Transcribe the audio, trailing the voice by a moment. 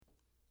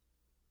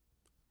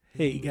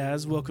Hey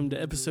guys, welcome to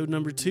episode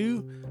number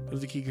 2 of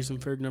the Keekers and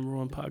Ferg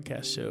 #1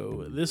 podcast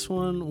show. This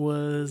one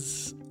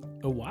was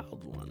a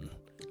wild one.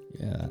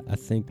 Yeah, I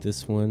think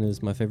this one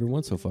is my favorite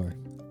one so far.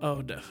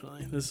 Oh,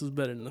 definitely. This was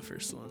better than the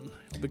first one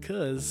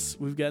because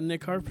we've got Nick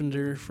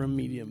Carpenter from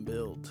Medium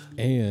Build.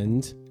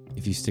 And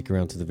if you stick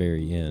around to the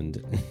very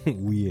end,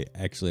 we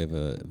actually have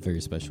a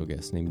very special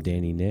guest named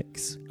Danny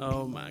Nix.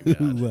 Oh my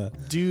God.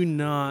 Do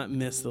not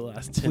miss the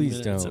last 10 Please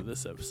minutes don't. of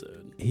this episode.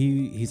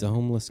 He's a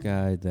homeless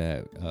guy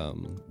that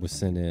was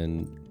sent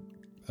in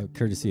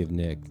courtesy of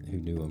Nick, who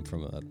knew him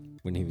from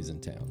when he was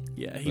in town.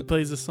 Yeah, he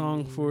plays a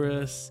song for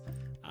us.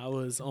 I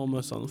was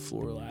almost on the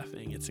floor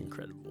laughing. It's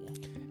incredible.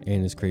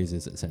 And as crazy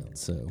as it sounds.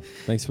 So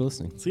thanks for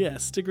listening. So yeah,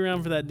 stick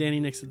around for that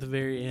Danny Nix at the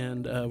very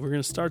end. We're going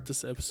to start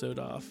this episode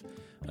off.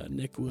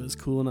 Nick was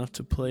cool enough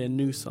to play a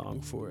new song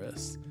for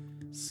us.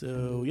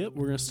 So yep,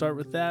 we're going to start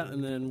with that,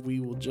 and then we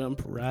will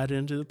jump right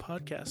into the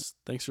podcast.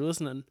 Thanks for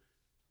listening.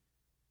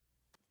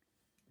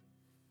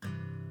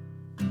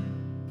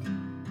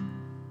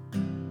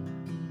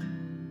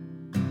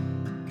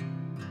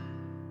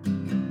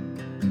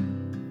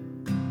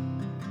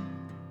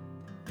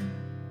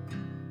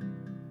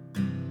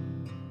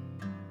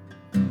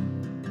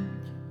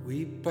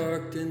 We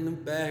parked in the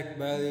back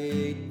by the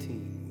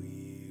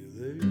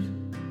 18-wheelers.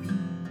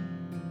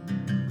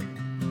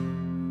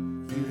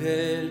 You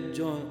had a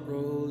joint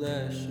rolled,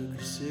 I shook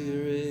a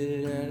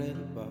cigarette out of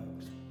the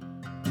box.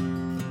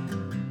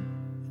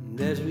 And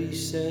as we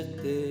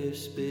sat there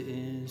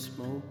spitting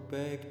smoke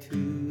back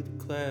to the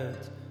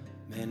clouds,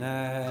 man,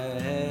 I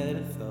had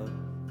a thought.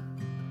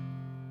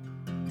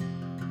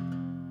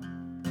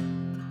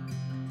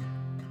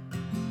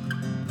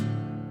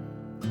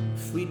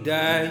 If we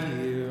die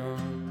here on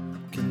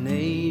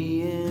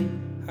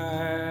Canadian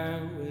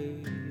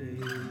highway,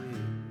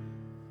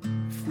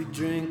 if we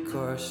drink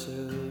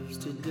ourselves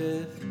to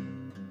death,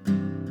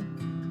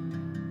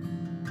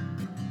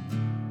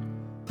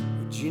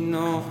 would you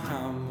know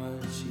how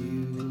much you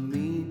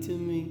mean to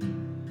me,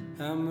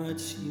 how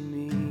much you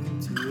mean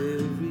to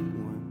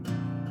everyone,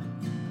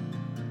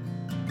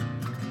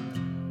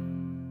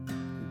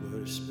 but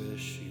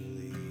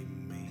especially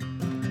me.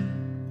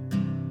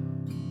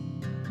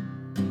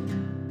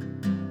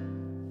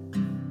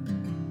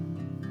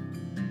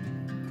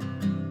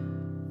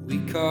 We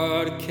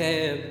caught a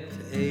cab to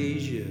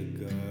Asia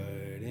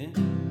Garden.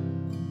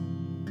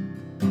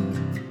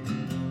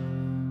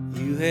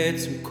 You had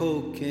some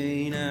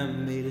cocaine, I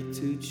made a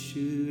toot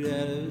shoot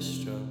out of a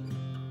straw.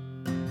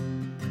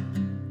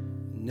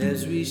 And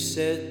as we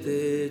sat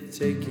there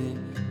taking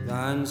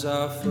lines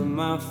off of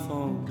my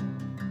phone,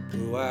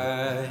 oh,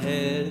 I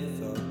had a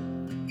thought.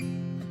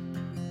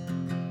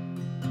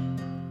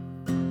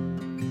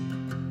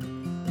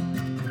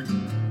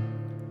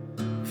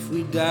 If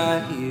we die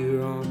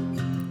here on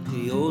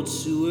the old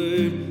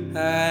Seward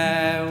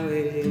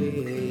Highway,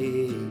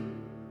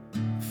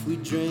 if we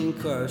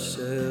drink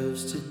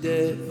ourselves to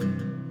death,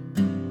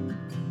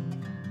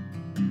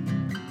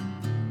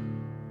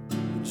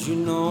 would you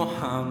know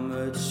how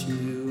much you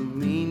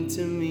mean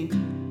to me,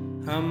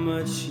 how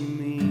much you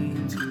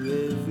mean to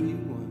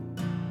everyone,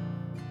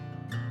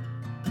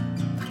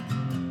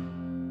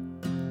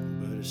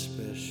 but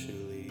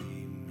especially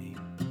me.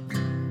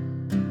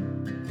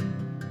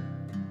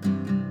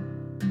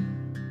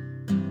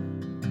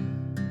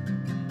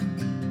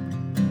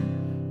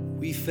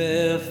 We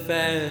fell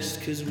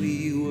fast 'cause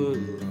we were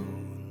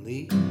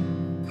lonely.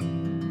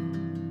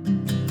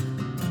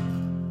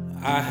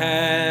 I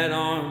had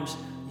arms,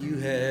 you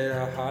had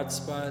a hot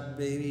spot,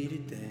 baby, to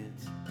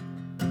dance.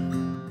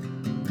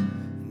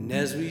 And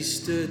as we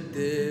stood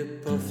there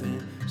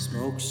puffing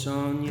smokes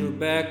on your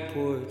back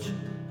porch,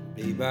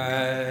 babe,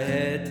 I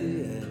had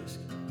to ask,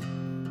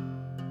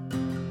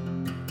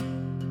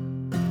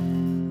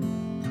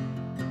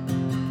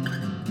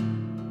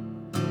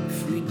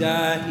 if we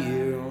die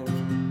here on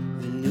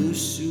the new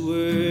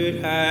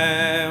Seward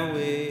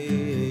Highway,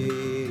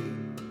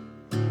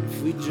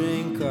 if we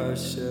drink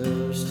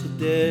ourselves to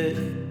death,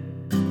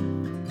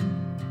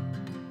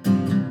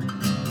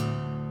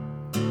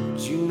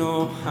 would you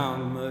know how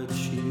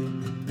much you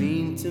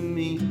mean to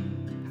me,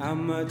 how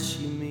much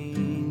you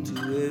mean to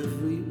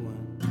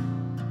everyone,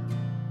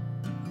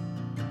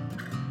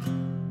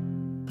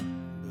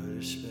 but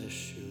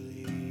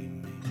especially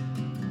me.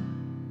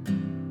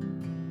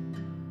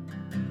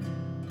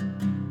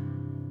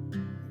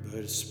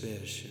 But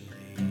especially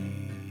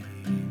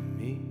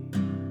me.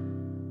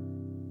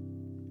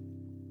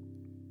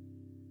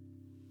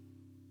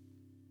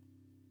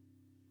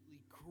 He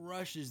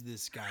crushes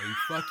this guy.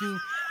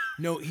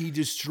 He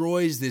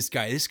destroys this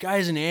guy. This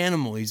guy's an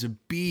animal. He's a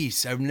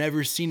beast. I've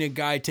never seen a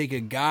guy take a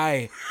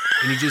guy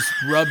and he just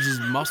rubs his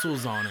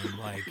muscles on him.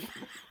 Like,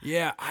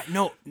 yeah,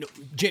 no,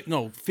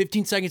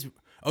 15 seconds.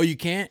 Oh, you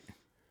can't?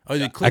 Oh,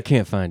 they click. I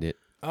can't find it.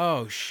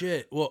 Oh,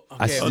 shit. Well,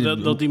 I okay. see-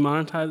 They'll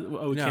demonetize.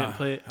 Oh, we No. can't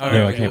play it. All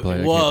No, right. I can't play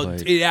it. I Well, can't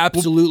play it. it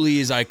absolutely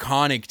is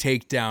iconic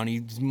takedown.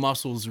 His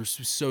muscles are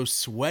so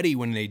sweaty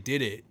when they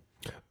did it.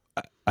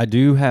 I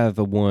do have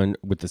a one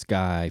with this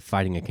guy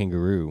fighting a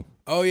kangaroo.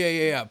 Oh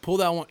yeah. Pull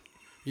that one.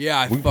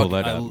 Yeah, We can pull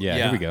that up. Yeah,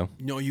 here we go.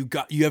 No, you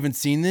haven't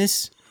seen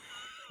this?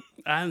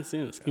 I haven't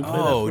seen this. Can you play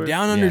that Oh, for us?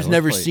 Down Yeah, Under's let's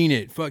never play it. seen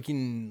it.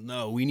 Fucking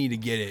no, we need to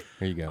get it.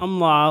 Here you go. I'm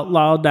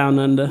Lyle Down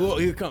Under. Well,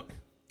 here come.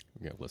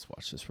 Yeah, let's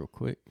watch this real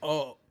quick.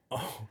 Oh,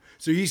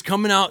 so he's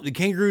coming out. The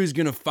kangaroo is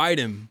gonna fight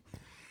him.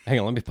 Hang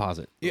on, let me pause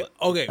it. Yeah,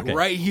 okay,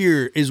 right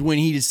here is when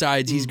he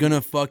decides he's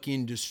gonna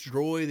fucking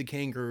destroy the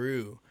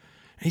kangaroo.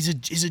 His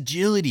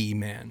agility,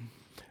 man.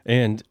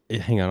 And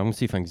hang on, I'm gonna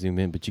see if I can zoom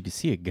in, but you can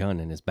see a gun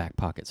in his back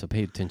pocket, so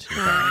pay attention to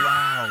that.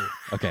 Wow.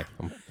 Okay,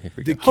 here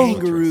we The go.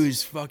 kangaroo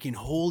is fucking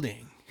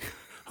holding.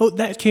 Oh,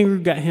 that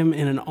kangaroo got him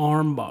in an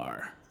arm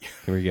bar.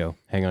 Here we go.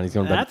 Hang on, he's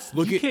going back. That's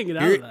Look you at- can't get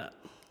out here- of that.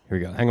 Here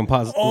we go. Hang on,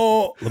 pause.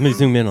 Oh. Let me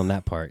zoom in on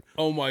that part.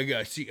 Oh my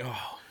gosh. See,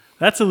 oh,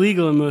 That's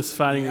illegal in most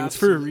fighting rings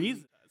for a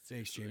reason.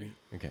 thanks, Jamie.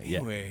 Okay, yeah.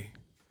 Anyway,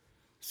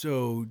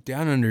 so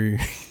Down Under,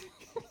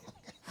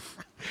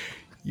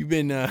 you've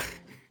been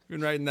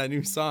writing that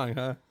new song,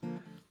 huh?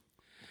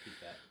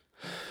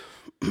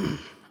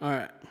 All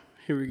right,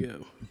 here we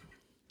go.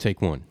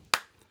 Take one.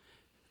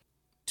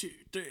 2,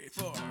 3,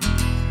 4.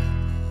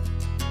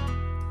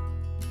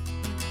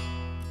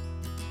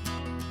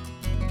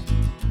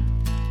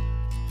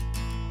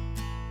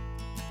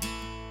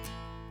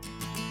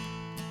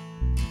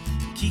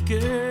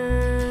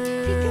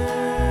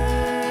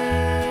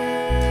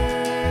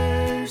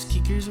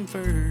 Keekers and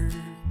Ferg.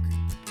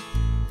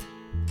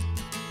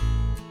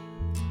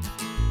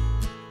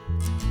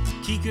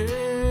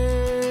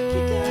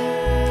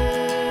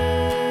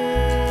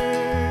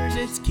 Keekers,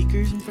 it's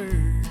Keekers and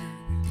Ferg.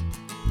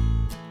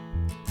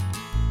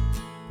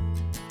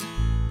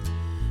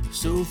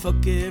 So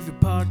fuck every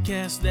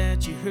podcast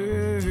that you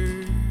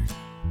heard.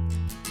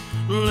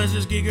 Unless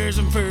it's Keekers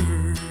and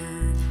Ferg.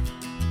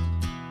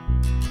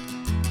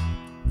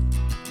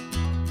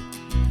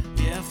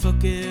 Yeah,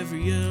 fuck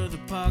every other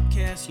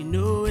podcast. You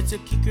know it's a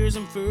Keekers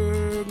and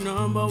Ferg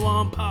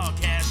 #1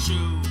 podcast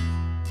show.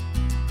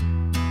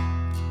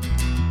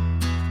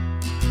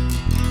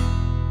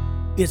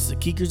 It's the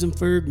Keekers and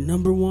Ferg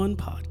 #1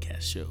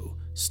 podcast show,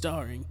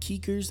 starring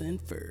Keekers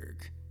and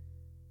Ferg.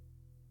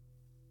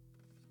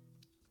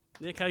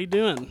 Nick, how you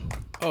doing?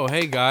 Oh,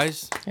 hey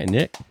guys. Hey,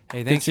 Nick.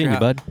 Hey, Good thanks seeing for you,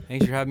 bud.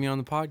 Thanks for having me on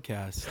the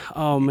podcast.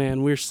 Oh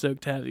man, we're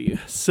stoked to have you.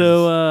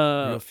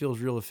 So It feels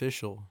real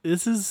official.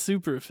 this is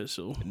super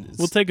official.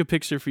 We'll take a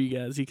picture for you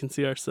guys. You can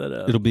see our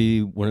setup. It'll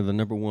be one of the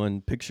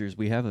 #1 pictures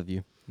we have of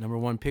you.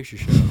 #1 picture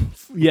show.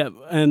 Yep,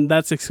 and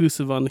that's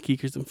exclusive on the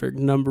Keekers and Ferg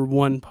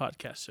 #1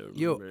 podcast show.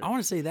 Yo, remember? I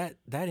want to say that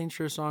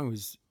intro song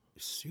was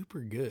super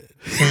good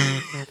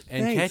and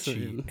Thanks, catchy,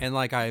 man. and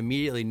like I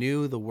immediately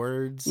knew the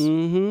words.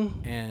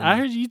 Mm-hmm. And I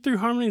heard you threw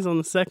harmonies on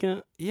the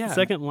second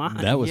line.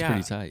 That was Yeah,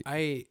 pretty tight.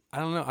 I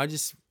don't know.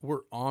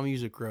 We're on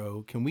Music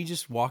Row. Can we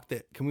just walk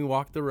the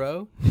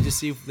row and just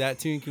see if that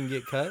tune can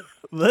get cut?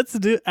 Let's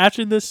do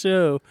after this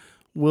show.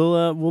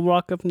 We'll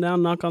walk up and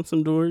down, knock on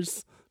some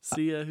doors,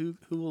 see who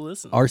will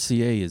listen.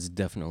 RCA is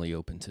definitely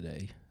open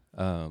today.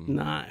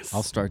 Nice.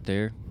 I'll start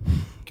there.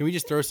 Can we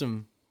just throw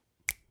some?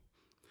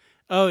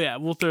 Oh yeah,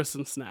 we'll throw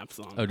some snaps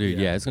on. Oh, dude,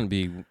 yeah, it's going to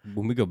be,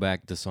 when we go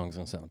back, the song's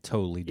going to sound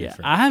totally Yeah,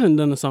 different. I haven't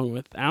done a song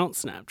without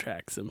snap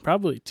tracks in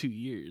probably 2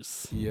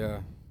 years. Yeah,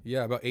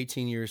 about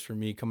 18 years for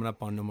me, coming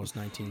up on almost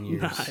 19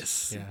 years.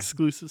 Nice. Yeah.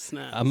 Exclusive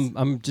snaps.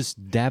 I'm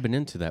just dabbing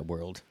into that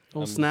world.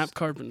 Old Snap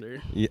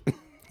Carpenter. Yeah.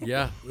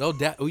 Yeah,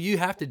 you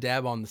have to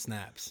dab on the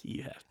snaps.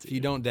 You have to. If you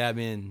don't dab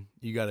in,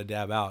 you got to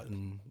dab out.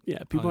 And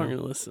Yeah, people aren't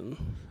going to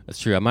listen. That's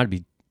true. I might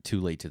be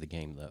too late to the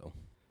game, though.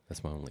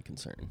 That's my only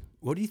concern.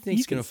 what do you think's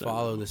You can going to say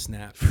follow that. the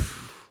snap?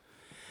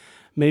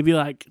 Maybe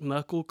like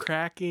knuckle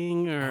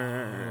cracking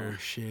or Oh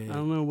shit! I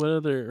don't know what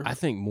other. I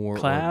think more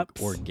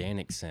Claps.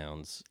 organic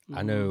sounds.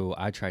 I Mhm. know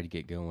I tried to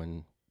get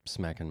going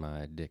smacking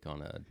my dick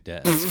on a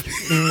desk.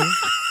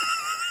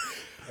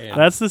 And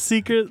That's the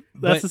secret.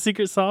 That's But- the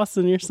secret sauce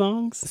in your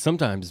songs.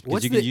 sometimes because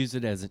What's you can the- use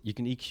it as you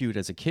can EQ it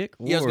as a kick.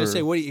 Yeah, I was gonna or-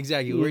 say, what do you,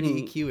 exactly? Where do you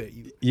Mhm. EQ it?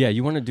 You, Yeah,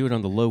 you want to do it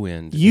on the low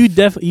end. You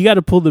you got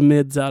to pull the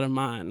mids out of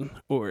mine,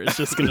 or it's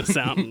just gonna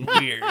sound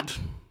weird.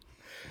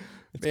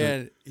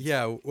 man,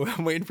 yeah,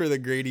 I'm waiting for the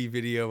Grady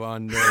video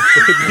on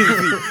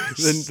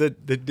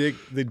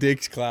the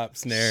Dick's clap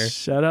snare.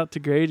 Shout out to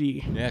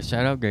Grady. Yeah,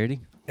 shout out Grady.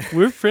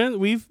 We're friends.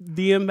 We've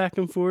DM back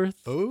and forth.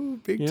 Oh,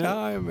 big Yeah.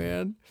 time,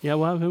 man. Yeah,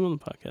 we'll have him on the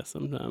podcast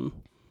sometime.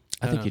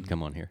 I think he'd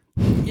come on here.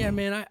 Yeah,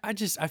 man. I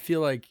feel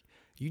like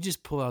you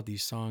just pull out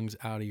these songs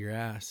out of your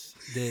ass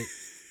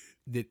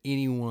that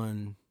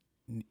anyone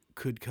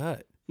could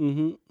cut.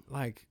 Mm-hmm.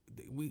 Like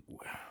we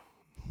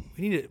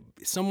need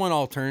someone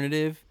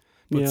alternative,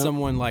 but Yeah.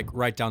 someone like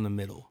right down the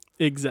middle.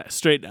 Exact,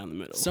 straight down the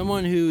middle.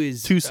 Someone who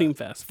is Two seam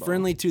fastball.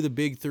 friendly to the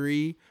big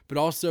three, but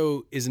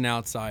also is an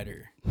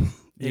outsider.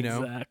 You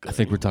know, Exactly. I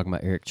think we're talking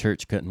about Eric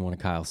Church cutting one of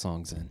Kyle's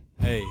songs in.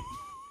 hey,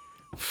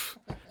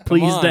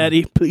 Please, on.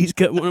 Daddy, please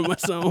cut one of my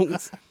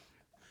songs.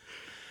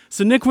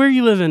 So, Nick, where are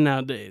you living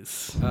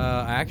nowadays?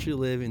 I actually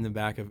live in the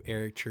back of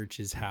Eric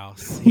Church's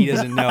house. He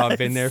doesn't know I've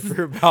been there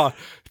for about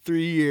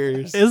 3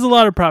 years. There's a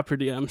lot of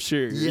property, I'm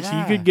sure. So you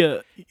Yeah. could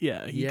get, you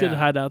could Yeah.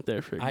 hide out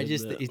there for a I good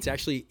just, bit. it's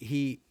actually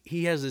he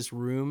has this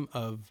room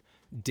of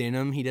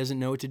denim he doesn't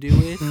know what to do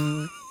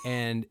with,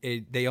 and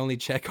they only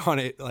check on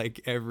it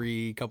like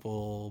every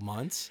couple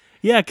months.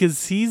 Yeah,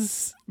 because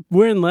he's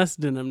wearing less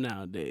denim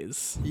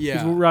nowadays. Yeah.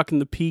 He's rocking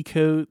the pea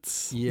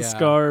coats, the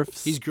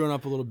scarves. He's grown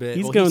up a little bit.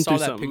 He's He going saw through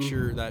that something.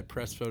 picture, that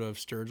press photo of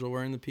Sturgill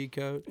wearing the pea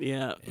coat,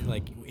 yeah.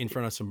 like in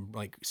front of some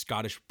like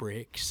Scottish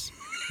bricks.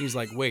 He's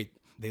like, wait,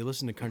 they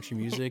listen to country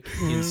music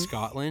in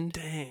Scotland?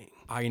 Dang.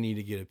 I need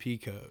to get a pea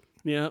coat.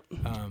 Yep.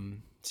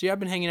 So yeah, I've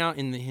been hanging out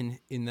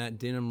in that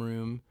denim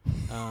room.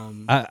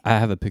 I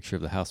have a picture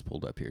of the house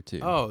pulled up here too.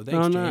 Oh,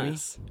 thanks, Jamie.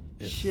 Nice.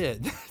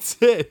 Shit, that's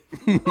it.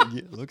 Yeah,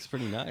 it looks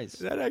pretty nice.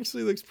 That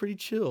actually looks pretty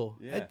chill.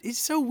 Yeah. It's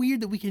so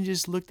weird that we can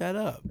just look that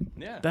up.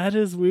 Yeah. That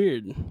is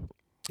weird.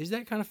 Is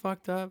that kind of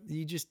fucked up?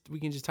 We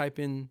can just type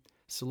in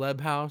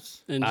celeb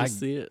house. And just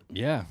see it.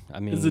 Yeah, I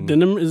mean, Is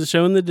it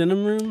showing the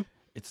denim room?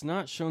 it's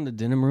not showing the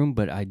denim room,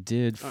 but I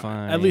did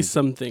find. At least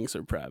some things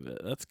are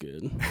private. That's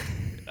good.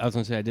 I was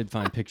gonna say I did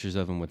find pictures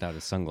of him without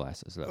his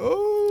sunglasses though.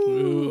 Oh,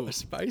 Ooh.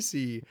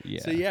 spicy.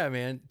 Yeah. So yeah,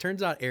 man.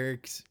 Turns out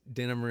Eric's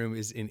denim room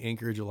is in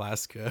Anchorage,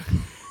 Alaska,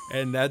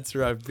 and that's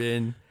where I've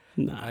been.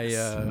 Nice.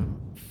 I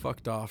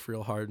fucked off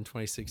real hard in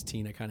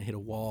 2016. I kind of hit a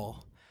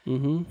wall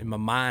Mm-hmm. in my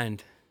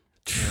mind,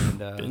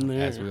 Been and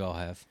there. As we all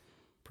have.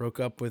 broke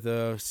up with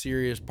a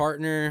serious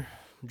partner.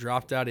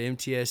 Dropped out of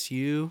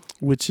MTSU.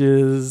 Which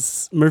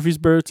is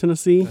Murfreesboro,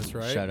 Tennessee. That's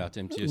right. Shout out to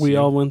MTSU. We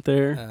all went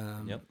there.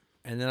 Yep.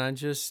 And then I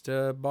just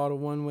bought a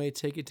one-way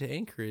ticket to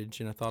Anchorage,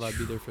 and I thought I'd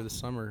be there for the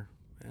summer.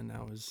 And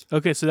that was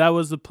Okay, so that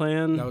was the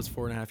plan.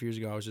 4.5 years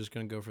ago. I was just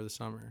gonna go for the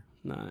summer.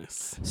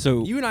 Nice.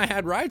 So You and I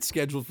had rides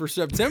scheduled for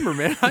September,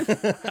 man.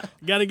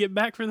 Got to get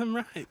back for them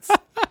rights.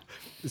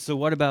 so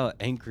what about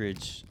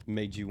Anchorage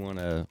made you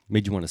wanna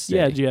stay?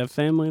 Yeah, do you have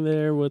family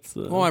there? What's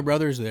the? Well, my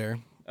brother's there,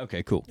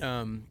 Okay, cool.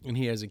 and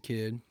he has a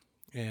kid,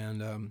 and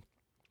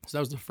so that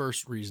was the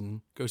first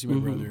reason. Go see my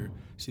brother,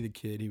 see the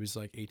kid. He was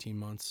like 18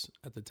 months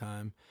at the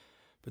time,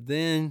 but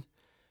then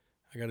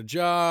I got a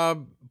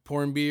job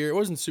pouring beer. It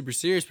wasn't super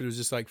serious, but it was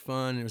just like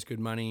fun. It was good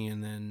money,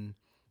 and then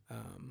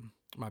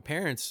my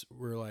parents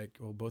were like,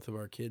 "Well, both of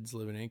our kids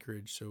live in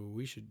Anchorage, so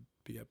we should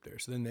be up there."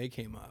 So then they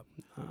came up,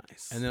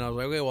 Nice. and then I was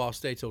like, "Okay, well, I'll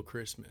stay till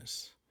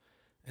Christmas."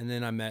 And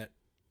then I met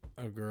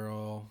a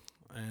girl,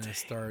 and I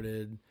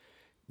started,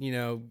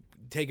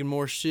 taking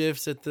more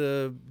shifts at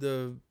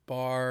the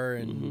bar,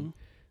 and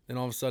then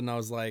all of a sudden I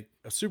was like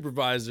a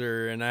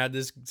supervisor, and I had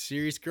this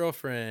serious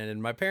girlfriend,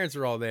 and my parents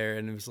were all there,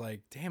 and it was like,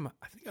 damn,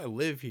 I think I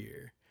live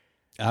here.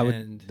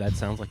 And- That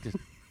sounds like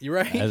You're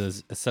right.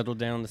 as a settled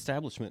down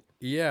establishment.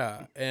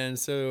 Yeah, and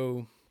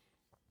so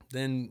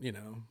then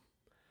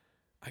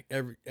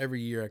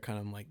every year I kind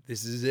of am like,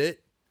 this is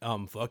it.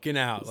 I'm fucking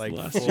out. Like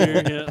last full-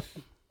 year, yeah.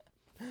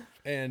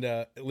 And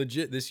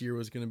legit, this year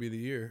was gonna be the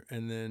year,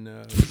 and then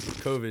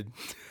COVID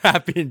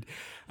happened.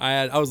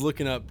 I was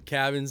looking up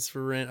cabins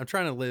for rent. I'm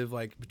trying to live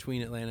like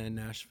between Atlanta and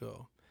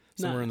Nashville,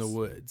 somewhere in the Nice.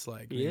 woods,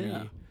 like maybe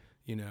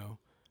Yeah.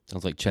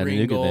 Sounds like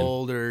Chattanooga then.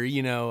 Ringgold or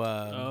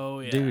Oh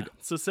yeah, Dude,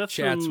 So Seth's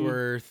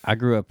Chatsworth. I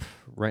grew up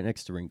right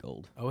next to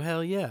Ringgold. Oh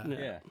hell yeah.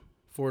 Yeah.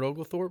 Fort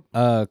Oglethorpe,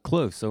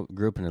 Close. So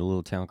grew up in a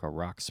little town called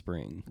Rock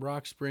Spring.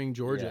 Rock Spring,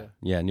 Georgia.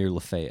 Yeah, near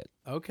Lafayette.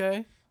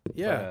 Okay.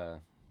 Yeah.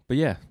 But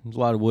yeah, there's a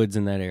lot of woods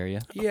in that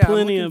area. Yeah,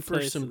 Plenty I'm of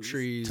looking for some places.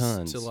 trees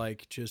Tons. to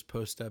like just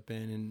post up in,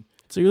 and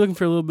So you're looking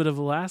for a little bit of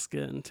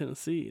Alaska and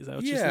Tennessee? Is that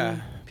what you're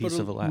saying? Piece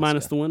of Alaska.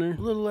 Minus the winter.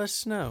 a little less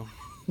snow,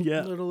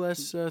 Yeah. a little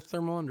less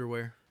thermal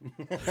underwear.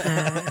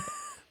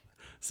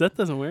 Seth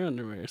doesn't wear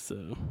underwear,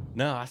 so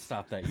No, I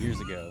stopped that years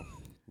ago.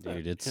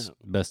 Dude, it's Yeah.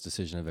 the best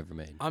decision I've ever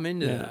made. I'm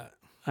into Yeah. that.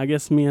 I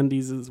guess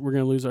MeUndies we're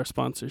gonna lose our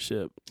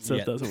sponsorship. Seth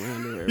Yeah. doesn't wear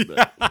underwear,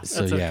 but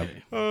So that's yeah,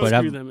 okay. but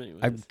Screw them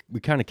anyways. we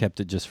kind of kept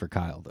it just for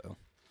Kyle though.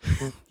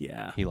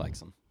 Yeah. He likes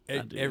them.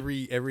 do.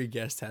 Every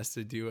guest has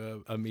to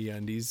do a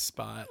MeUndies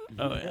spot.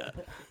 Oh yeah.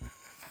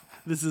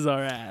 This is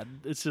our ad.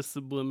 It's just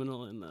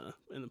subliminal in the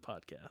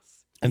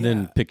podcast. And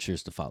then Yeah.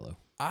 pictures to follow.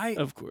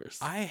 Of course.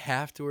 I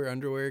have to wear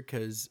underwear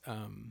because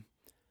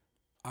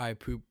I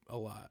poop a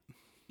lot.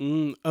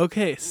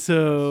 Okay,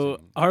 so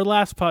our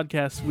last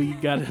podcast we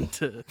got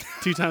into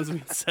 2 times me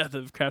and Seth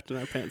of crapping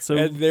our pants. So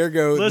And there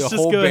go let's the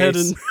just whole go ahead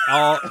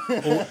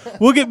base.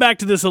 we'll get back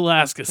to this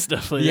Alaska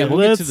stuff later. Yeah, we'll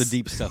get to Let's- the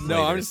deep stuff No,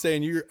 later. I'm just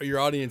saying your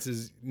audience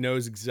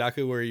knows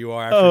exactly where you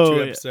are after Oh, 2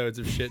 yeah. episodes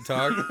of shit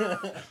talk.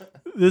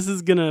 This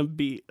is gonna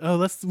be.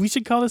 We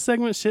should call this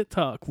segment "Shit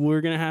Talk."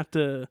 We're gonna have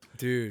to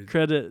Dude.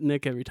 credit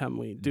Nick every time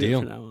we do Deal.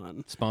 it from now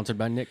on. Sponsored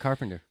by Nick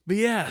Carpenter. But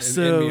yeah, And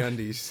so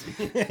MeUndies.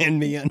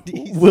 And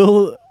MeUndies.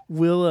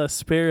 we'll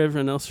spare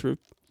everyone else for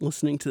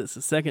listening to this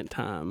a second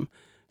time.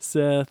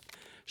 Seth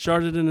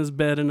sharted in his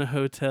bed in a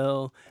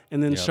hotel,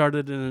 and then Yep.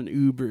 sharted in an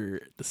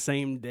Uber the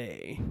same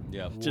day.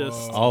 Yep.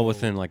 Just All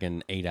within like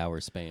an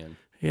 8-hour span.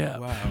 yeah.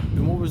 Wow.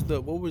 And what was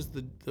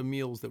the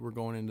meals that were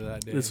going into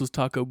that day? This was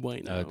Taco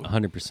Bueno.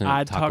 100%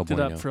 I Taco talked it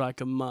Bueno. up for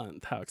like a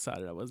month. How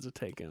excited I was to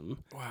take him.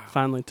 wow.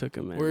 Finally took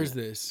him in. Where's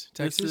this?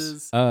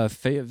 Texas? This is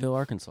Fayetteville,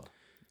 Arkansas.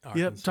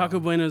 Yep, Taco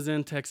Bueno's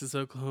in Texas,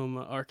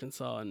 Oklahoma,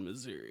 Arkansas, and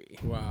Missouri.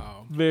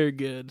 Wow. Very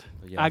good.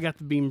 Yeah. I got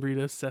the bean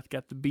burrito. Seth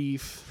got the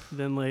beef.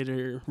 Then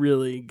later,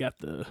 really got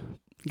the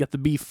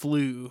beef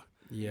flu.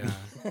 Yeah.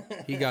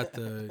 He got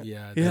the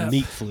Yeah.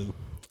 Meat flu.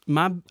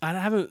 I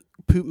haven't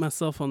pooped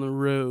myself on the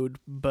road,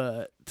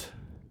 but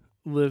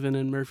living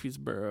in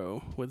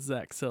Murfreesboro with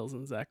Zach Sells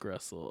and Zach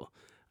Russell,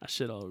 I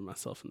shit all over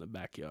myself in the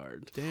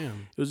backyard.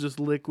 Damn. It was just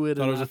liquid.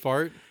 Thought it was a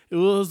fart? It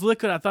was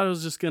liquid. I thought it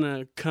was just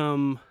gonna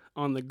come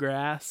on the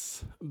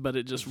grass, but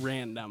it just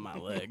ran down my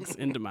legs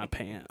into my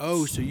pants.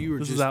 Oh, so you were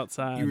This just was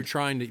outside. You were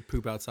trying to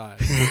poop outside.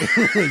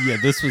 Yeah,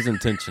 this was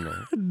intentional.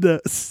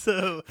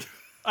 So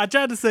I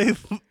tried to say,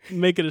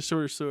 make it a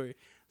shorter story.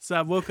 So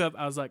I woke up.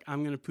 I was like,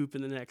 I'm gonna poop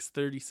in the next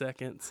 30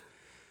 seconds.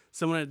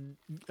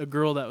 A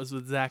girl that was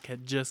with Zach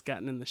had just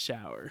gotten in the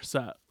shower. So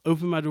I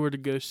opened my door to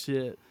go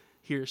shit.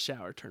 Hear a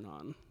shower turn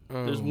on.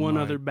 There's one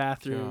other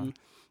bathroom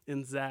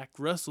in Zach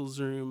Russell's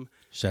room.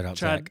 Shout out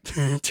Zach.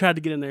 Tried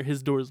to get in there.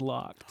 His door's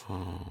locked.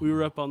 We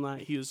were up all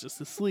night. He was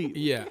just asleep.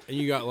 Yeah, and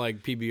you got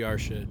like PBR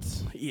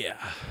shits. Yeah.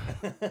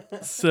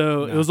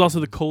 So it was also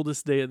the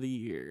coldest day of the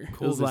year. It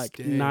was Coldest like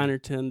day. 9 or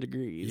 10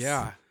 degrees.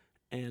 Yeah.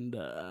 And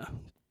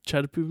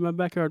tried to poop in my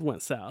backyard,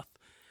 went south.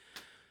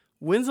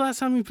 When's the last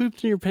time you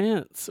pooped in your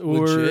pants?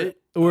 Legit?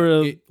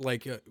 Or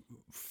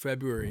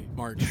February,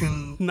 March.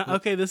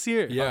 okay, this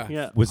year. Yeah.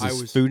 Yeah. Was I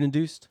this was- food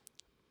induced?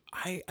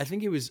 I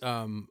think it was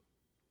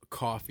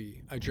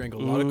coffee. I drank a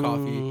lot of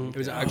coffee. It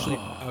was actually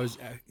I was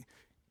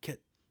at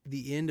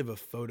the end of a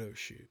photo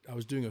shoot. I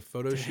was doing a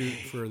photo shoot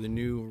for the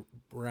new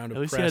round of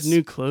At least press. you had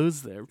new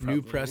clothes there. Probably.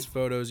 New press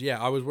photos.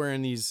 Yeah, I was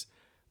wearing these.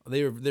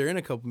 They're in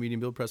a couple medium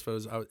build press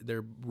photos.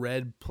 They're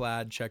red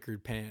plaid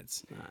checkered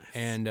pants. Nice.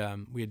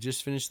 And we had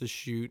just finished the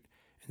shoot,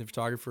 and the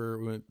photographer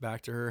went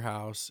back to her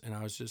house, and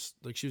I was just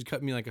like, she was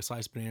cutting me like a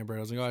sliced banana bread.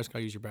 I was like, oh, I just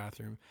gotta use your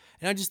bathroom,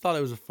 and I just thought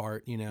it was a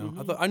fart, you know.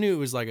 I knew it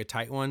was like a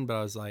tight one, but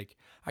I was like,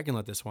 I can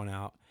let this one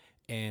out.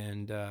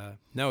 And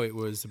no, it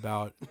was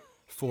about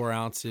 4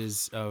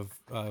 ounces of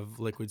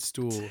liquid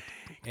stool,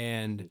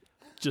 and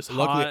Just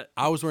luckily hot.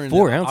 I was wearing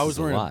 4 I ounces was is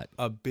a wearing lot.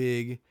 a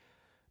big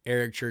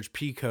Eric Church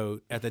pea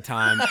coat at the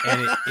time,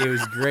 and it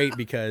was great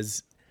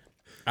because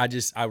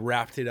I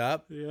wrapped it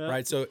up, Yeah.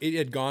 right? So it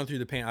had gone through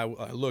the pant.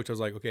 I looked, I was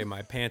like, okay,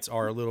 my pants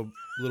are a little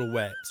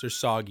wet, so they're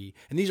soggy,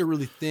 and these are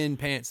really thin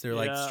pants. They're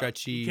like Yeah,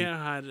 stretchy, You can't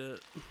hide it.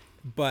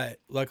 but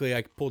luckily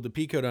I pulled the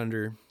pea coat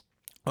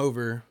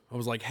over. I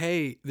was like,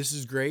 hey, this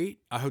is great.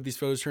 I hope these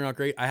photos turn out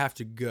great. I have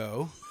to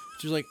go.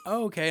 She was like,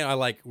 oh, okay. And I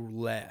like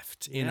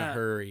left in a Yeah.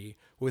 hurry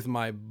with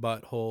my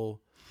butthole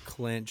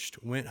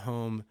clenched, went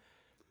home,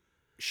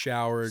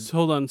 showered. So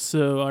hold on.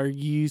 So are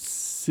you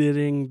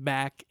sitting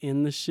back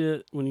in the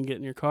shit when you get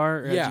in your car,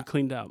 or Yeah. have you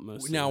cleaned out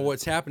most? Now of it?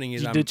 what's happening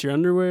is Did you ditch your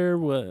underwear?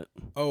 What?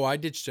 I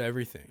ditched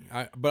everything.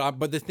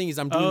 But the thing is,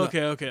 I'm doing Oh,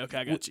 the- okay.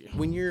 I got you.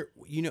 when you're,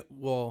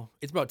 well,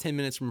 it's about 10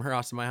 minutes from her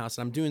house to my house,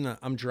 and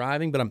I'm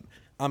driving, but I'm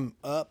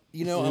up,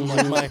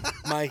 I'm like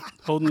my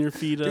Holding your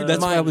feet up.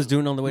 That's what I was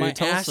doing on the way my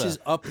to Tulsa. ass is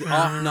up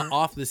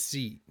off the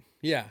seat.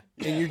 Yeah.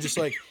 And you're just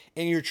like,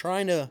 and you're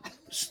trying to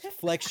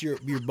flex your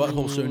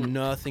butthole so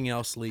nothing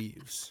else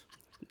leaves.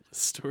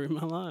 Story of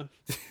my life.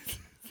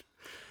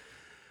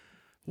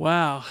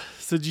 Wow.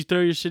 So did you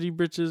throw your shitty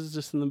britches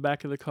just in the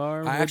back of the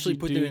car? I What'd actually you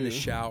put them in do? the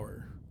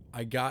shower.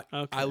 I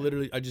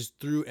Okay. just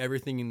threw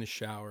everything in the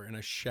shower, and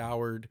I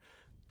showered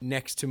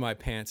next to my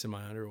pants and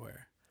my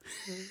underwear.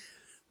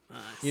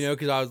 Nice.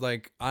 Because I was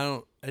like,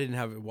 I didn't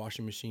have a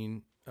washing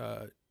machine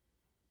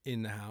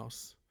in the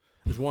house.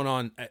 There's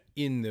one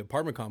in the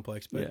apartment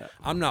complex, but Yeah.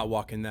 I'm not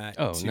walking that.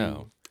 Oh,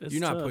 no. It's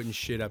You're not tough. putting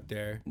shit up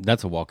there.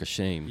 That's a walk of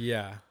shame.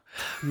 Yeah.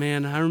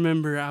 Man, I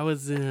remember I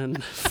was in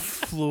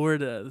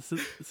Florida. This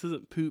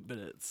isn't poop, but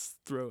it's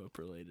throw up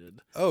related.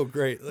 Oh,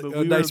 great. But A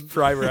we nice were-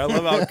 primer. I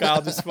love how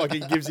Kyle just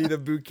fucking gives you the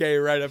bouquet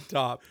right up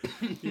top.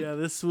 Yeah,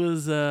 this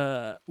was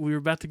we were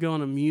about to go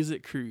on a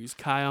music cruise,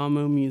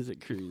 Kayamo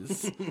music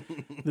cruise.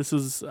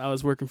 I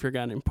was working for a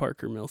guy named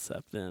Parker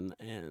Millsap then,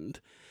 and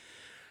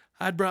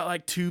I'd brought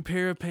like 2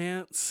 pair of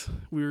pants.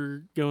 We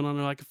were going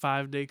on like a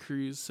 5-day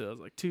cruise, so I was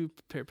like 2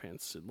 pair of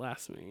pants should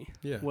last me.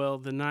 Yeah. Well,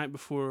 the night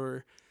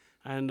before,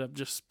 I ended up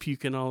just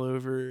puking all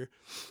over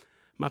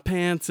my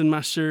pants and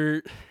my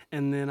shirt,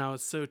 and then I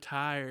was so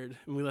tired,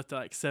 and we left at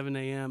like 7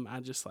 a.m. I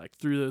just like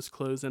threw those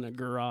clothes in a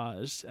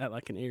garage at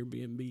like an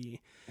Airbnb,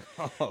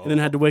 and then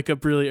had to wake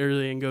up really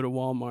early and go to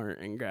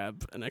Walmart and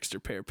grab an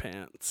extra pair of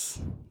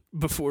pants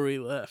before we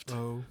left.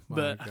 Oh, my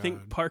But God. I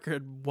think Parker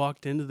had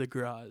walked into the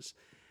garage.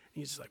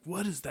 He's just like,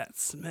 "What is that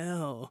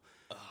smell?"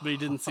 But he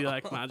didn't see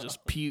like my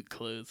just puke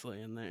clothes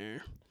laying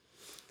there.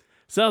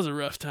 So that was a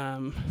rough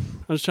time.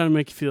 I was trying to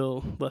make you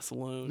feel less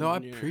alone. No, I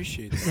when you're-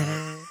 appreciate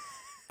that.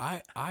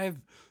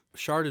 I've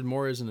sharded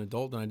more as an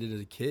adult than I did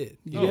as a kid.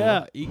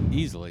 Yeah.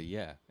 Easily,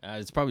 yeah.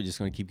 It's probably just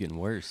going to keep getting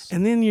worse.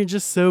 And then you're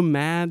just so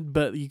mad,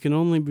 but you can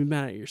only be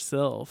mad at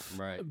yourself.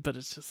 Right. But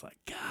it's just like,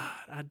 God,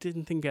 I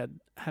didn't think I'd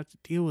have to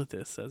deal with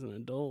this as an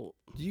adult.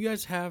 Do you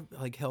guys have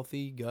like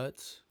healthy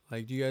guts?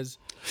 Like, do you guys?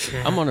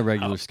 I'm on a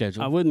regular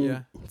schedule. I wouldn't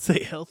Yeah.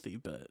 say healthy,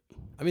 but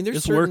I mean, there's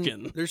It's certain,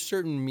 working. There's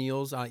certain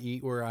meals I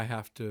eat where I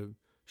have to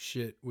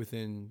shit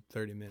within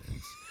 30 minutes.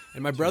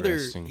 And my brother,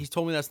 Interesting. he's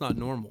told me that's not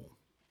normal.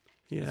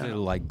 Is it yeah.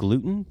 like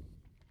gluten?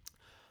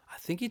 I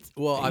think it's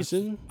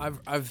Asian?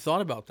 I've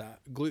thought about that,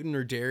 gluten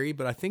or dairy,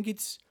 but I think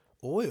it's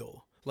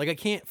oil. Like I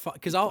can't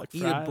because I'll Like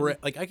eat a fried? bread.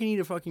 Like I can eat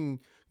a fucking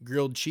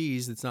grilled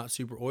cheese that's not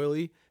super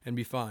oily and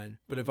be fine.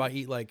 But if I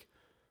eat like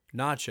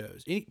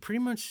nachos, pretty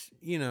much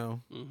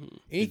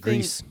anything,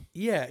 grease.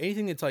 yeah,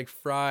 anything that's like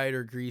fried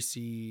or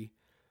greasy.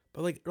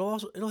 But like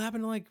it'll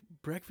happen to like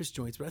breakfast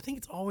joints. But I think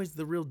it's always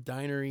the real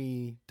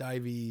dinery,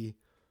 divey,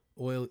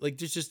 oil. Like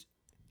just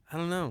I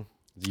don't know.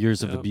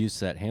 Years of Yep.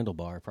 abuse at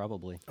Handlebar,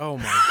 probably. Oh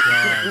my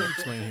god!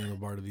 Explain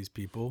handlebar to these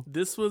people.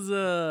 This was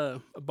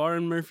a bar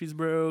in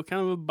Murfreesboro, kind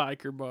of a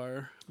biker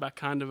bar. By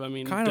kind of, I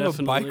mean Kind of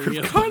a definitely,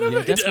 biker. Kind of. Yeah,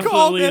 It's definitely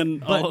called that. in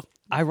But all.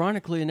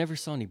 ironically, I never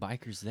saw any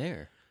bikers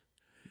there.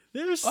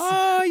 There's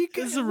Oh, you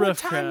This is can. a What rough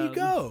time you crowd.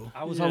 go?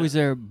 I was Yeah. always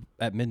there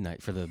at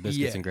midnight for the biscuits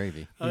Yeah. and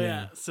gravy. Oh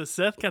yeah. So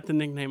Seth got the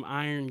nickname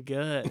Iron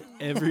Gut.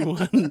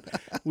 Everyone,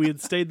 we had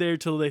stayed there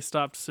till they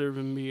stopped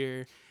serving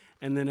beer,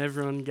 and then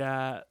everyone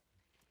got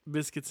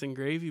biscuits and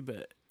gravy.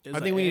 But I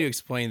think we need to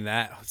explain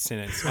that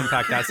sentence,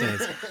 unpack that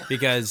sentence,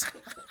 because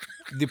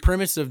the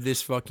premise of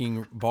this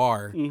fucking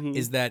bar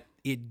is that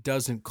it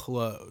doesn't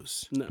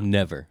close,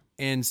 Never.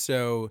 and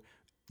so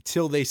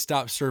till they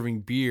stop serving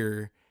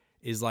beer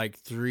is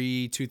like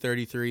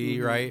 2:33,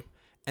 right?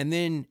 And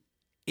then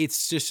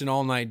it's just an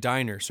all night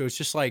diner, so it's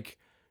just like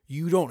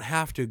you don't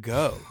have to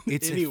go.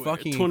 It's Anywhere,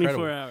 fucking 24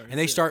 incredible. hours, And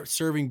they yeah. start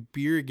serving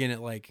beer again at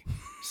like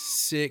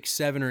 6,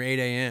 7, or 8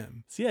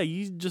 a.m. So yeah,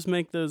 you just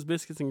make those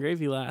biscuits and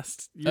gravy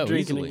last. You're Oh,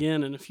 drinking easily.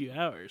 again in a few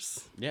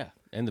hours. Yeah.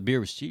 And the beer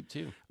was cheap,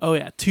 too. Oh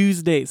yeah,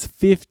 Tuesdays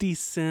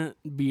 50-cent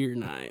beer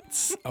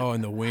nights. Oh,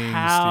 and the wings,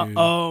 How? dude.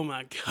 Oh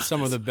my god.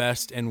 Some of the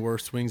best and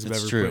worst wings I've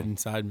It's ever true. put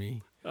inside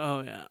me.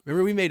 Oh yeah.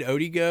 Remember we made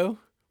Odie go?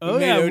 Oh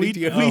made yeah, Odie we to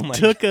go. we Oh, my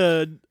took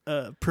a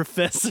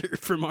professor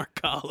from our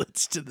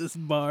college to this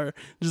bar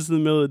just in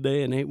the middle of the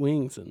day and ate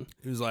wings and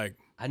It was like,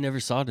 I never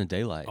saw it in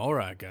daylight. all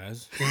right,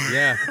 guys.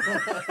 Yeah.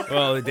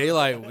 Well, the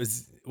daylight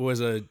was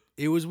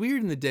it was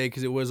weird in the day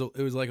because it was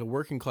like a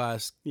working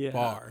class Yeah.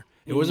 bar.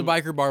 It was a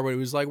biker bar, but it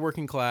was like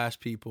working class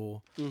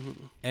people.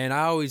 And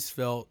I always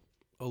felt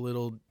a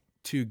little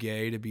too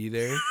gay to be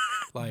there.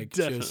 Like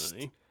just,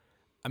 definitely.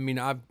 I mean,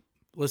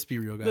 let's be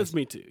real, guys. That's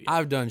me too. Yeah.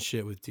 I've done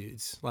shit with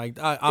dudes. Like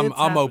I'm It's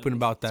open happened.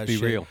 about that Let's be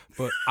shit. real.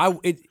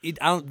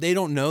 But they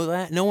don't know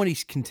that. Nobody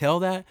can tell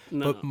that.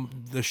 No.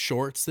 But the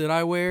shorts that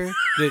I wear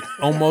that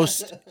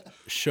almost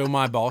show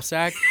my ball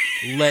sack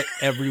let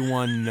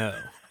everyone know,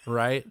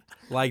 right?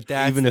 Like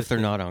that. Even if they're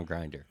not on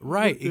Grindr.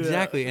 right,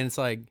 exactly. And it's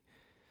like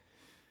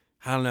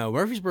I don't know.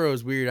 Murfreesboro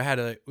is weird.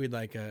 We had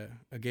like a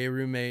gay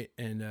roommate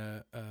and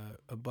a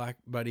black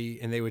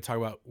buddy, and they would talk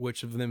about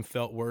which of them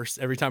felt worse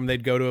every time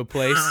they'd go to a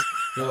place.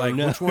 They're like,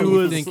 which one do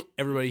you think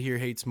everybody here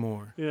hates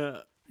more? Yeah.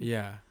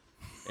 Yeah.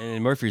 And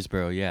in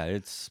Murfreesboro, yeah,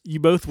 it's... You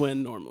both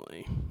win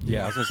normally.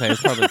 Yeah, I was going to say,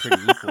 it's probably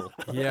pretty equal.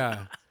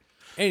 Yeah.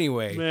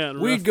 Anyway, Man,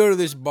 we'd rough. go to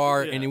this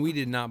bar Yeah. and we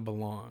did not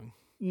belong.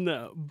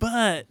 No,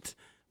 but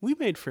we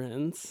made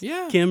friends.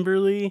 Yeah.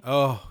 Kimberly.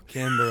 Oh,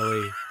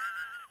 Kimberly.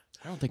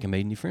 I don't think I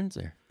made any friends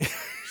there.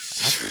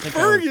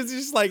 Berg is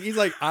just like, he's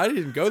like, I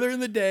didn't go there in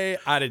the day.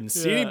 I didn't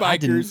see any Yeah. I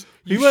didn't- bikers.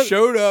 You He was-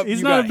 showed up. he's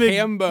You not got a big-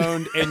 ham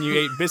boned and you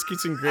ate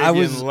biscuits and gravy I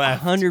was and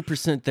left.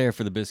 100% there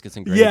for the biscuits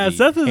and gravy. Yeah,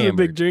 Seth was a hammered.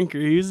 big drinker.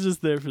 He was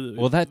just there for the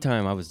Well, that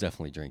time I was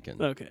definitely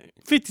drinking. okay,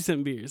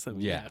 50-cent beers. I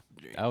mean, Yeah.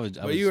 I was.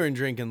 But you weren't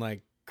drinking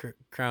like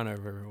Crown or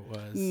whatever it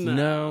was.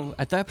 No,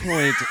 at that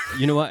point,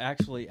 you know what?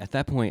 Actually, at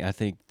that point, I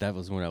think that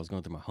was when I was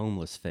going through my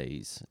homeless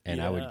phase, and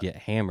I Yeah. would get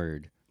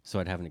hammered, so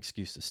I'd have an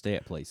excuse to stay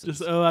at places.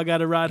 Just I got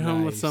to ride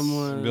home with Nice.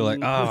 someone. Be like,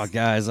 oh,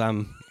 guys, you're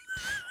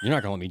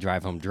not gonna let me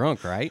drive home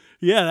drunk, right?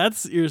 Yeah,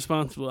 that's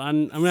irresponsible.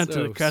 I'm gonna have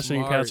So to crash on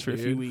your smart, couch for a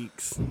few dude.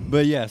 weeks.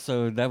 But yeah,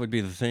 so that would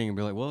be the thing, and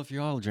be like, well, if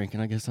you're all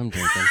drinking, I guess I'm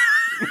drinking.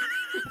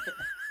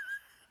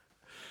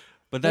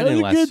 But that That was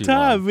didn't a last good too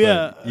time, long.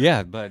 yeah. But,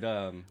 yeah,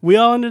 but We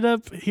all ended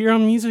up here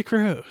on Music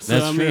Row. So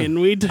That's I true. mean,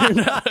 we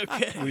turned out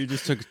okay. we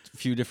just took a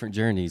few different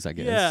journeys, I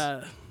guess.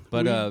 Yeah,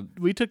 But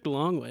we took the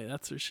long way.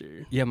 That's for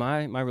sure. yeah,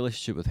 my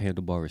relationship with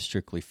Handlebar was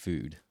strictly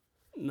food.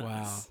 Nice.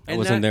 Wow. I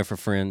wasn't there for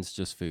friends,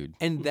 just food.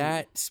 And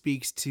that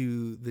speaks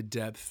to the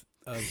depth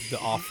of the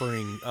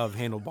offering of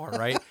Handlebar,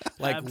 right?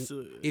 Like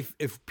Absolutely.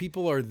 if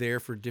people are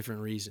there for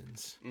different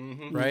reasons,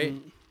 Mm-hmm. right?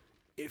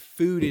 If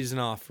food is an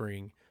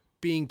offering,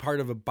 being part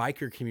of a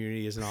biker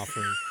community is an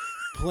offering,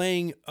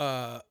 playing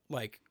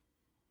like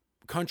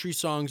country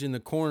songs in the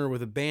corner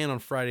with a band on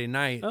Friday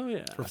night Oh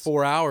yeah. for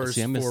 4 hours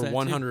See, I missed for that too.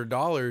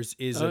 $100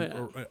 is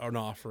Oh, an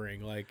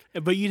offering. Like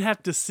But you'd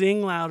have to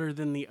sing louder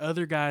than the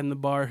other guy in the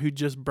bar who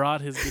just brought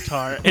his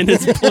guitar and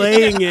is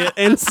playing it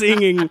and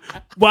singing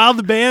while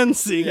the band's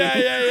singing.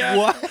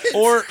 yeah.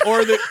 Or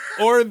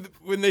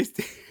when they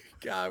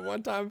God,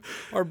 one time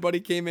our buddy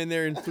came in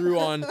there and threw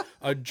on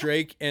a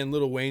Drake and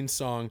Lil Wayne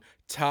song,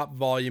 top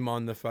volume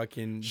on the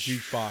fucking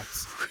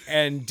jukebox,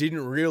 and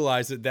didn't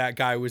realize that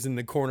guy was in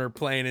the corner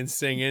playing and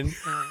singing.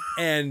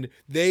 And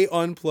they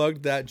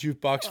unplugged that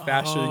jukebox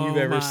faster than you've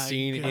ever my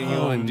seen God.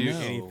 anyone do no.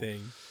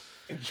 anything.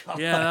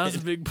 Yeah, that was a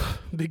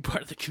big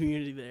part of the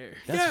community there.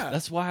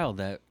 That's wild.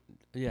 That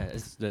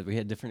that we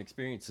had different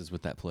experiences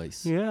with that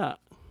place. Yeah.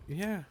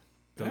 Yeah.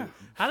 Yeah.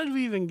 How did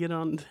we even get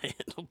on the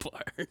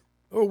handlebar?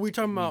 Oh, we're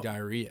talking about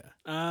diarrhea.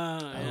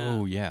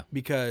 Oh yeah.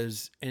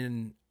 Because,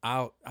 and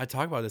I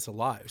talk about this a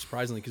lot,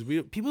 surprisingly,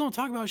 because people don't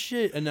talk about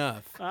shit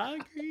enough. I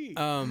agree.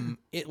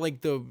 It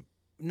like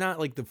not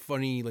like the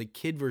funny like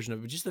kid version of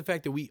it, but just the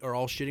fact that we are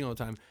all shitting all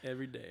the time.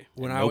 Every day.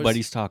 When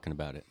Nobody's talking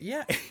about it.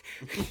 Yeah.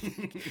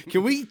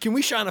 Can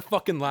we shine a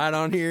fucking light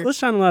on here? Let's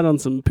shine a light on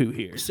some poo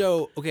here.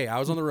 So, okay, I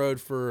was on the road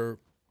for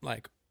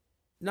like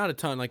not a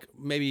ton, like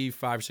maybe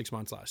 5 or 6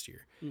 months last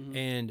year. Mm-hmm.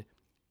 And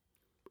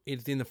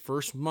in the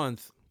first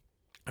month,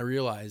 I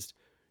realized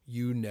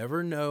you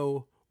never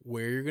know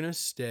where you're going to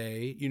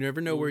stay. You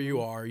never know where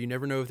you are. You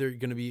never know if there's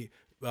going to be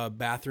a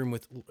bathroom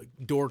with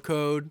door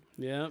code.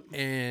 Yeah.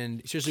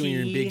 And especially when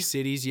you're in big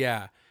cities.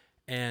 Yeah.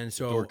 And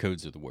so Door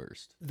codes are the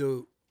worst.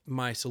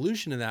 my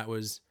solution to that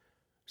was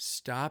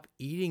stop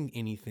eating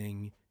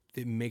anything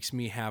that makes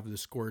me have the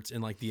squirts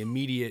and like the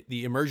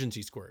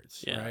emergency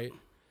squirts. Yeah. Right.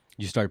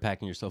 You started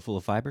packing yourself full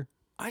of fiber?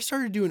 I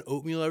started doing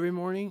oatmeal every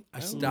morning. I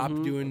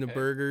stopped doing the okay.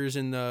 burgers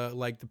and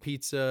the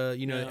pizza.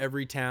 You know,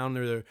 every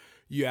town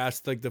you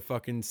ask like the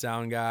fucking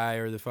sound guy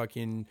or the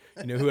fucking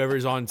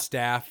whoever's on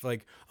staff,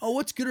 like, oh,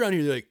 what's good around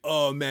here? They're like,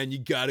 oh man, you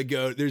gotta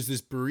go. There's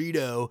this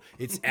burrito.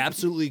 It's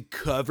absolutely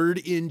covered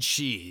in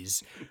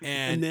cheese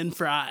And then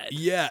fried.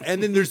 yeah,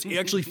 and then there's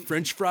actually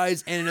French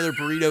fries and another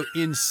burrito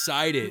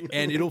inside it,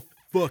 and it'll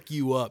fuck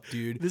you up,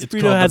 dude. This It's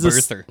burrito called has the a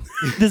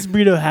birther. this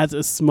burrito has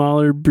a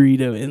smaller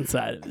burrito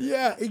inside of it.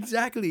 Yeah,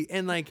 exactly.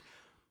 And like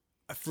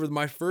for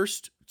my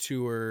first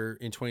tour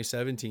in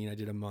 2017, I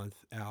did a month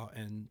out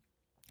and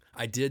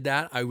I did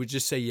that. I would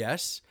just say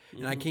yes.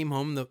 And I came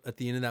home at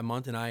the end of that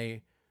month and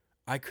I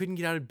couldn't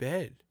get out of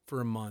bed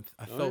for a month.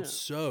 I felt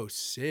so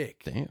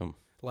sick. Damn.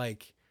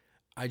 Like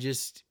I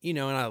just, and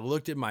I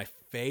looked at my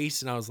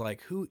face and I was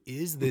like, who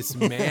is this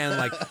man?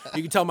 Like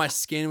you could tell my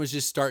skin was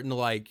just starting to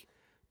like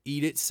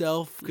eat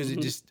itself because it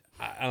just,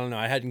 I don't know.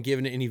 I hadn't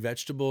given it any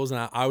vegetables,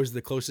 and I was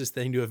the closest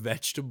thing to a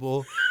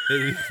vegetable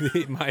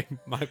that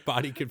my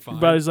body could find.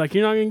 But it's like,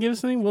 you're not gonna give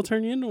us anything, we'll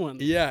turn you into one.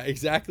 Yeah,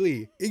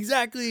 exactly.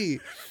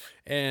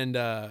 And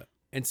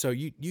so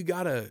you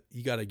gotta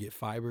get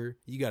fiber.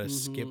 You gotta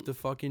skip the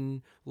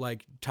fucking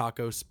like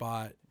taco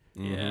spot.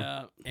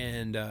 Yeah.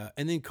 And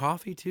then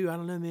coffee too. I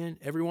don't know, man.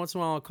 Every once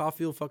in a while,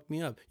 coffee will fuck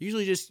me up.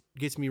 Usually, just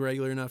gets me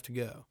regular enough to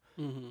go.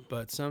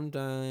 But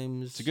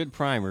sometimes It's a good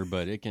primer,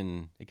 but it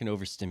can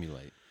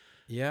overstimulate.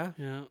 Yeah.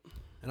 Yeah.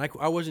 And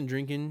I wasn't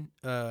drinking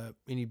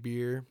any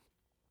beer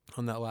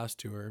on that last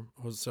tour,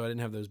 so I didn't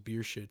have those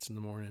beer shits in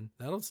the morning.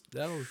 That'll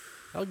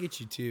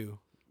get you too.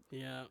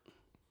 Yeah.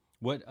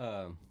 What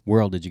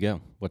world did you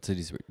go? What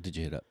cities did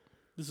you hit up?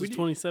 This was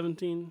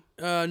 2017.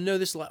 No,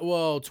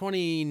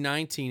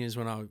 2019 is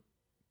when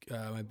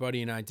my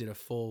buddy and I did a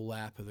full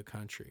lap of the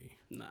country,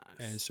 Nice.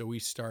 and so we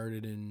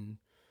started in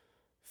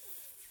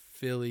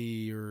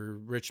Philly or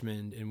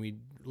Richmond, and we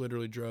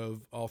literally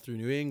drove all through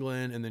New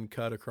England and then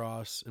cut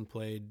across and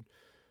played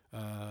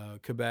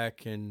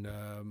Quebec and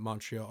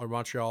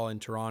Montreal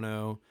and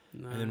Toronto,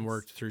 and then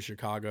worked through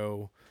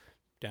Chicago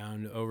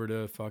down over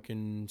to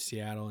fucking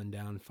Seattle and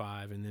down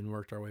 5, and then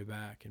worked our way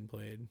back and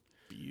played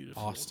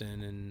Beautiful.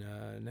 Austin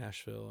and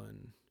Nashville,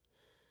 and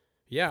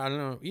I don't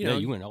know,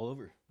 You went all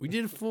over. we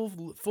did a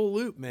full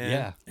loop, man.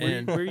 Yeah.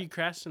 And Where are you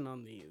crashing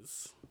on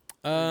these?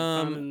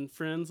 Finding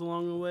friends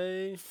along the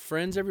way?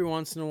 friends every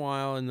once in a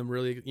while, and the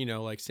really,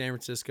 like San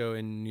Francisco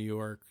and New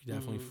York,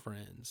 definitely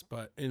friends.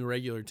 But in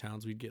regular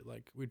towns, we'd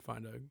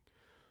find an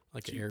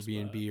Cheap Airbnb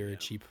spot, or yeah. a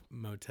cheap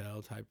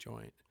motel type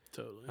joint.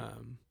 Totally.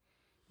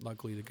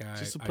 Luckily, the guy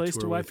Just a I place to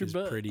tour wipe with your is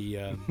butt. pretty.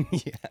 Yeah.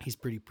 He's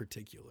pretty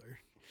particular,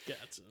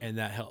 Gotcha. and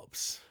that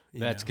helps.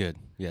 That's good.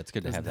 Yeah, it's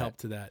good to Doesn't have help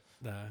to that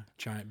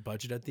giant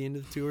budget at the end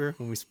of the tour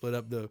when we split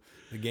up the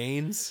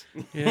gains.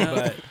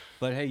 Yeah.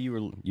 But hey, you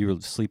were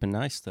sleeping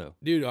nice though.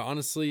 dude,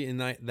 honestly, in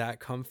that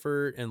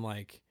comfort and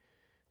like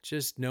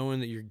just knowing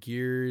that your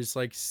gear is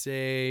like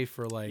safe,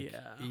 or like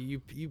you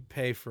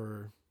pay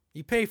for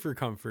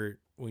comfort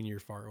when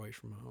you're far away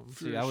from home.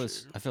 See,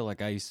 I felt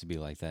like I used to be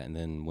like that, and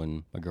then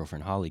when my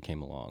girlfriend Holly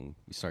came along,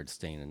 we started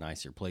staying in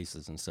nicer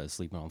places instead of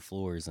sleeping on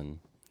floors, and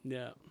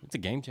Yeah. it's a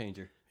game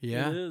changer.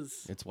 Yeah, It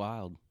is. It's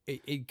wild.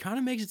 it kind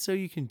of makes it so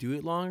you can do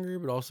it longer,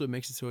 but also it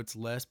makes it so it's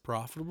less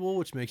profitable,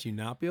 which makes you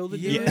not be able to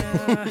do it.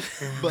 Yeah.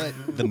 But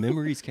the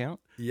memories count.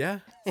 Yeah,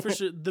 For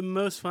sure. The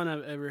most fun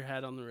I've ever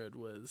had on the road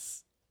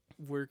was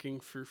working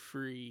for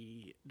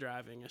free,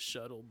 driving a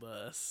shuttle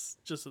bus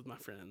just with my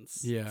friends.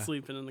 Yeah.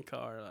 Sleeping in the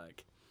car.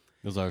 Like,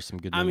 Those are some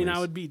good I memories. mean, I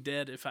would be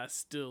dead if I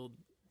still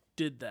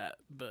did that,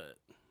 but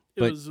It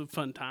But was a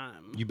fun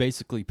time. You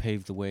basically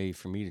paved the way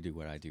for me to do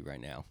what I do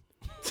right now.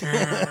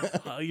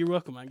 Oh, you're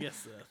welcome, I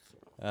guess,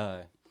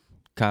 Seth.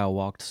 Kyle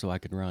walked so I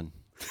could run.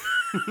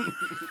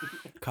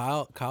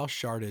 Kyle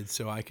sharded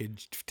so I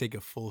could take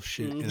a full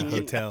shit in a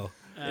hotel.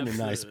 In a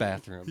nice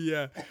bathroom.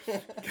 Yeah.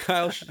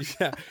 Kyle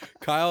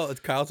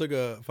took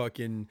a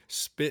fucking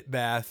spit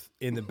bath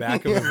in the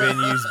back of a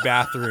venue's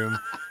bathroom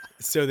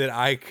so that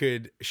I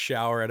could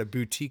shower at a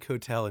boutique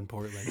hotel in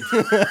Portland.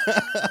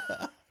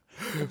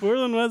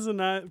 Portland was one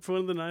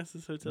of the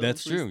nicest hotels.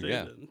 That's we true, stayed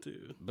yeah. in,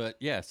 too. But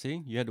yeah,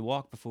 see, you had to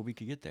walk before we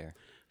could get there.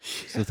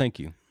 So thank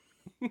you.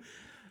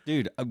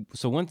 Dude,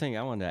 so one thing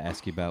I wanted to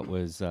ask you about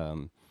was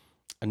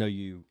I know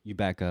you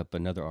back up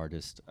another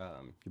artist,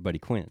 your buddy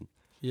Quinn.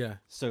 Yeah.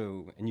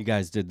 So, and you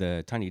guys did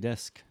the Tiny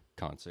Desk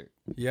concert.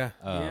 Yeah.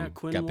 Yeah,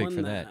 Quinn got picked won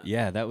for that. that.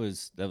 Yeah, that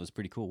was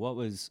pretty cool. What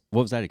was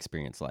that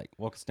experience like?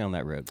 Walk us down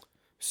that road.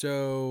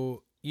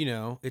 So,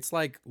 it's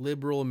like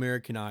liberal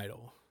American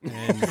Idol.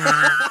 And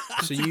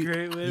so a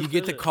great way to you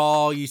get put the it.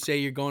 call, you say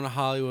you're going to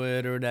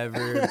Hollywood or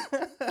whatever.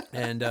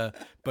 And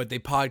but they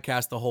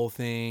podcast the whole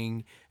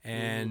thing,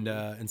 and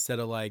instead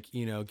of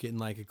getting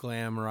like a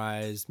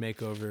glamorized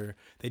makeover,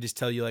 they just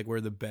tell you like where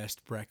the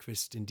best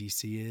breakfast in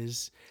DC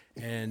is.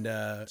 And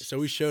so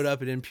we showed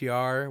up at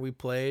NPR, we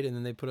played, and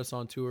then they put us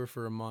on tour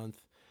for a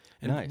month.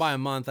 And Nice. by a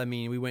month, I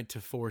mean we went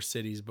to 4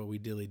 cities, but we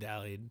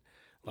dilly-dallied.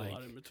 A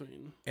lot in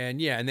between. And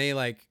yeah, and they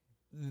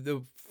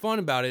the fun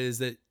about it is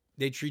that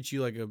they treat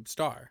you like a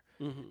star.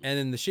 Mm-hmm. And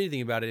then the shitty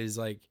thing about it is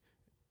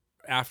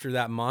after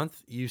that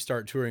month, you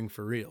start touring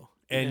for real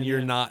and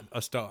you're not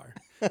a star.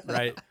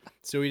 Right.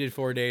 So we did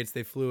 4 dates.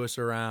 They flew us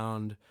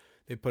around.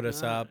 They put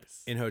us up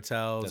Nice. in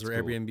hotels That's or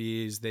cool.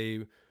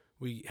 Airbnbs.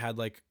 We had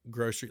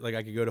grocery,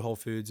 I could go to Whole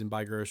Foods and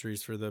buy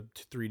groceries for the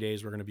 3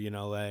 days we're going to be in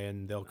LA,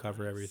 and they'll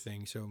cover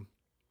everything. So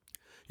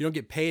you don't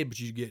get paid, but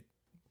you get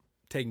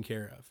taken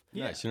care of.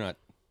 Yeah. Nice. You're not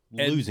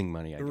And- losing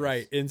money, I guess.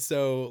 Right. And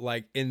so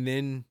and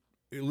then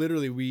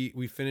literally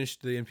we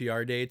finished the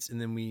NPR dates, and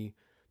then we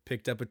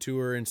picked up a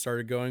tour and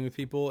started going with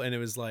people, and it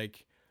was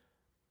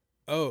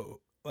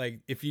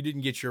if you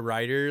didn't get your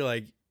rider,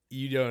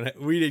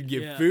 we didn't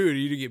get food,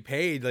 you didn't get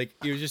paid. It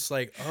was just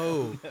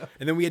and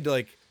then we had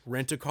to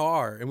rent a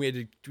car, and we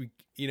had to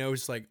it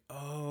was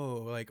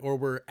or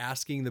we're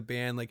asking the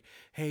band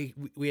hey,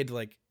 we had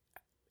to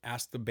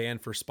ask the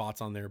band for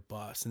spots on their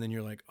bus, and then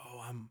you're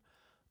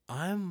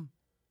I'm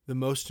the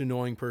most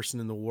annoying person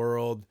in the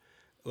world.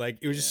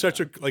 It was just such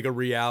a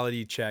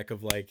reality check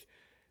of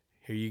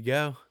here you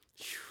go.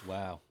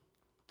 Wow.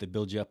 They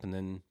build you up and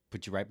then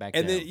put you right back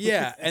And down.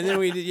 then and then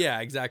we did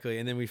exactly.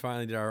 And then we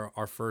finally did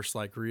our first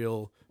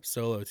real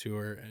solo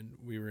tour, and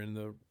we were in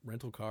the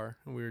rental car,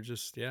 and we were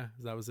just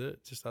that was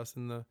it. Just us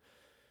in the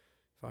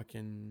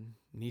fucking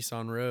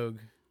Nissan Rogue.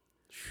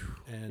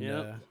 And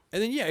Yep.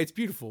 and then it's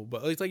beautiful,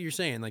 but it's like you're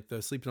saying,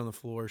 the sleeping on the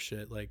floor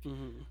shit,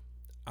 Mm-hmm.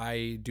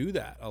 I do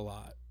that a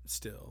lot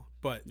still,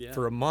 but Yeah.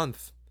 for a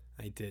month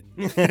I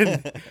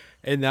didn't.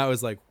 And that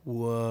was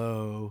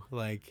whoa,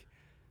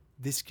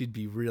 this could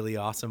be really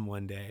awesome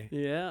one day.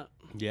 Yeah.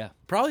 yeah.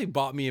 Probably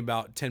bought me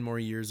about 10 more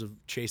years of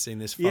chasing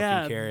this fucking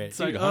Yeah. carrot. It's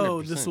like, Dude,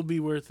 oh, this 100%. will be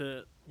worth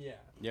it. Yeah.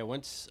 Yeah,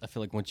 I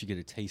feel like once you get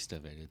a taste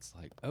of it, it's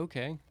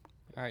okay.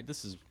 All right,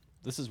 this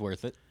is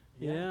worth it.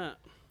 Yeah.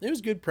 It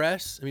was good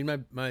press. I mean,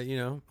 my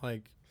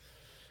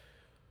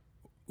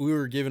we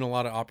were given a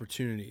lot of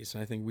opportunities,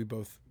 and I think we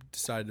both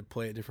decided to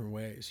play it different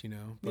ways,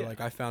 But Yeah.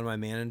 I found my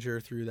manager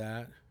through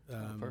that.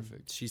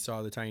 Perfect. She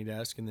saw the Tiny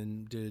Desk and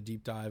then did a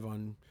deep dive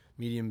on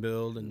Medium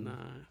Build, and Nice.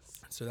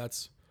 so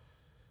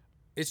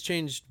it's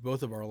changed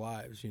both of our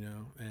lives,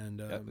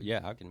 And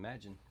Yeah, I can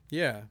imagine.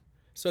 yeah.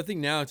 So I think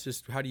now it's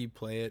just how do you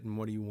play it and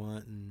what do you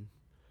want, and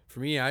for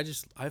me, I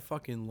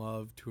fucking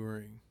love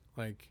touring.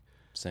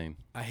 Same.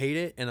 I hate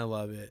it and I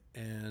love it,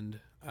 and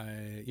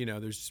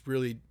there's just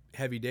really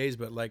heavy days,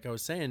 but like I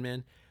was saying,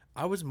 man,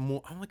 I'm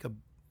like a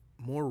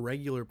more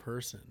regular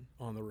person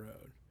on the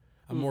road.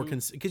 I'm more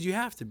because you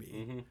have to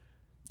be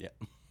Yeah.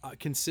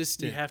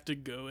 consistent. You have to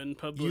go in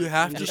public. You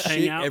have and to just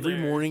hang shit out every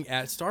there. morning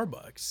at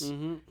Starbucks,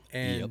 Mm-hmm.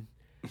 and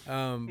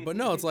but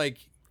no, it's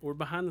Or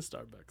behind the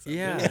Starbucks. I've been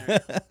Yeah.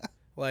 there.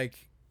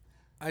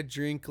 I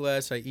drink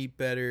less, I eat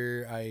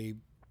better,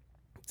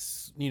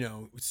 as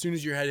soon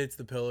as your head hits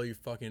the pillow, you're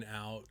fucking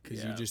out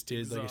because you Yeah, just did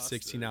a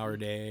exhausted. 16-hour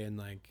day, and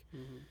Mhm.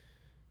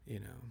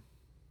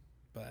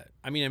 but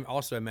I mean, I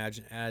also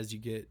imagine as you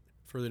get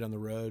further down the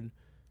road,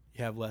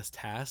 you have less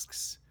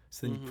tasks,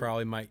 so then you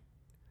probably might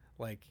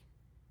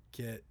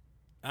get,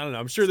 I don't know,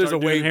 I'm sure there's a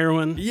Start way. doing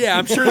heroin. Yeah,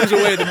 I'm sure there's a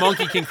way the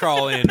monkey can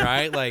crawl in,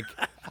 right?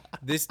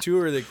 This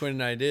tour that Quinn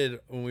and I did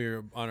when we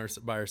were by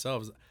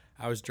ourselves,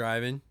 I was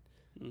driving.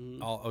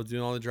 Mhm. I was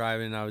doing all the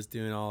driving, and I was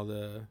doing all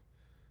the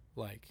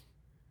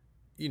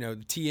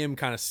the TM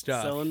kind of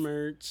stuff. Selling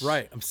merch.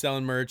 Right. I'm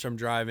selling merch. I'm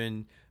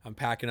driving. I'm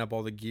packing up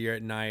all the gear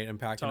at night. I'm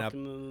packing up.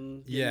 Talking to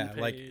them. Yeah.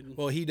 Paid.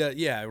 Well, he does.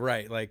 Yeah.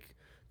 Right.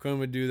 Quinn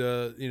would do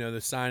the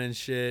signing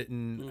shit,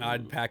 and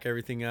I'd pack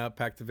everything up,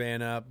 pack the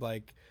van up,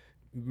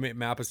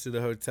 map us to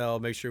the hotel,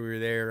 make sure we were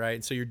there. Right.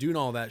 And so you're doing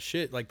all that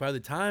shit. By the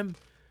time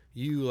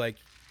you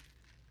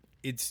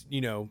it's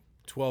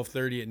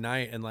 12:30 at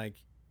night and like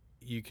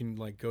you can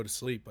like go to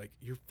sleep, like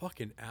you're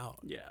fucking out.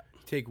 Yeah.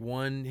 Take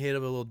one hit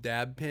of a little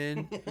dab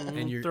pen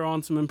and you're Throw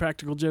on some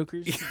Impractical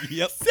Jokers.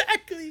 Yep.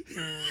 Exactly.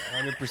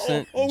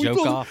 100% we joke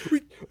told him- off.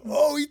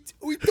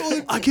 we told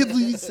him. I can't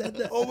believe you said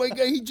that. Oh my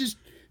god, he just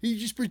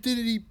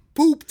pretended he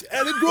pooped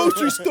at a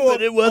grocery store.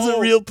 But it wasn't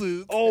real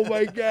poop. Oh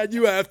my god,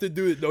 you have to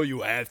do it. No,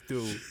 you have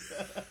to.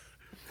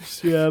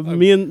 Yeah,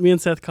 me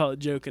and Seth call it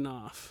joking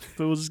off.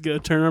 But we'll just go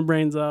turn our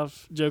brains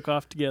off, joke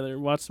off together,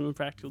 watch some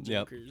Impractical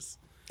Yep. Jokers.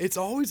 It's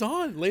always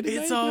on. Late at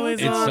It's night, always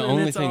It's on. the and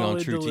only it's thing on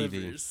always True TV.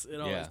 delivers. It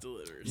always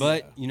delivers.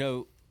 But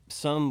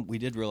some we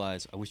did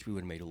realize. I wish we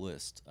would have made a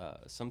list.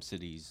 Some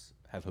cities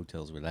have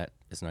hotels where that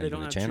is not they even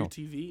don't a have channel.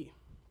 True TV.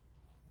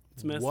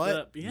 It's messed What?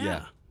 up.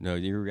 Yeah. No,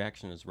 your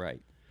reaction is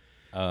right.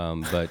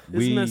 But It's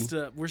we messed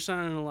up. We're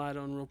shining a light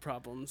on real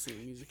problems in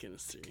the music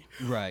industry.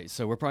 right.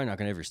 So we're probably not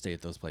going to ever stay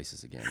at those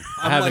places again.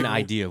 I I'm have like, an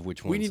idea of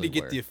which ones. We need to those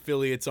get were. the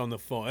affiliates on the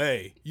phone.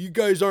 Hey, you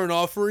guys aren't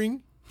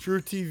offering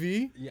True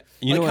TV? Yeah.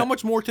 Like, how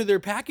much more to their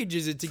package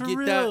is it to For get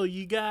real, that?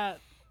 you got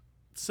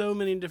so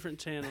many different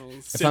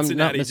channels. If I'm not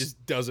Cincinnati mis-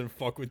 just doesn't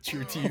fuck with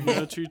True TV.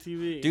 No True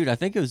TV. Dude, I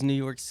think it was New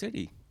York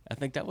City. I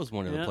think that was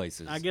one of the Yep.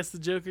 places. I guess the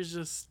Joker's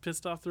just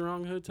pissed off the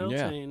wrong hotel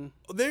Yeah. chain.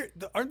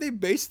 Aren't they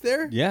based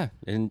there? Yeah,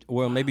 and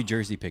well, maybe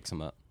Jersey picks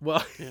them up.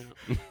 Well,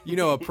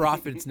 Yeah, a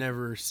prophet's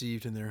never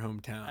received in their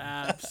hometown.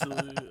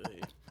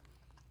 absolutely.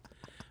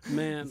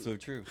 Man, So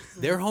true.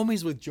 They're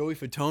homies with Joey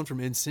Fatone from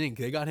NSYNC.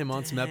 They got him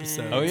on some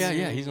episodes. Oh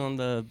yeah, he's on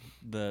the.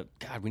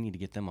 God, we need to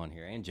get them on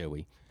here and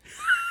Joey.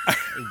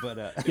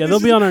 But yeah, they'll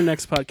be on our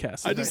next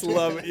podcast. I just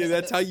love it. Yeah,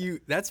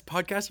 that's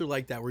podcasts are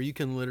like that where you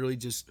can literally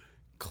just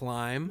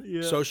climb,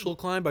 Yeah. social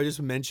climb by just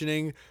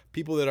mentioning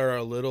people that are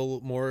a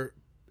little more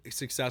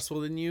successful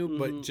than you,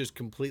 but just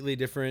completely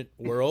different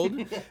world.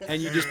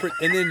 And you just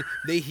and then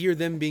they hear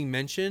them being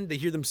mentioned, they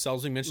hear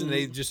themselves being mentioned,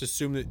 they just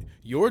assume that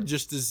you're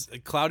just as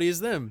cloudy as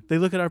them. They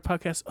look at our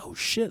podcast. Oh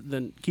shit!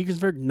 Then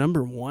Keegansburg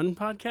 #1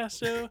 podcast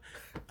show.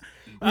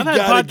 I've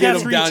gotta had get podcasts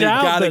 'em reach down. You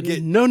out, gotta but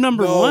get- no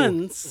number No.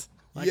 ones.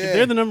 Like Yeah. if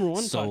they're the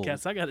 #1 Sold.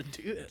 podcast, I got to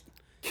do it.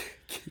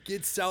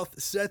 Get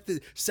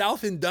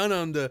South and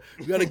Dunham to,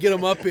 we got to get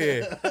them up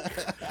here.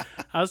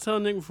 I was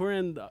telling Nick before,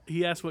 and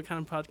he asked what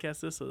kind of podcast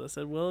this was. I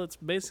said, well, it's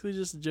basically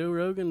just Joe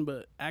Rogan,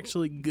 but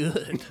actually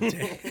good.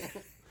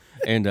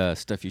 and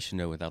stuff you should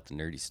know without the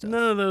nerdy stuff.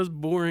 None of those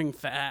boring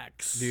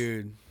facts.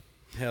 Dude,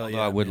 hell Although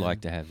yeah. I would man.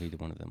 like to have either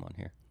one of them on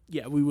here,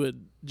 Yeah, we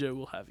would. Joe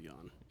will have you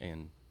on.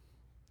 and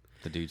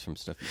the dudes from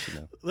Stuff You Should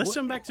Know. Let's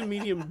jump back to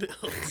medium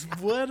builds.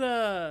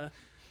 What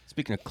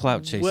Speaking of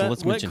clout chasing, what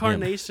let's mention him.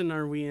 carnation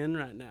are we in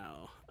right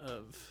now?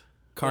 Of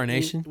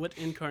Carnation? What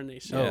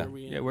incarnation Yeah, are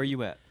we in? yeah. Where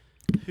you at?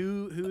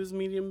 Who is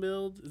medium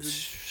build? Is it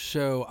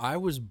So I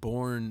was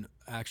born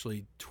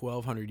actually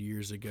 1,200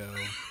 years ago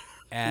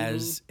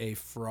as a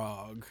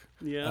frog.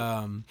 yeah.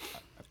 I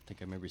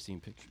think I remember seeing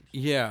pictures.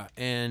 Yeah,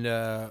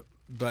 and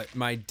but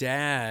my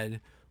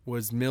dad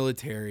was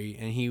military,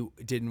 and he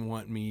didn't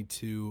want me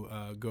to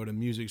go to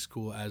music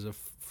school as a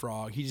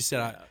frog. He just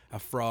said a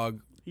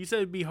frog. You said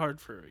it'd be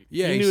hard for you.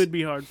 Yeah, you he's- knew it'd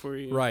be hard for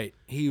you. Right.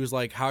 He was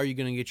like, "How are you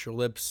going to get your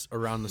lips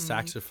around the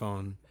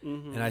saxophone?"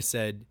 And I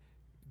said,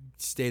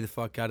 "Stay the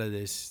fuck out of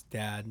this,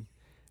 Dad."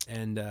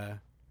 And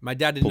my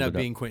dad ended Pulled up it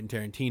up. being Quentin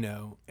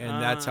Tarantino,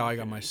 and that's how I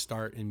got okay. my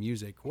start in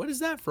music. What is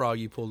that frog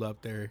you pulled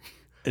up there?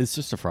 It's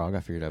just a frog. I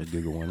figured I would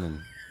Google one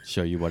and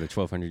show you what a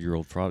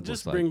 1,200-year-old frog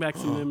Just looks bring like.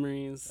 back some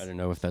memories. I don't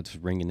know if that's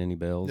ringing any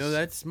bells. No,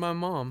 that's my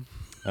mom.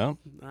 Oh,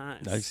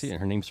 Nice. I see it.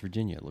 Her name's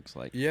Virginia. It looks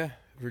like. Yeah,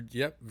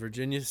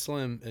 Virginia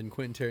Slim and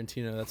Quentin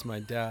Tarantino. That's my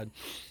dad.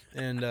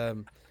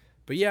 And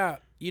but yeah,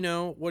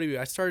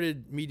 I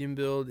started Medium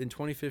Build in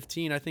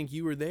 2015. I think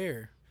you were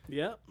there.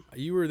 Yep.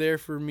 You were there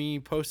for me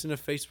posting a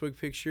Facebook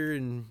picture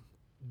and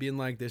being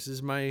like, "This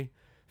is my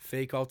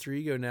fake alter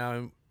ego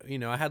now."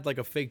 And I had like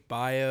a fake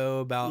bio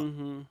about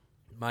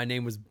my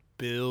name was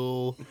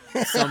Bill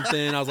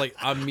something. I was like,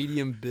 "I'm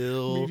Medium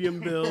Bill." Medium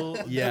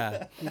build.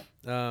 Yeah.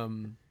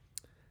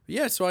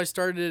 Yeah, so I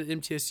started at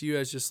MTSU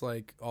as just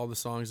like all the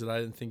songs that I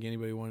didn't think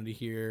anybody wanted to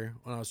hear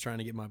when I was trying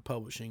to get my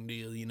publishing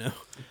deal,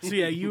 So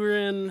yeah, you're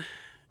in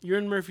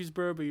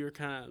Murfreesboro, but you're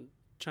kind of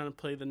trying to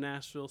play the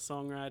Nashville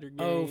songwriter game.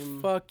 Oh,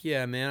 fuck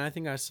yeah, man. I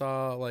think I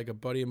saw like a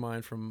buddy of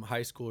mine from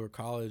high school or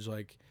college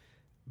like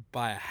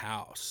buy a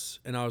house.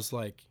 And I was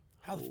like,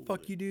 how the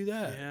fuck you do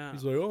that? Yeah.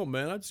 He's like, oh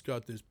man, I just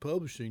got this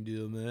publishing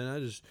deal, man.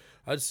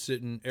 I just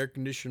sit in air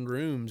conditioned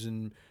rooms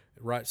and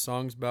write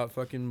songs about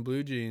fucking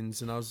blue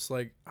jeans. And I was just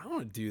like, I don't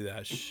want to do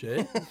that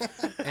shit.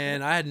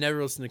 And I had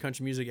never listened to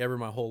country music ever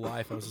my whole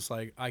life. I was just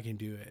like, I can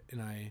do it.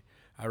 And I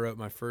wrote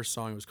my first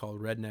song. It was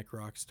called Redneck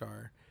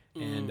Rockstar.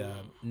 And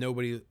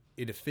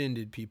it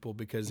offended people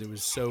because it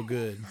was so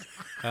good.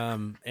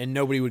 And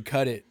nobody would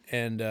cut it.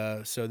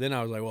 And so then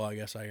I was like, well, I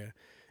guess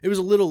it was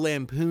a little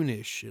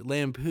lampoonish. It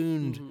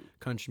lampooned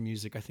country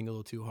music, I think, a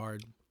little too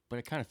hard. But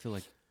I kind of feel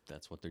like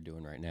that's what they're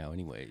doing right now,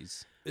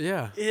 anyways.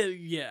 Yeah.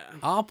 Yeah.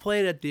 I'll play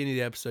it at the end of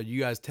the episode. You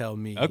guys tell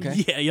me.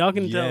 Okay. Yeah, y'all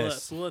can tell Yes.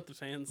 us. We'll let the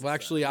fans Well,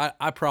 actually, decide.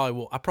 I probably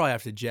will. I probably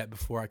have to jet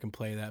before I can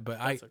play that. But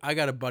That's okay. I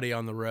got a buddy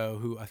on the row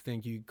who I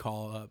think you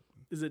call up.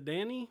 Is it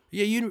Danny?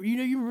 Yeah, you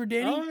remember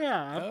Danny? Oh,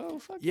 yeah. Oh,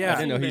 fuck. Yeah.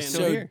 I didn't know he's So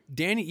still So here.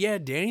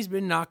 Danny's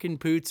been knocking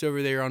poots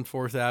over there on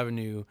 4th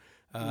Avenue.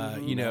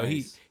 You know,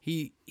 Nice.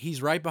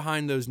 he's right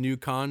behind those new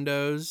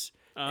condos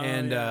Oh,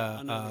 and yeah,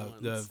 I know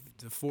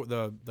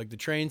the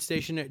train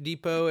station at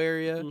Depot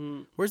area.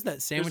 Where's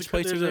that sandwich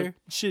place over there's there?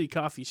 a shitty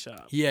coffee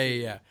shop.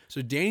 Yeah.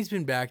 So Danny's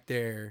been back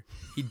there.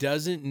 He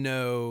doesn't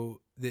know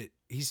that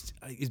is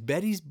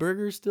Betty's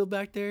Burger still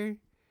back there?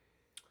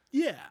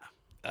 Yeah.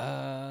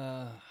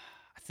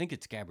 I think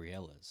it's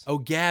Gabriella's. Oh,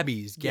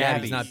 Gabby's,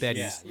 Gabby's, not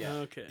Betty's. yeah.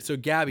 Okay. So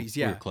Gabby's,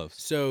 yeah. were close.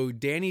 So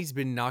Danny's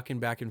been knocking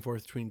back and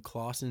forth between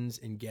Clausen's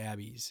and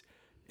Gabby's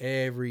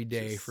every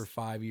day for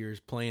 5 years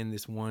playing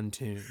this one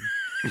tune.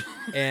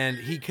 And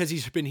because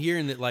he's been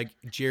hearing that like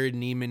Jared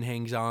Neiman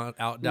hangs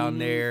out down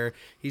there.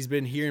 He's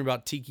been hearing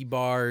about tiki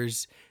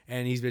bars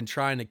and he's been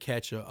trying to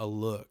catch a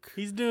look.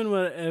 He's doing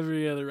what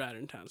every other writer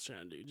in town's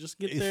trying to do. Just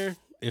get there,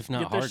 If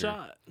not get their harder.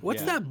 shot.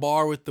 What's Yeah. that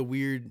bar with the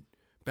weird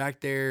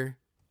back there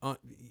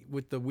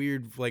with the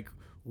weird like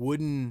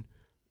wooden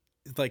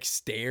like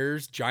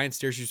stairs, giant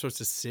stairs you're supposed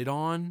to sit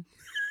on?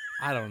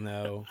 I don't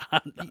know.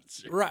 I'm not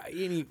sure. Right.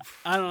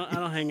 I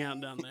don't hang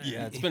out down there.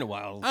 Yeah, it's been a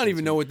while. I don't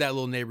even know what that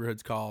little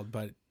neighborhood's called,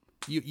 but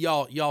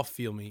y'all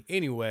feel me.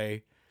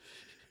 Anyway,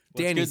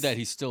 It's Danny's good that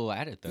he's still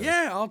at it, though.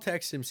 yeah, I'll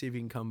text him see if he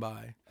can come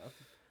by.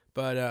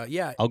 But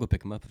yeah, I'll go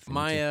pick him up if you need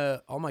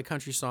to. all my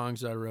country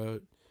songs I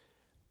wrote,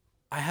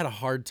 I had a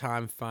hard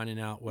time finding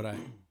out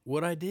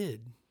what I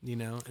did, you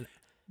know. And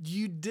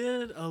You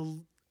did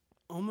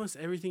almost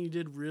everything you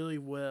did really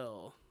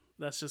well.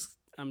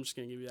 I'm just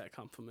gonna give you that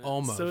compliment.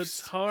 Almost. So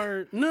it's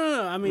hard.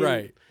 No. I mean,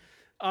 Right.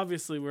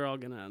 obviously we're all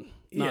gonna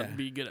not Yeah.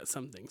 be good at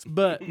some things,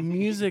 but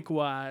music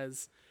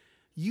wise,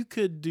 you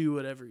could do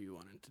whatever you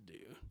wanted to do.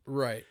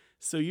 right.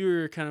 So you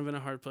were kind of in a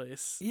hard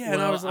place. Yeah,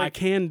 and I was I like-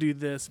 can do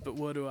this, but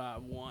what do I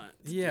want?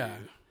 to Yeah.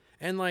 do?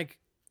 And like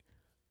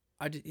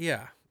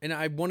and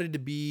I wanted to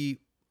be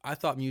I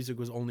thought music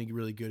was only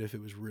really good if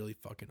it was really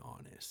fucking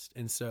honest.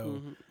 And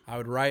so I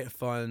would write a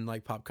fun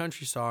like pop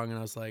country song and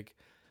I was like,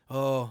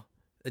 "Oh,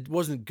 it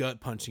wasn't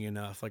gut punching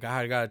enough. Like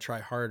I got to try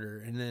harder."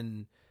 And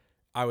then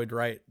I would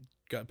write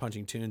gut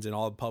punching tunes and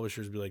all the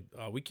publishers would be like,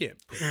 "Oh, we can't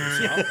put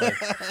this out."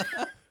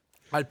 Like,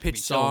 I'd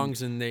pitch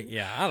songs and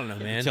I don't know,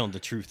 man. Telling the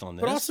truth on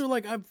this. But also,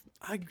 like, I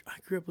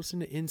grew up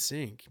listening to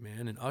NSYNC,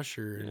 man, and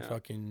Usher and Yeah.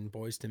 fucking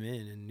Boyz II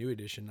Men and New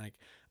Edition. Like,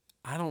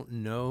 I don't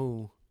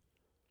know,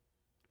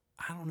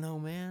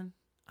 man.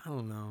 I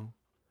don't know.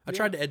 I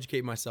tried to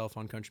educate myself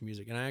on country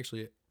music, and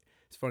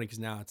it's funny because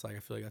now it's like I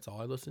feel like that's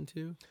all I listen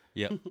to.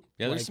 Yep.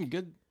 Yeah, Like- there's some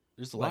good.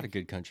 There's a lot of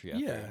good country out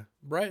Yeah, there.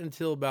 right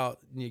until about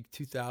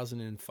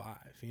 2005,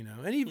 you know,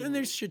 and even and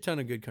there's a shit ton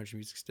of good country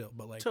music still,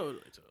 but like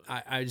Totally.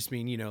 I just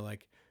mean, you know,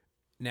 like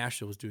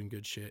Nashville was doing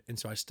good shit. And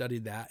so I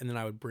studied that and then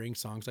I would bring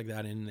songs like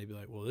that in and they'd be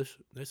like, well,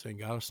 this ain't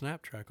got a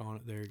snap track on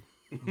it there,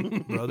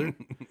 brother.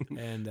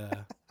 And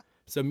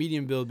so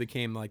Medium Build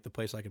became like the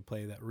place I could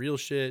play that real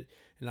shit.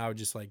 And I would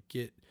just like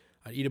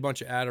I'd eat a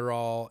bunch of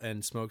Adderall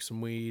and smoke some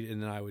weed.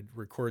 And then I would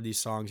record these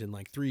songs in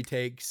like 3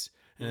 takes.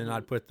 And then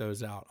I'd put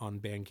those out on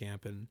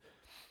Bandcamp and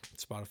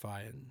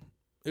Spotify. And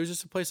it was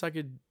just a place I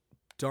could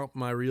dump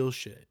my real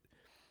shit.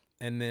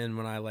 And then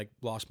when I like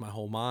lost my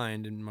whole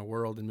mind in my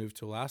world and moved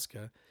to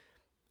Alaska,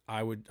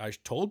 I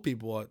told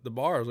people at the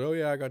bars, "Oh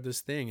yeah, I got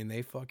this thing," and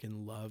they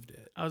fucking loved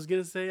it. I was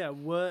gonna say, yeah,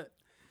 what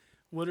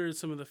are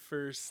some of the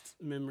first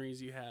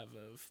memories you have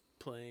of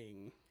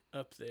playing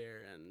up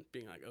there and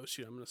being like, oh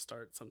shoot, I'm gonna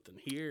start something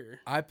here?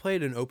 I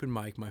played an open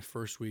mic my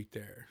first week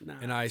there, and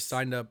I Nice.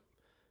 signed up.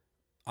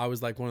 I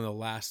was like one of the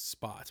last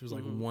spots. It was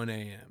like 1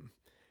 a.m.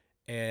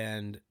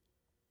 and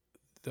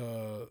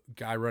the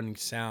guy running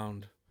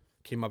sound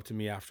came up to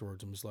me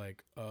afterwards and was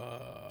like,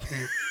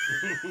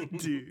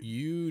 Dude.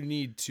 you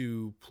need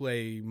to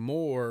play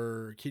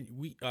more. Can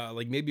we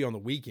like maybe on the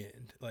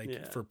weekend, like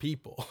Yeah. for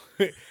people?"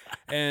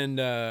 And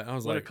I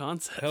was What a like,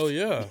 concept. hell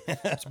yeah.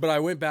 But I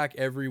went back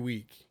every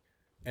week.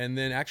 And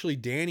then actually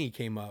Danny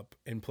came up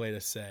and played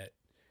a set.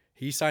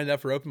 He signed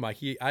up for open mic.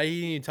 He didn't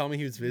even tell me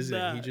he was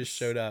visiting. He just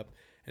Nice. showed up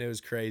and it was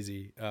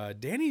crazy.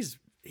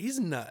 He's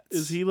nuts.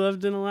 Is he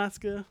loved in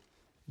Alaska?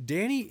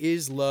 Danny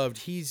is loved.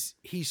 He's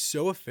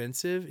so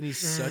offensive and he's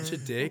such a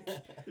dick.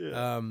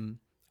 I'm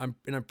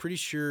pretty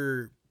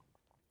sure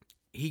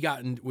he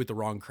got in with the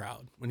wrong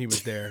crowd when he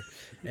was there.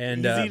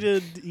 And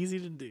Easy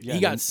to do. Yeah. he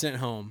got sent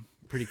home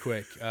pretty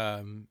quick.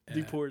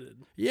 Deported.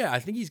 Yeah, I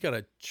think he's got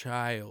a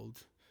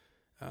child.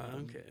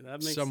 Okay,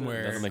 that makes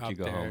Somewhere sense. That'll make out you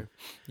go there. home.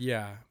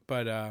 Yeah,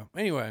 but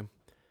anyway,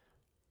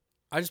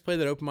 I just played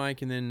that open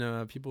mic, and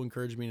then people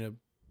encouraged me to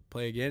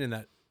play again. And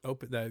that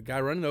guy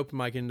running the open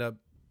mic ended up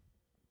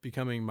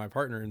becoming my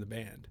partner in the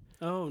band,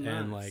 Oh, nice.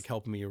 and like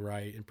helping me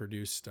write and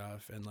produce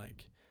stuff, and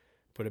like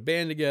put a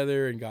band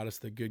together, and got us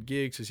the good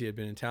gigs because he had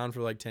been in town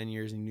for like 10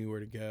 years and he knew where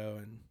to go.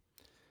 And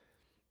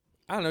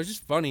I don't know, it's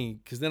just funny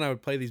because then I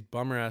would play these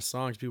bummer ass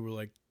songs. People were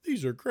like,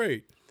 "These are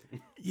great."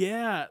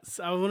 Yeah,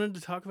 so I wanted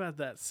to talk about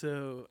that.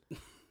 So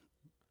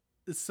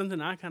it's something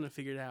I kind of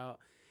figured out,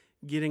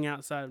 getting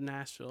outside of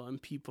Nashville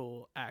and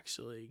people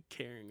actually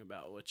caring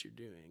about what you're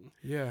doing.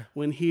 Yeah.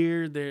 When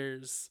here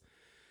there's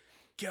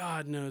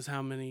God knows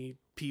how many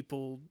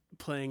people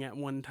playing at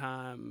one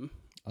time.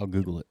 I'll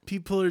Google it.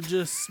 People are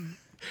just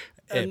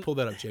Hey, pull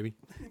that up, JB.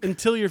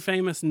 until you're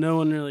famous, no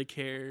one really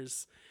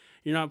cares.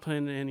 You're not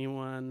playing to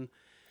anyone.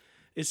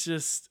 It's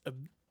just a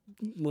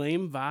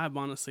lame vibe,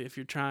 honestly, if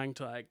you're trying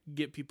to like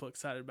get people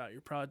excited about your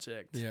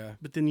project. Yeah.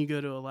 But then you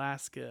go to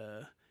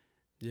Alaska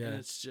and Yeah.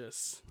 it's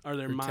just, are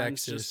their Or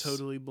minds Texas. just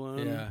totally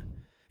blown? Yeah.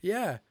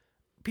 Yeah.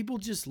 People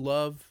just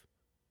love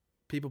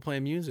people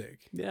playing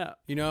music. Yeah.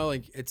 You know,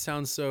 like it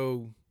sounds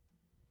so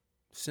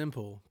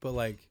simple, but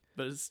like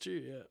But it's true,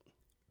 yeah.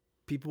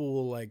 people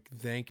will like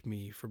thank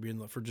me for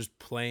for just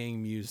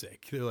playing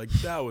music. They're like,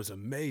 "That was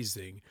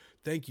amazing.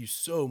 Thank you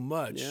so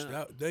much.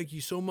 Yeah. Thank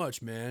you so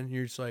much, man." And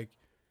you're just like,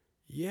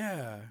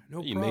 "Yeah,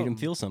 no You problem." made him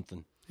feel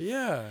something.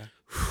 Yeah.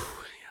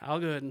 I'll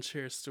go ahead and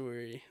share a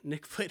story.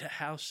 Nick played a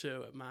house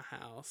show at my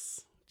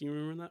house. Do you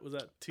remember that? Was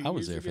that 2 years ago? I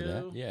was there for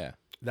that. Yeah.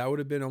 That would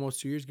have been almost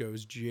 2 years ago. It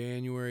was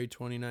January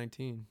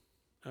 2019.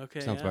 Okay.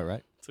 Sounds yeah. about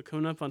right. So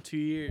coming up on 2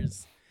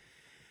 years.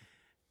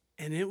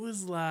 And it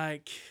was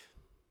like,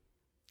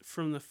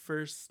 from the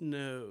first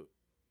note,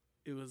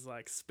 it was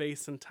like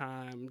space and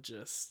time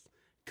just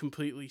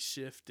completely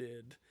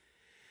shifted.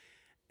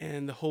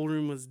 And the whole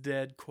room was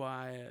dead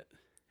quiet.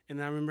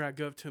 And I remember I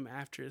go up to him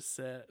after his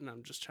set and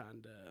I'm just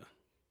trying to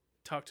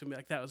talk to him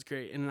like, that was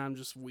great. And I'm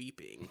just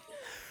weeping.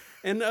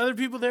 And the other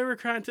people there were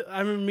crying too. I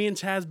remember me and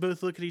Chaz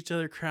both look at each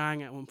other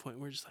crying at one point.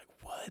 We're just like,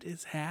 what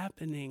is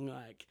happening?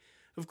 Like,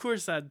 of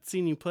course I'd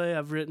seen you play.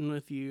 I've written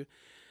with you.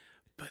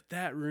 But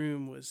that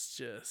room was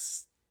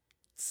just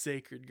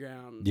sacred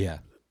ground. Yeah.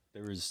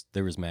 There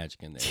was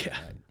magic in there.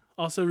 Yeah. Right?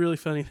 Also really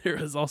funny, there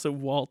was also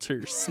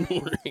Walter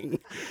snoring.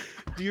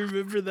 Do you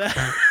remember that?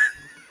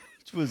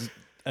 Which was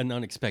an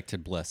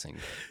unexpected blessing.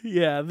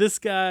 Yeah, this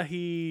guy,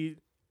 he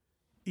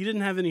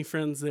didn't have any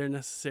friends there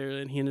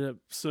necessarily, and he ended up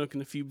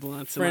smoking a few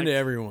blunts. Friend and to like,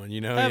 everyone,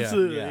 you know?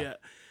 absolutely, Yeah. yeah.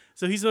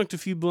 So he smoked a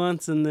few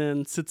blunts and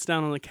then sits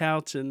down on the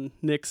couch, and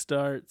Nick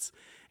starts,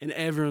 and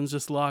everyone's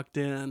just locked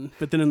in.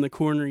 But then in the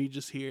corner, you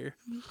just hear.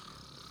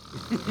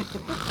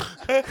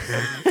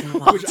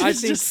 Which I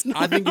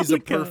think is a the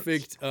couch.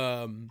 perfect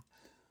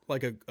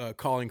like a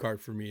calling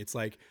card for me. It's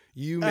like,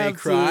 you may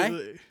cry,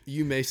 Absolutely.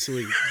 you may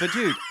sleep. But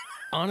dude,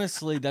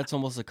 honestly, that's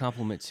almost a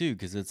compliment too,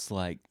 because it's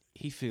like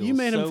he feels. You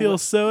made him so feel at-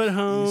 so at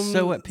home,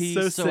 so at peace,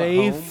 so so at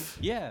home. safe.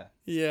 Yeah,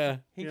 Yeah.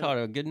 he Yeah. caught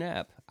a good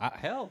nap.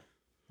 Hell,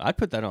 I'd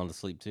put that on to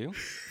sleep too.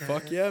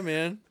 Fuck yeah,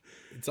 man.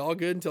 It's all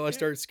good until I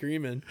start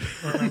screaming.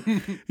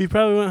 He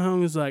probably went home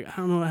and was like, I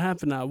don't know what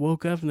happened. I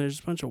woke up and there's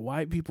a bunch of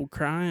white people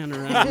crying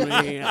around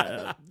me.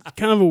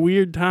 Kind of a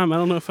weird time. I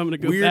don't know if I'm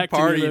going to go Weird back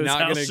party, to any of those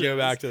not house going to go shows.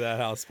 back to that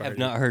house party. Have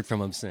not heard from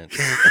him since.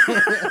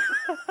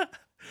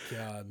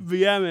 God. But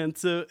yeah, man.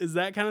 So is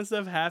that kind of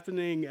stuff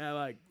happening at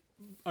like,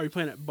 are you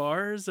playing at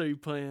bars? Are you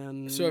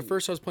playing? So at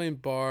first I was playing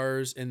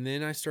bars, and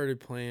then I started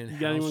playing you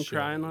got house anyone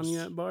crying on shows. you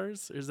at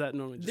bars? Or is that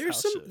normally just There's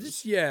house some, shows?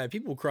 just, yeah,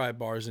 people cry at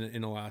bars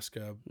in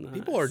Alaska.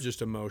 People are Nice.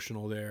 just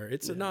emotional there.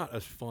 It's not a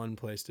fun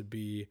place to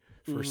be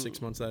for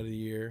 6 months out of the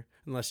year,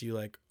 unless you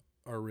like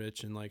are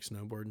rich and like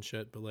snowboard and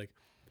shit. But like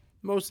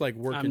most like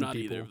working not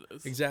people, either of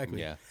those. exactly.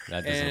 Yeah,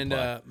 that doesn't And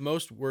apply.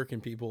 most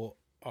working people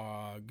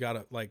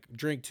gotta like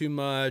drink too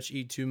much,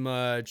 eat too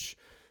much,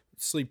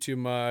 sleep too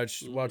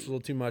much, watch a little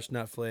too much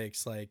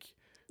Netflix, like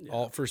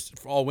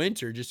all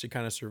winter just to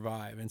kind of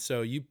survive. And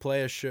so you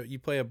play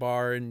a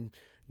bar in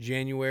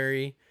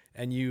January,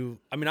 and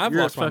I've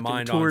You're lost a my fucking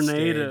mind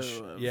tornado on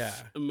stage. of Yeah,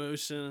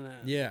 emotion.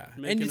 And yeah,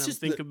 making and them it's just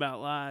think the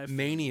about life.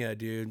 mania,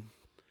 dude.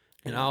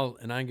 And Yeah.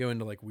 I go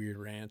into like weird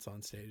rants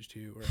on stage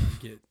too, where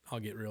I'll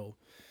get real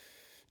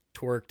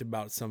twerked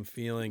about some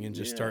feeling and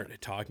just start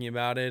talking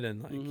about it,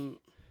 and like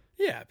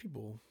yeah,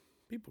 people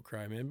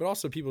cry, man, but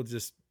also people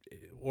just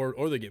or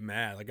they get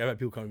mad. Like I've had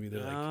people come to me,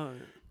 they're like, Oh,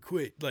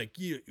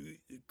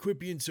 quit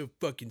being so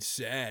fucking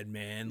sad,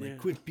 man. Like Yeah.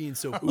 quit being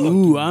so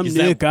ooh, I'm Is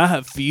that- Nick. I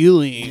have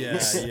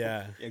feelings.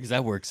 yeah. Because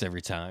that works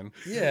every time.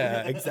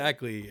 Yeah,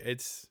 exactly.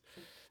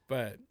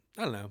 But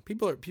I don't know.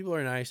 People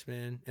are nice,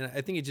 man, and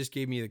I think it just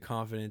gave me the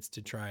confidence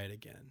to try it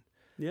again.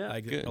 Yeah.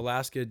 Like Good.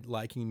 Alaska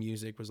liking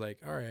music was like,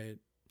 all right,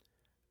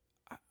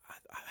 I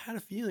had a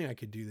feeling I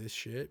could do this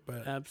shit,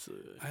 but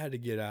Absolutely. I had to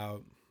get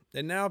out.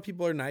 And now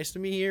people are nice to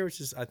me here,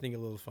 which is I think a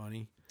little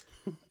funny.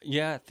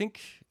 Yeah, I think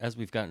as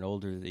we've gotten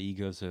older, the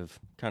egos have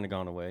kind of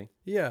gone away.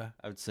 Yeah,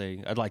 I would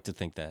say I'd like to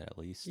think that at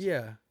least.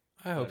 yeah,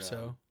 I hope But,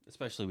 so.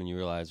 Especially when you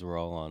realize we're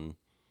all on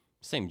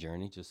the same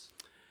journey, just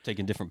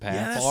taking different Yeah,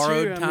 paths. that's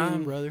Borrowed true. I time,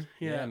 mean, brother.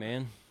 Yeah,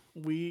 man.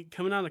 We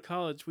coming out of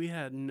college, we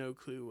had no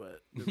clue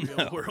what the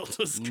real world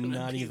was going to be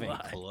Not even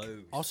like.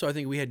 close. Also, I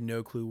think we had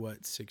no clue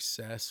what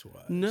success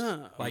was.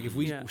 No. Like if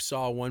we Yeah.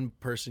 saw one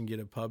person get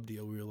a pub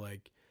deal, we were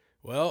like,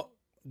 well,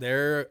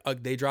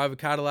 they drive a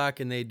Cadillac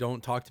and they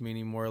don't talk to me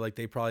anymore. Like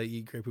they probably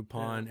eat Grey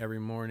Poupon every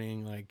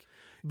morning. Like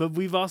But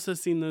we've also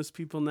seen those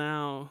people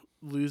now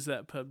lose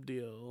that pub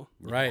deal.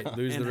 Right,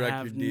 lose the And record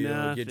have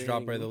deal, get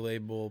dropped by the nothing.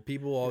 label.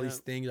 People, all these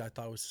Yep. things I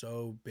thought was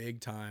so big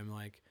time.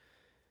 Like,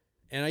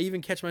 and I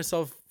even catch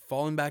myself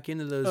falling back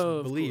into those Oh,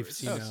 of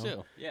beliefs. course. You Oh, know,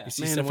 still, yeah. you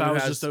see Man, if someone I who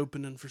was has- just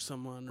opening for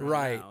someone,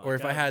 right, now, or like,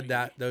 if I would had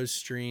be- those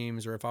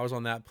streams, or if I was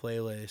on that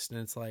playlist, and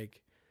it's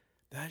like,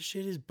 that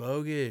shit is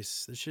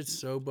bogus. This shit's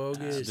so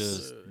bogus. It's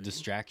Absolutely. the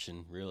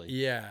distraction, really.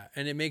 Yeah,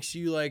 and it makes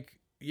you like,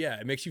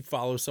 it makes you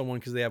follow someone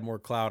because they have more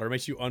clout, or it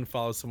makes you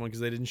unfollow someone because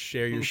they didn't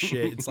share your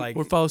shit. It's like,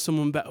 or follow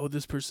someone back. Oh,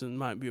 this person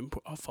might be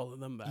important. I'll follow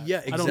them back. Yeah,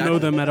 I don't exactly. know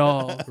them at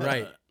all.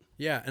 right,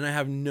 yeah, and I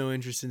have no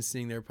interest in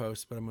seeing their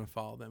posts, but I'm gonna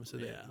follow them so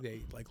Yeah.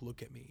 they like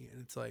look at me,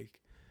 and it's like,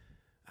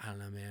 I don't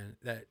know, man,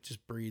 that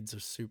just breeds a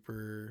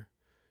super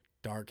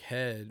dark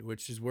head,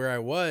 which is where I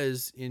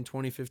was in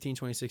 2015,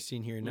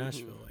 2016 here in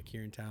Nashville, like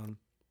here in town,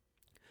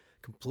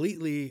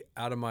 completely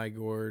out of my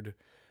gourd,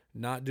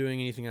 not doing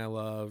anything I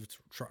loved,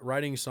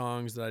 writing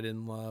songs that I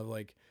didn't love,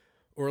 like,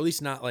 or at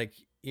least not like,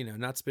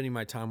 not spending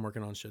my time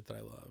working on shit that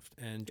I loved,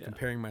 and Yeah.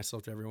 comparing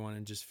myself to everyone,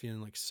 and just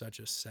feeling like such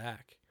a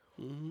sack.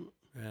 Mhm.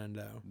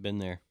 And Been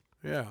there.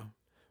 yeah,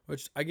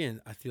 which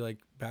again, I feel like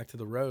back to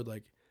the road,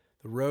 like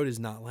the road is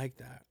not like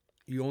that.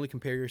 You only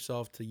compare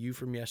yourself to you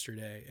from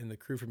yesterday and the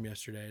crew from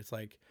yesterday. It's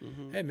like,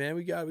 Mhm. hey man,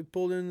 we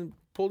pulled in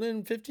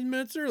 15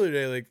 minutes early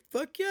today. Like,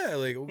 fuck yeah.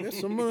 Like, I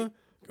guess I'm gonna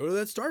go to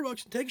that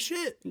Starbucks and take a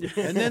shit.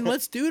 And then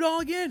let's do it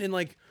all again. And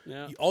like,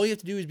 Yeah. all you have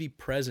to do is be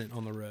present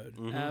on the road.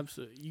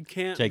 Absolutely. You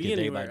can't Take be it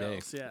day by anywhere day.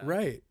 else. Yeah.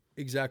 Right.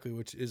 Exactly.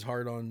 Which is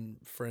hard on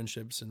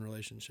friendships and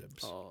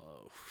relationships.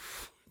 Oh.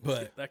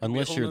 But That could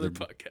Unless be a you're whole the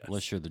nother podcast.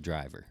 unless you're the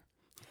driver.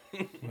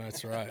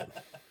 that's right.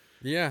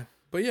 Yeah.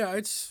 But yeah,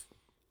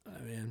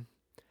 man,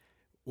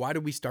 why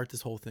did we start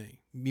this whole thing?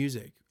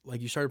 Music.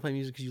 Like, you started playing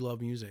music because you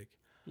love music.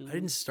 Mm-hmm. I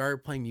didn't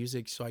start playing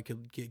music so I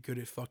could get good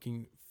at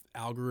fucking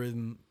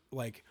algorithm,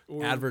 like,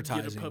 Or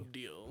advertising. Get a pub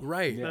deal.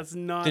 Right. That's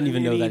not Didn't even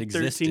in know any that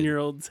existed.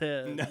 13-year-old's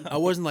head. I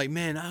wasn't like,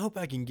 man, I hope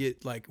I can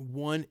get like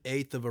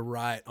 1/8 of a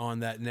right on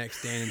that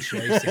next Dan and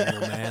Shay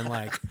single, man.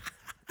 Like,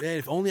 man,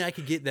 if only I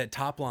could get that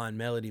top line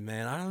melody,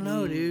 man. I don't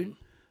know, dude.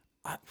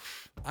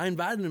 I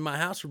invited them to my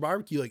house for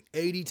barbecue like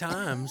 80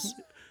 times.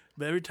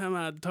 But every time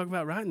I talk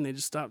about writing, they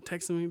just stop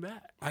texting me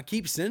back. I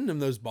keep sending them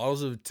those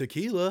bottles of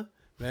tequila,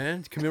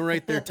 man, to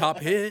commemorate their top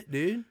hit,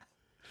 dude.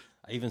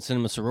 I even sent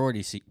him a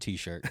sorority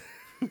T-shirt.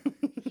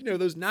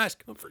 Those nice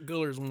Comfort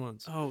Gullers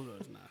ones. Oh,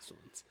 those nice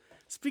ones.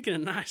 Speaking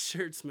of nice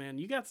shirts, man,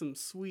 you got some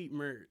sweet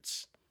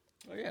merch.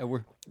 Oh yeah,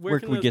 Where where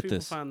can can we those get people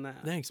this? find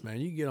that? Thanks, man.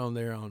 You can get on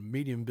there on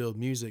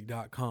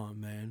mediumbuildmusic.com,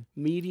 man.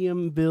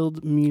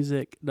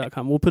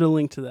 Mediumbuildmusic.com. We'll put a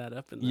link to that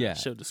up in the Yeah.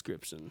 show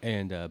description.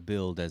 And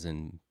build as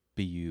in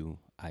BUILD.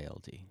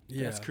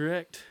 Yeah. That's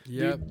correct.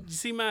 Yep. Dude, you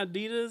see my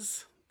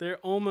Adidas? They're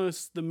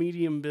almost the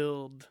medium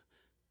build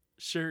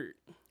shirt.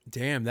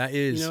 Damn, that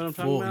is You know what I'm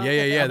full. talking about?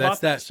 Yeah. I That's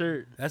bought that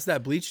shirt. That's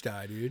that bleach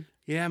dye, dude.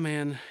 Yeah,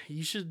 man.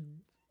 You should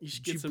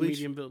get you some bleach-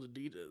 medium build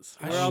Adidas.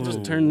 I Or I'll just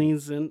should. turn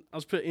these in. I'll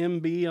just put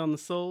MB on the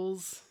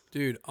soles.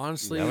 Dude,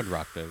 honestly, I would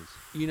rock those.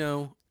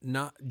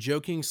 not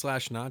joking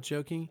 / not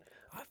joking.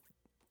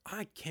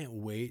 I can't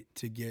wait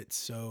to get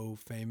so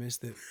famous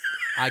that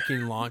I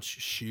can launch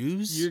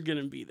shoes. You're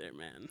gonna be there,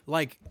 man.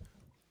 Like,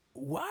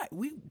 why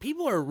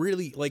people are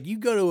really like, you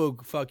go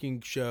to a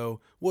fucking show,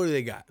 what do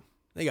they got?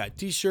 They got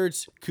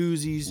t-shirts,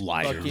 koozies,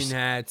 Lighters. fucking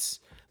hats,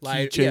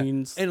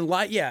 Keychains. and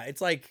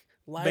it's like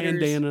lighters.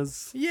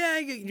 Bandanas. Yeah,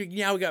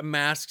 we got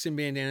masks and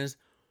bandanas.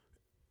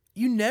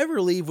 You never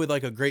leave with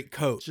like a great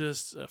coat.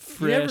 Just a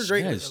You never fresh.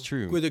 great That is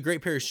true. with a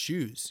great pair of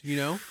shoes,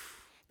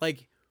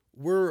 Like,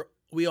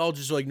 we all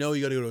just like, no,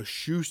 you got to go to a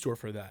shoe store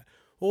for that.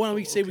 Well, why don't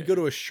we say we okay. go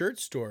to a shirt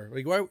store?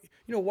 Like, why do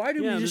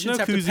Yeah, musicians there's no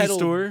have to koozie peddle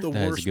store. the That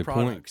is a worst good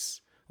point.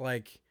 products?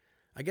 Like,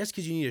 I guess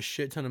because you need a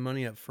shit ton of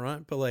money up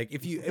front. But like,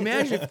 if you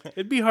imagine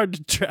It'd be hard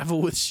to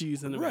travel with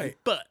shoes in the Right.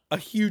 But a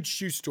huge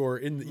shoe store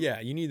you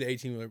need the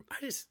 18-wheeler. I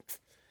just,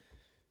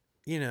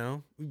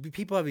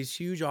 people have these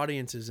huge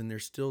audiences and they're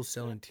still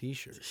selling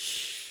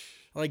t-shirts.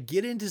 Like,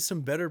 get into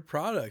some better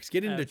products.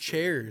 Get into Absolutely.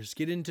 chairs.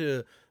 Get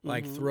into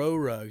like throw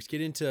rugs. Get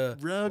into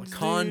Rugs, dude.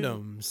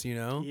 condoms.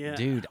 yeah,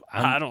 Dude,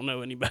 I don't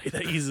know anybody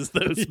that uses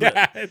those.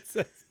 But it's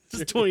it's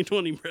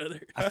 2020,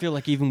 brother. I feel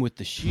like even with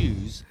the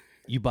shoes,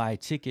 you buy a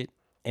ticket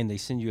and they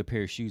send you a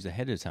pair of shoes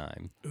ahead of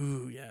time.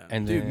 Ooh, yeah.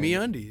 And dude, then,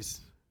 MeUndies.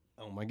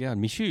 oh my God,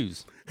 me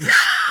shoes.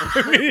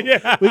 We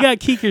got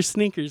Keeker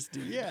sneakers,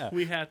 dude. Yeah.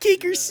 We have to do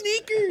Keeker that.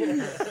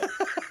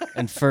 sneakers.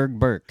 And Ferg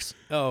Burks.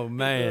 Oh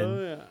man.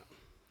 Oh yeah.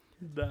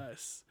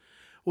 Nice.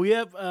 Well,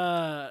 yep.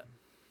 I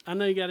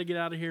know you got to get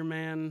out of here,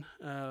 man.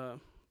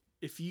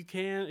 If you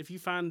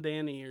find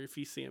Danny or if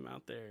you see him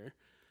out there,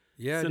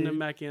 Yeah, send dude. him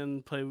back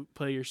in.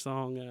 Play your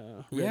song,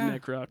 Yeah.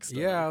 Redneck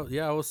Rockstar.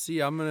 Yeah, we'll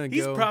see. I'm gonna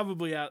He's go.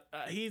 probably out.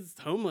 He's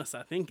homeless,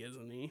 I think,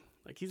 isn't he?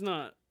 Like he's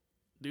not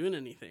doing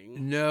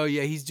anything. No,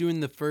 yeah, he's doing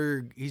the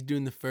Ferg. He's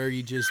doing the Ferg.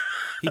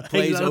 He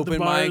plays out at the open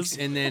bars.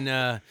 mics, and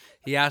then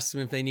he asks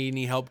them if they need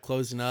any help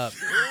closing up.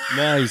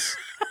 Nice.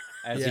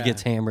 As Yeah. he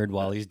gets hammered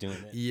while he's doing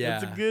it. Yeah,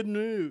 That's a good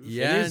move.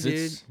 Yeah, It is. dude.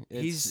 It's-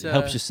 He's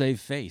helps you save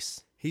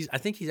face. I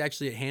think he's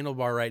actually at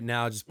Handlebar right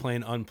now, just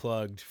playing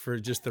Unplugged for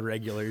just the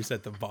regulars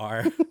at the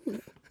bar.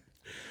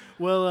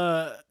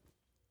 Well,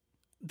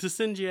 to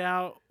send you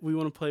out, we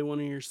want to play one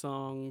of your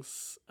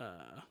songs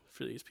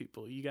for these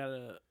people. You got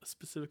a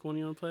specific one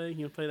you want to play? You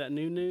want to play that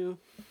new?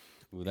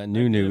 Well, that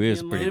new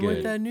is pretty Hit with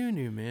good. that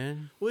new,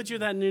 man. Which with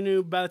that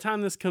new, by the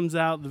time this comes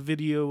out, the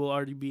video will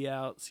already be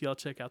out. So y'all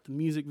check out the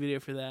music video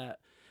for that.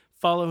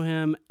 Follow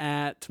him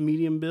at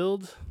Medium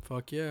Build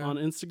Fuck yeah. on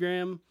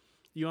Instagram.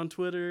 You on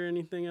Twitter?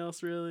 Anything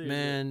else really? Or is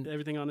Man, it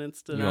everything on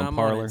Insta. You No, on I'm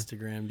Parler? on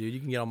Instagram, dude. You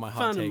can get all my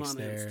hot Find him takes on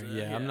there. Insta,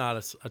 Yeah, yeah. I'm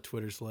not a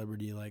Twitter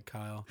celebrity like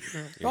Kyle.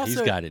 Yeah, he's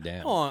got it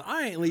down. Hold on,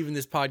 I ain't leaving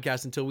this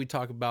podcast until we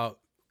talk about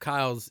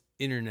Kyle's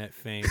internet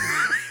fame.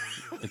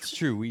 It's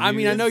true. We I do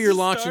mean, I this. know you're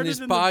launching started this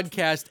in the-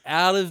 podcast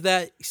out of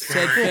that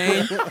said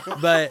fame,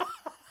 but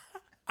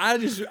I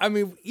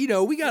mean, you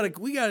know,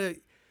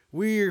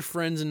 we're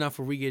friends enough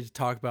where we get to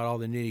talk about all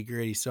the nitty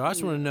gritty. So I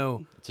just want to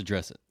know Let's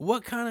address it.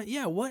 what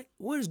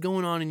is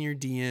going on in your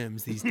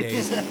DMs these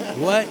days?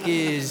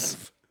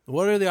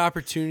 What are the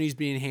opportunities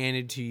being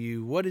handed to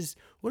you? What is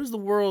the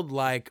world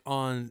like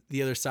on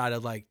the other side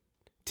of like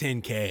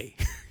 10K?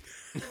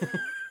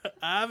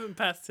 I haven't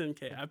passed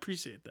 10K. I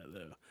appreciate that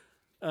though.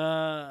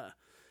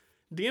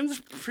 DMs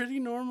are pretty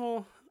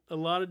normal. A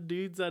lot of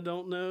dudes I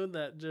don't know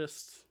that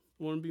just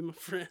want to be my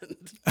friend.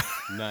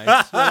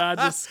 Nice. That I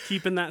just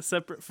keep in that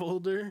separate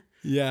folder.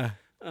 Yeah,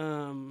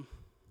 Um,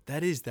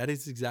 that is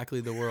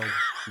exactly the world.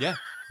 Yeah,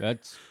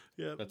 that's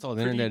yeah, That's all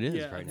the internet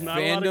is right now. Not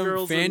a lot of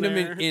girls in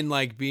there. in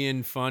like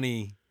being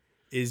funny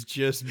is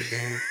just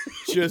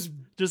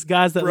Just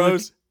guys that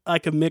Bros. look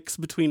like a mix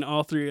between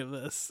all three of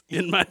us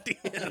in my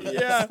DM.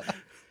 yeah.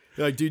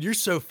 You're like, dude, you're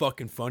so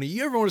fucking funny.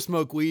 You ever want to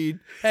smoke weed?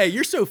 Hey,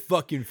 you're so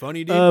fucking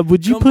funny, dude.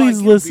 Would you Come by, please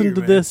get a listen beer,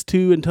 to man. this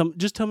too and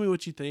tell me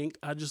what you think?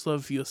 I just love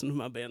if you listen to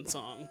my band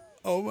song.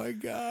 Oh my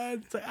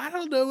god. It's like, I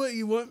don't know what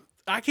you want.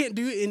 I can't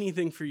do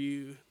anything for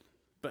you,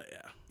 but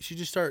yeah. You should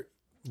just start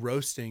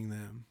roasting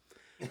them.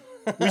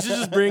 We should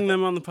just bring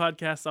them on the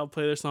podcast. I'll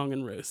play their song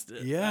and roast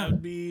it. Yeah. That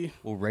would be,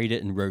 we'll rate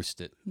it and roast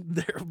it.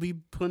 there'll be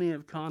plenty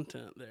of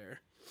content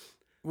there.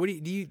 What do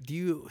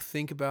you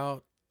think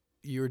about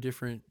your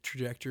different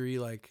trajectory?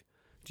 Like,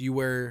 do you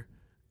wear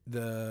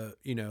the,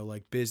 you know,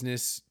 like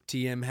business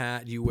TM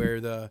hat? Do you wear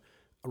the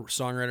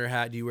songwriter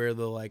hat? Do you wear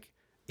the like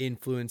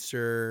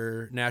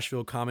influencer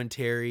Nashville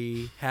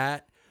commentary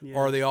hat? Yeah.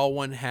 Or are they all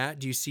one hat?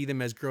 Do you see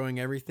them as growing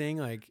everything?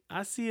 Like,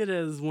 I see it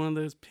as one of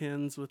those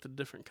pins with the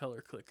different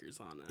color clickers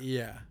on it.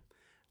 yeah.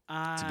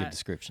 It's a good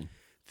description.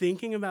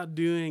 Thinking about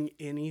doing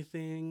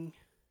anything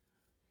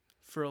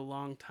for a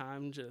long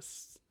time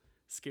just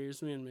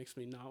scares me and makes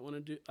me not want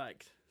to do,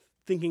 like,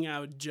 thinking I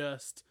would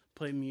just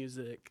play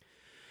music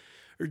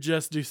or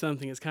just do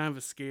something is kind of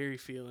a scary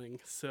feeling.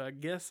 So I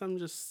guess I'm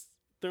just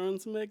throwing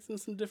some eggs in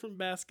some different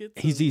baskets.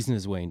 He's and- easing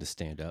his way into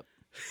stand up.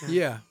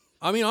 Yeah.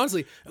 I mean,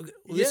 honestly,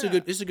 this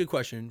Yeah. is a good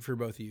question for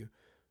both of you.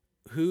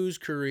 Whose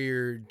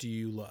career do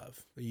you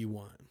love? That you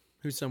want?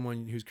 Who's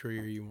someone whose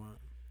career you want?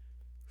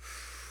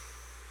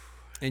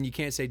 And you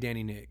can't say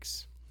Danny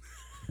Nix.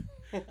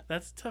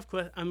 That's a tough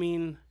question. I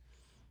mean,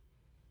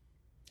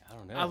 I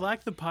don't know. I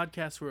like the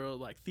podcast world.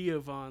 Like, Theo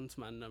Vaughn's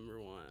my number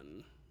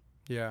one,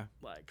 Yeah.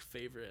 like,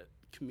 favorite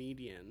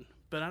comedian.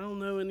 But I don't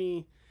know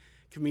any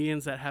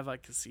comedians that have,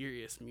 like, a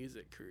serious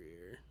music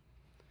career.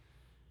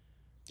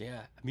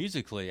 Yeah,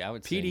 musically, I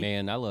would say, Petey.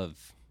 man, I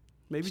love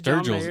Maybe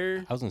John Sturgill's.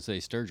 Mayer. I was gonna say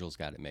Sturgill's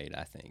got it made.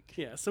 I think.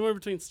 Yeah, somewhere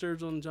between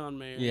Sturgill and John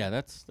Mayer. Yeah,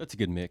 that's a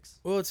good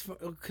mix. Well, it's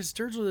because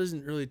Sturgill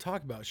doesn't really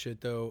talk about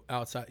shit though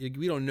outside.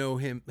 We don't know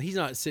him. He's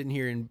not sitting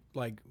here and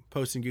like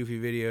posting goofy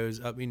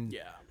videos. I mean,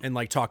 Yeah, and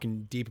like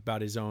talking deep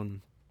about his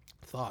own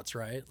thoughts,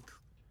 right?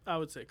 I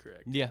would say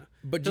correct. Yeah,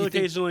 But do He'll you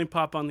think? occasionally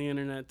pop on the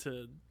internet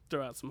to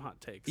throw out some hot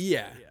takes.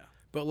 Yeah. Yeah.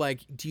 But like,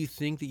 do you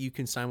think that you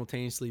can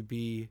simultaneously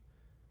be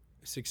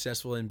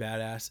successful and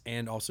badass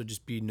and also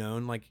just be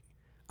known? Like,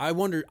 I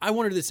wonder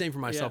the same for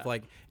myself. Yeah.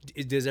 Like,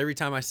 does every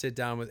time I sit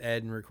down with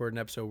Ed and record an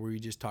episode where we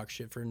just talk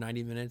shit for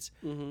 90 minutes,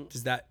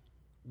 does that,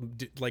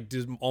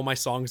 does all my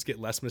songs get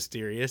less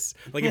mysterious?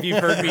 Like, if you've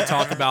heard me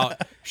talk about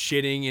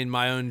shitting in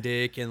my own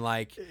dick and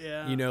like,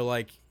 Yeah. you know,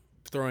 like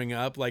throwing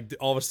up, like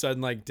all of a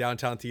sudden, like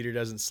Downtown Theater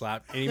doesn't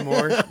slap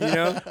anymore, you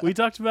know? We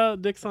talked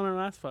about dicks on our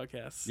last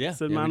podcast. Yeah,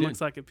 Said yeah, we mine did.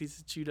 looks like a piece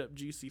of chewed up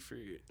juicy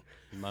fruit.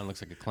 mine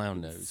looks like a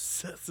clown nose.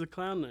 So it's a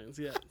clown nose.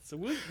 Yeah. So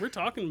we're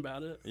talking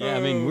about it. Yeah,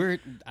 I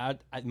mean, I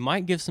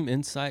might give some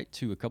insight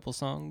to a couple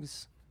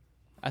songs.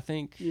 I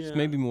think Yeah. It's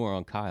maybe more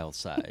on Kyle's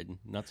side,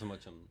 not so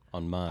much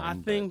on mine. I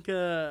but- think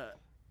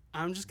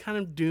I'm just kind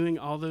of doing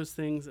all those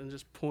things and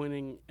just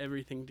pointing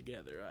everything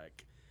together.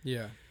 Like,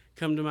 Yeah.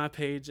 come to my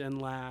page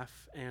and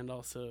laugh, and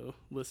also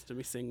listen to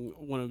me sing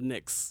one of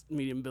Nick's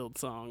Medium Build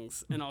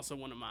songs, and also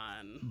one of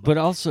mine. But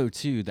also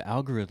too, the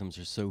algorithms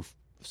are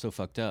so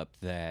fucked up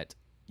that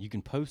you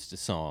can post a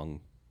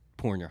song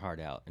pouring your heart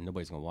out and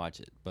nobody's gonna watch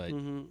it, but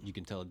you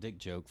can tell a dick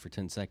joke for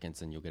 10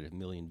 seconds and you'll get 1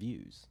 million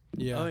views.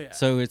 Yeah. Oh yeah.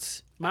 So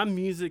it's My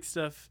music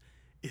stuff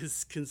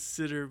is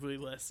considerably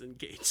less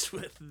engaged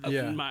with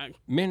Yeah. than my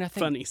Man, I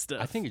think funny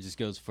stuff. I think it just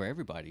goes for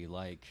everybody.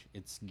 Like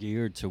it's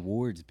geared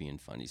towards being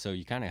funny, so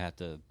you kind of have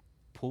to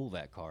pull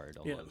that card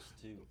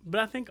almost too. But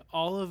I think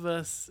all of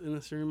us in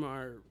this room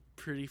are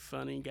pretty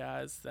funny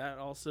guys that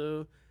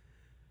also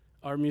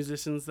are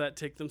musicians that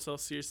take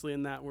themselves seriously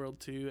in that world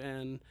too.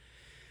 And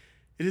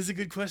it is a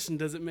good question.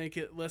 Does it make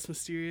it less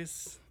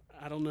mysterious?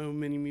 I don't know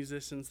many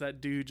musicians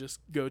that do just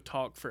go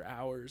talk for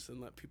hours and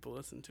let people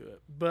listen to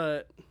it.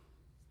 But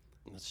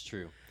That's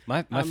true.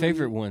 My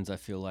favorite ones I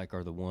feel like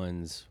are the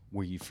ones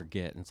where you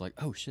forget and it's like,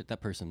 oh shit, that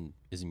person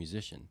is a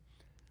musician.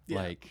 Yeah.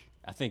 Like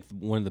I think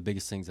one of the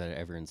biggest things that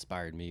ever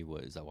inspired me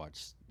was I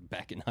watched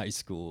back in high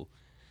school.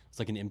 It's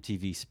like an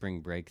MTV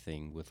Spring Break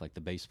thing with like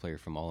the bass player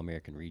from All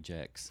American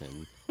Rejects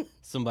and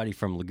somebody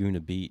from Laguna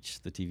Beach,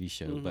 the TV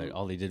show. But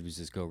all they did was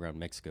just go around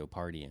Mexico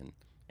partying.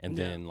 And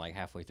then like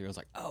halfway through, I was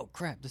like, oh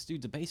crap, this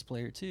dude's a bass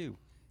player too.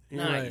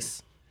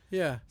 Nice.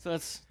 Yeah. So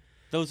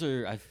those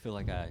are, I feel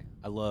like I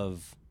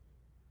love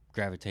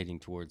gravitating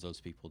towards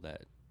those people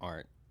that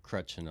aren't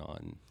crutching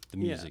on the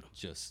music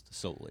just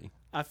solely.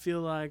 I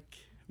feel like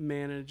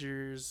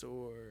managers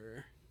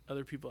or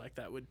other people like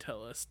that would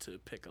tell us to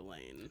pick a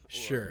lane.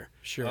 Sure.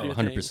 do Oh, your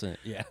 100%.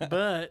 Yeah.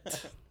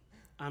 But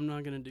I'm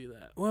not going to do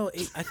that. Well,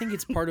 I think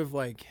it's part of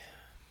like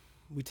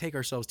we take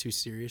ourselves too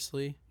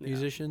seriously,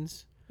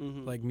 musicians,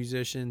 like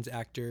musicians,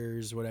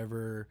 actors,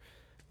 whatever,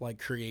 like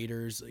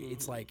creators.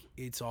 It's like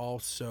it's all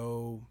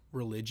so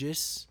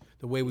religious.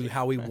 The way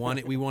how we want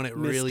it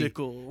really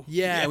Mystical.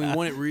 Yeah, we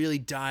want it really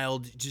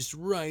dialed just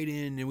right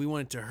in, and we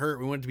want it to hurt.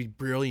 We want it to be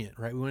brilliant,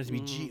 right? We want it to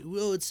be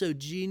well, it's so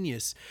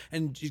genius,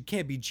 and you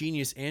can't be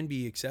genius and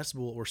be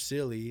accessible or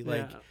silly,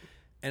 like. Yeah.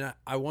 And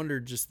I wonder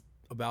just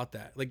about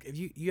that. Like, if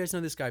you guys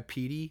know this guy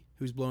Petey,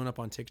 who's blowing up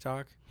on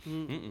TikTok.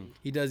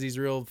 He does these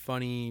real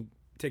funny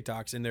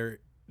TikToks, and they're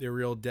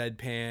real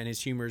deadpan. His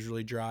humor is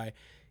really dry.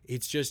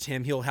 It's just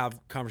him. He'll have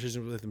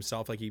conversations with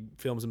himself, like he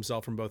films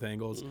himself from both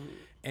angles,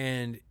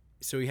 and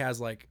so he has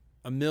like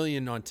 1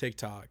 million on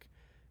TikTok,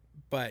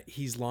 but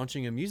he's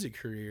launching a music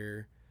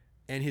career,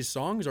 and his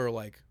songs are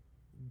like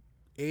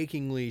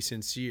achingly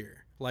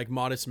sincere, like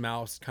Modest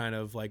Mouse kind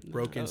of like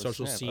broken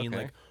social snap, scene,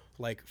 okay.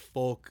 like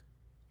folk,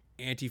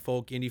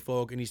 anti-folk, indie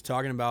folk, and he's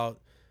talking about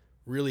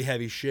really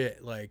heavy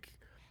shit, like,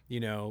 you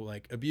know,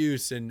 like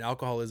abuse and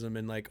alcoholism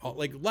and like all,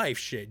 like life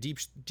shit,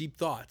 deep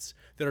thoughts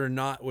that are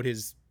not what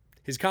his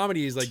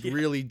comedy is, like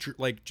really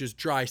like just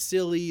dry,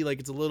 silly,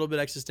 like it's a little bit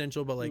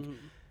existential, but like,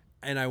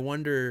 and I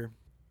wonder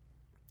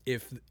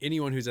if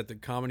anyone who's at the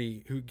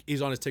comedy, who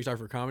is on his TikTok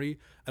for comedy,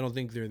 I don't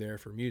think they're there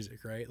for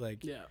music, right?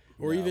 Like,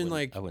 or even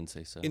like I wouldn't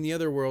say so. in the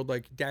other world,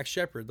 like Dax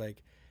Shepard,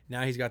 like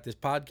now he's got this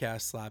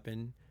podcast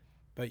slapping,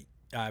 but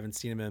I haven't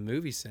seen him in a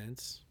movie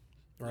since,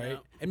 right? Yeah.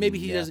 And maybe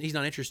he's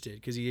not interested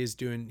because he's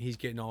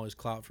getting all his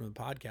clout from the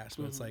podcast.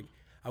 But it's like,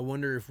 I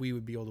wonder if we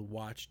would be able to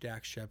watch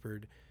Dax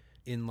Shepard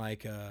in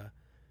like a,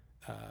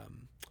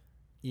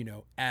 you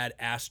know, Ad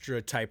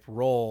Astra type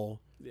role.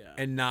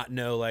 And not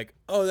know like,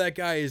 oh, that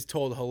guy has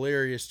told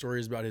hilarious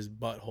stories about his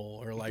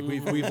butthole, or like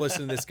we've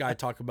listened to this guy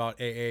talk about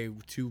AA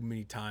too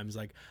many times.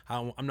 Like,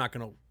 I'm not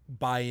gonna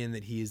buy in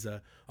that he's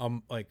a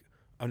like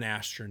an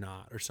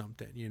astronaut or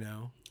something, you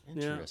know?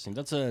 Interesting.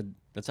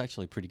 That's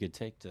actually a pretty good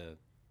take to,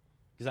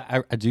 because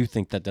I do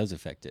think that does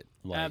affect it.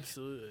 Like,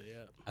 Absolutely,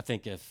 yeah. I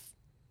think if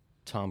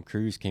Tom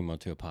Cruise came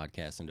onto a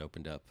podcast and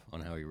opened up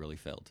on how he really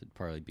felt, it'd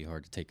probably be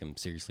hard to take him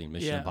seriously in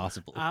Mission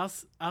Impossible. I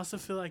also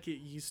feel like it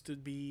used to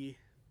be,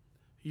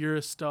 you're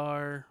a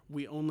star,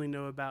 we only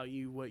know about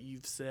you what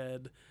you've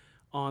said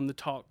on the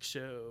talk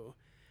show,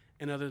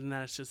 and other than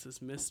that it's just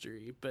this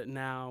mystery. But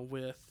now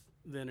with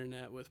the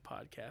internet, with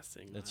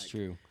podcasting, That's like,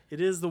 true. it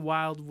is the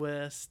Wild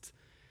West.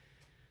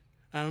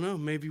 I don't know,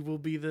 maybe we'll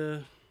be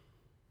the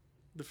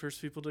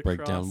first people to Break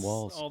cross down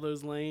walls. all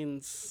those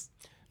lanes,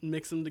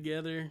 mix them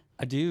together.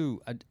 I do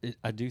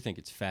think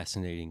it's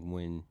fascinating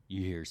when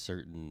you hear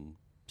certain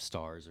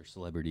stars or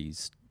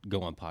celebrities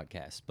go on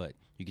podcasts, but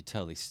you could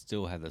tell they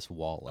still have this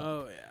wall up.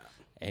 Oh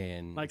yeah,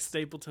 And like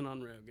Stapleton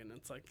on Rogan.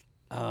 It's like,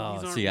 oh,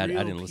 these aren't see, I real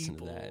didn't listen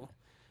to people. that.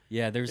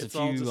 Yeah, there's It's a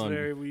all few just on.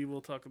 very, we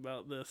will talk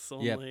about this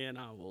only, and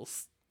I will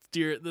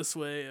steer it this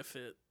way if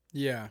it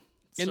Yeah.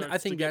 And starts I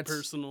think to get that's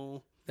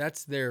personal.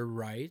 That's their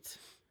right,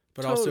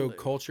 but also Totally.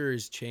 culture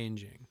is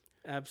changing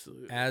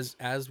Absolutely.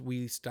 as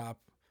we stop.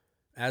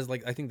 As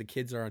like I think the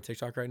kids are on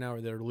TikTok right now,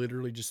 where they're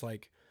literally just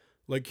like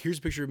here's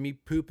a picture of me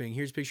pooping,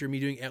 here's a picture of me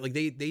doing, like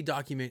they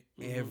document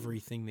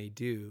everything they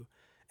do,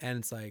 and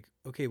it's like,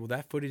 okay, well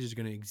that footage is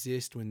going to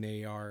exist when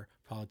they are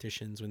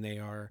politicians, when they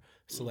are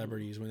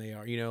celebrities, when they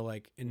are, you know,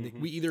 like, and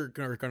we either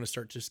are going to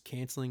start just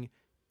canceling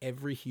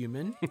every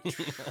human,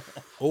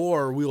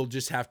 or we'll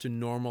just have to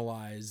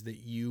normalize that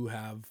you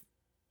have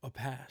a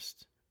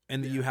past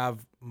and that you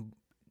have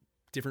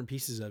different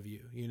pieces of you,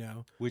 you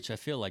know? Which I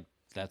feel like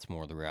that's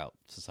more the route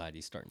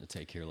society's starting to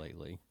take here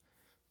lately.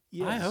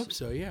 Yes. I hope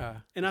so, yeah.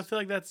 And I feel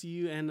like that's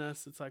you and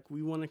us. It's like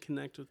we want to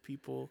connect with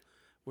people.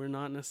 We're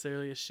not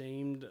necessarily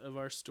ashamed of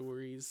our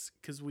stories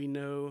because we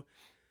know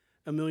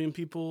a million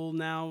people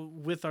now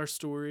with our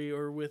story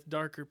or with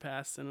Darker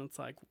Past, and it's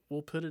like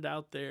we'll put it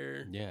out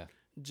there Yeah.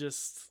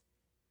 just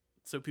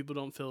so people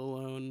don't feel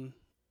alone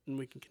and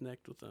we can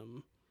connect with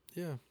them.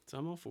 Yeah. So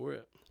I'm all for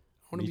it.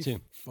 I want Me to be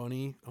too.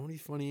 funny. I want to be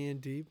funny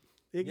and deep.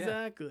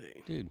 Exactly.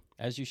 Dude,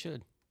 as you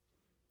should.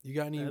 You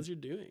got any? As you're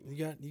doing.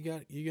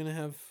 You gonna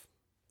have?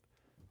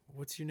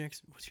 What's your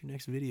next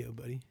video,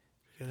 buddy?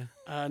 You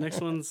gotta.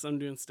 Next one's I'm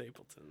doing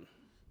Stapleton.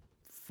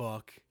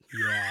 Fuck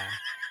yeah.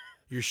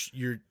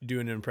 You're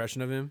doing an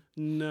impression of him.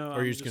 No, Or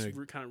I'm you're just gonna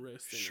kind of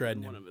roasting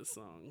shredding one him. of his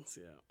songs.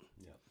 Yeah.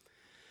 Yep.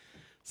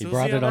 So He we'll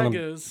brought see how it on that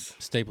him. goes.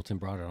 Stapleton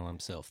brought it on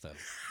himself, though.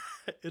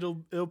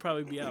 It'll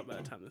probably be out by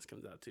the time this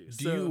comes out too.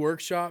 Do you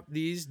workshop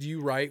these? Do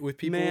you write with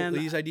people Man,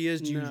 these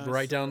ideas? Do you no,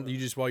 write down? so- You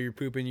just while you're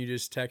pooping, you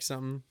just text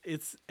something.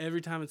 It's every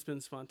time it's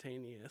been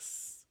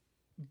spontaneous,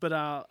 but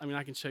I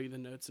can show you the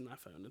notes in my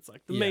phone. It's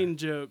like the Yeah. main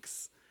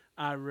jokes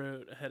I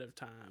wrote ahead of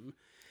time,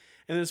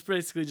 and it's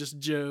basically just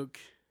joke,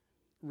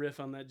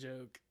 riff on that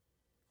joke,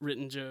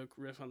 written joke,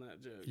 riff on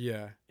that joke.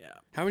 Yeah. Yeah.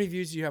 How many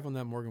views do you have on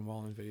that Morgan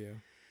Wallen video?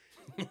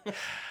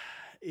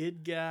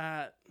 It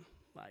got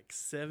like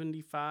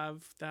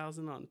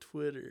 75,000 on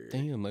Twitter.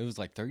 Damn, it was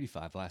like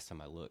 35 last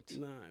time I looked.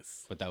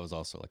 Nice. But that was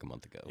also like a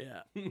month ago.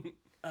 Yeah.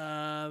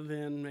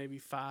 Then maybe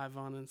 5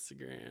 on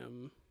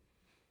Instagram.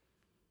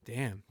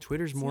 Damn,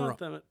 Twitter's It's more not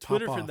that much. pop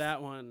Twitter for off.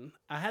 that one.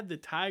 I had the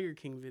Tiger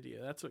King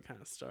video. That's what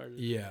kind of started.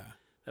 it. Yeah.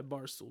 That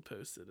Barstool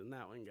posted, and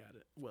that one got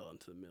it well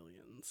into the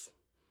millions.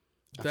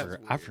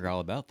 I forgot all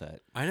about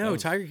that. I know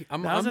Tiger.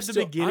 I'm, that was I'm at the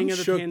still, beginning I'm of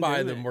the shook by the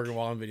pandemic. Morgan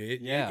Wallen video.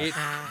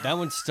 That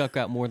one stuck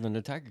out more than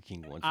the Tiger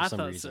King one for I some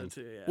thought reason.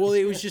 so too. Yeah. Well,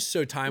 it was just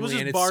so timely, just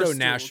and it's so Barstool,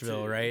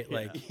 Nashville, too. right? Yeah.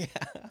 Like,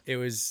 it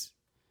was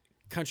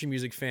country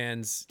music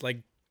fans,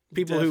 like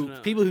people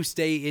Definitely. who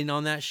stay in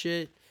on that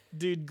shit.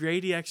 Dude,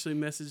 Grady actually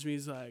messaged me.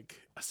 He's like,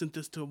 I sent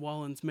this to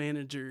Wallen's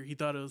manager. He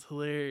thought it was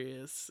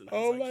hilarious. And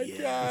I was like,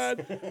 "Yes."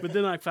 god! But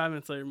then like 5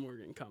 minutes later,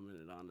 Morgan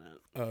commented on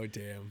that. Oh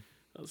damn!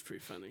 That was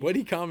pretty funny. What'd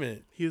he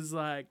comment? He was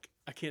like,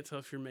 I can't tell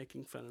if you're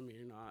making fun of me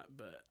or not,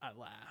 but I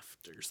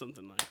laughed or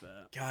something like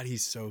that. God,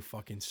 he's so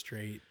fucking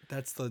straight.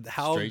 That's the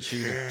how Straight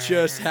shooter.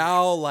 just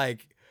how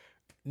like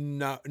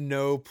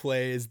no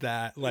play is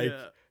that. Like,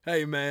 Yeah.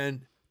 hey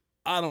man,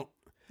 I don't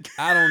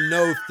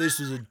know if this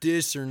is a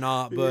diss or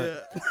not,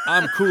 but Yeah.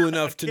 I'm cool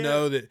enough to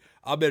know that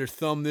I better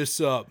thumb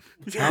this up.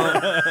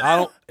 I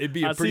don't. It'd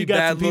be I a see pretty you got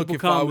bad some look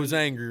people if I was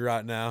commenting. angry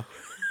right now.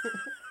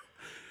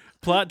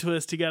 Plot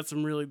twist, he got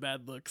some really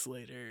bad looks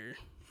later.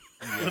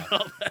 With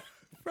all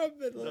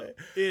that.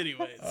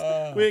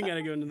 Anyways, we ain't got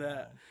to go into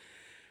that.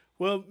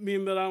 Well, me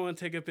and Bill, I don't want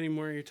to take up any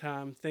more of your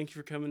time. Thank you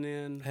for coming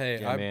in.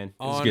 Hey, Yeah, I'm man. It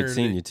was good honored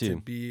seeing you, to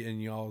too. be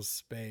in y'all's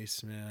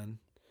space, man.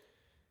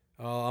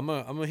 I'm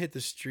gonna hit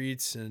the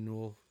streets and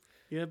we'll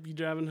Yep, you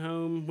driving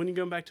home. When you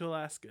going back to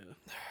Alaska?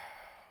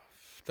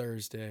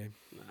 Thursday.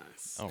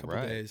 Nice. All Couple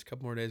right. days.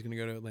 Couple more days. Gonna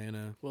go to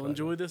Atlanta. Well, But,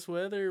 enjoy this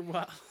weather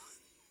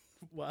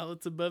while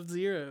it's above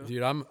zero.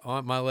 dude.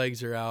 My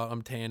legs are out.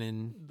 I'm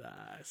tanning.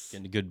 Nice.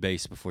 Getting a good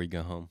base before you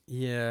go home.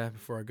 Yeah,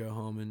 before I go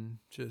home and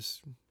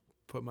just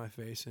put my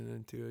face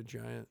into a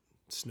giant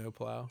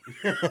snowplow.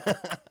 All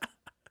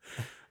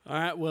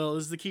right. Well,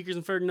 this is the Keekers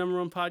and Ferg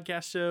 #1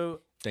 podcast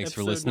show. Thanks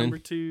for episode listening. Number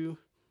 2.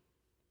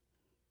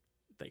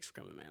 Thanks for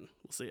coming, man.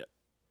 We'll see ya.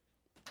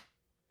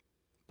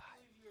 Bye.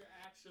 You're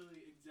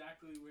actually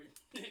exactly where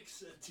Nick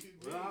said to be.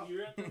 Well,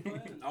 You're at the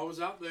plan. I was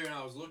out there and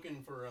I was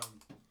looking for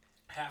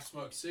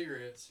half-smoked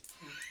cigarettes,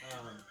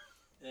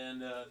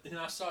 and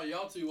I saw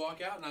y'all two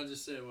walk out, and I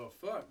just said, "Well,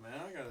 fuck, man,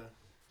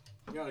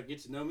 I gotta get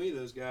to know me,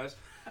 those guys."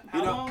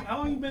 How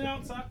long you been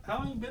outside? How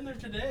long you been there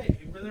today?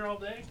 You been there all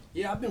day?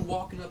 Yeah, I've been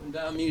walking up and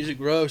down Music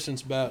Row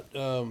since about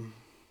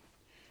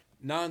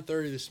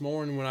 9:30 this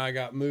morning when I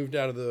got moved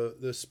out of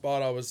the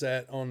spot I was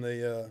at on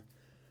the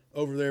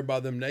over there by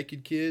them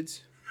naked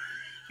kids.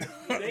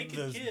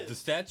 Naked kids. The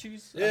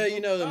statues? Yeah,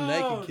 you know them Oh,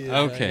 naked kids.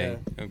 Okay.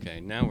 Okay.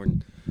 Now we're.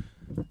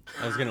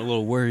 I was getting a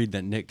little worried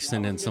that Nick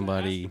sent in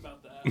somebody. I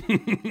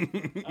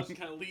was just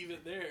kind of leave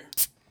it there.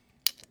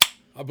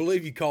 I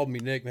believe you called me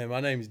Nick, man.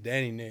 My name's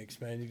Danny Nix,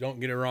 man. You don't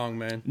get it wrong,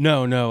 man.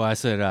 No. I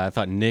said I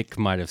thought Nick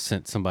might have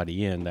sent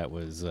somebody in that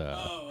was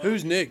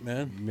Who's Nick,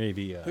 man?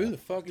 maybe. Who the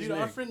fuck is Dude,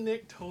 our Nick? friend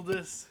Nick told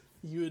us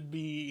you would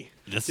be.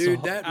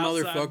 Dude, that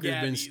Outside motherfucker's been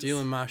Gabby's.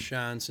 stealing my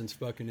shine since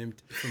fucking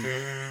from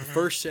the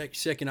first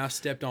second I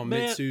stepped on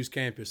Man. Mitsu's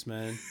campus,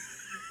 man.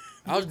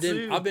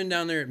 Mitsu. I've been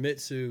down there at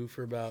Mitsu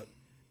for about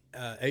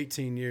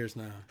 18 years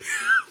now.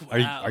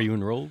 Wow. Are you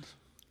enrolled?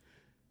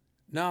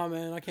 No,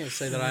 man, I can't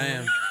say that I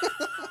am.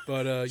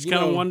 But Just you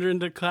kind of know, wandering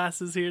to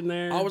classes here and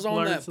there. I was on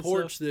learning that some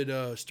porch stuff. that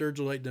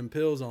Sturgill ate them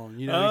pills on.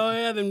 You know, Oh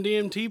yeah, them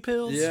DMT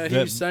pills. yeah, he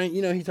That- was saying,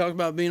 you know, he talked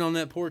about being on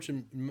that porch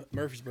in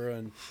Murfreesboro,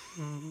 and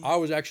I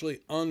was actually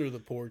under the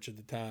porch at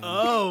the time.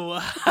 Oh,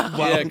 wow.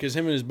 Yeah, because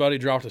him and his buddy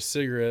dropped a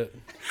cigarette.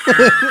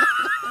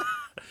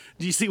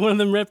 Do you see one of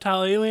them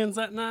reptile aliens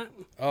that night?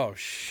 Oh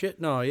shit,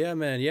 no, yeah,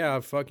 man, yeah, I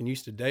fucking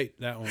used to date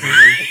that one. dude.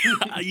 You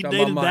Talking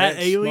dated about my that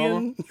ex,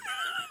 alien?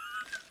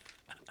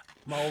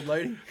 My old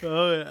lady.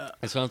 Oh yeah,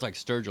 It sounds like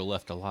Sturgill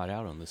left a lot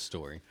out on this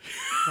story.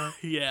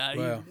 yeah.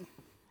 Well,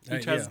 He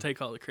Hey, tries yeah. to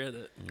take all the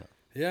credit.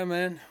 Yeah,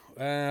 man.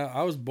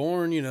 I was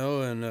born,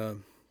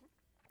 in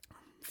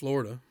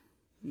Florida.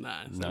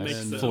 Nice. That makes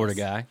Nice sense. Florida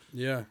guy.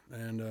 Yeah,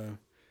 and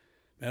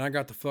I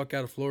got the fuck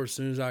out of Florida as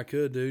soon as I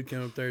could, dude.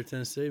 Came up there to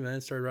Tennessee,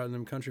 man. Started writing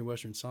them country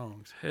western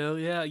songs. Hell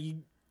yeah.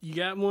 You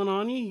got one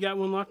on you? You got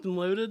one locked and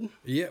loaded?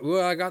 Yeah,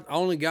 well, I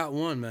only got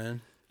one,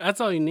 man.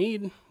 That's all you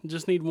need. You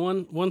just need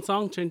one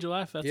song, change your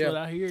life. That's Yeah. what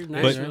I hear.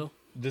 Nashville.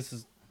 This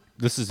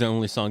is the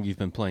only song you've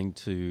been playing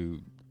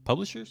to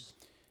publishers?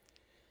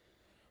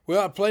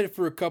 Well, I played it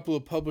for a couple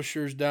of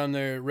publishers down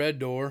there at Red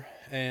Door,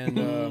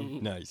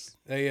 and Nice.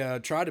 they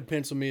tried to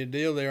pencil me a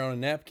deal there on a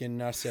napkin,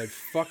 and I said,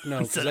 "Fuck no,"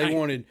 because Said they I-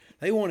 wanted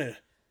to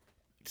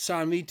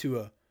sign me to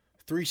a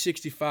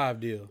 365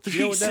 deal. You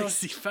know what that was?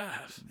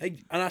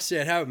 365. And I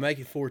said, "Have it make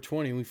it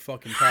 420," and we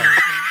fucking talked.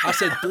 I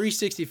said,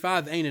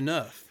 365 ain't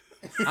enough.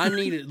 I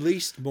need at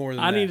least more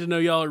than I that. need to know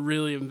y'all are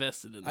really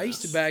invested in this. I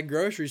used to bag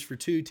groceries for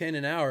 $2.10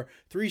 an hour.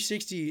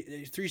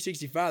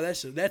 365.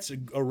 That's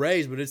a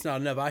raise, but it's not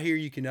enough. I hear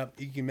you can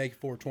make it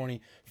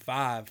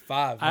 425,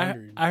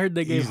 500. I heard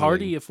they gave Easily.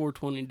 Hardy a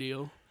 420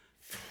 deal.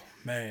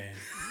 Man,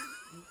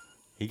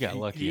 He got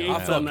lucky he on ain't I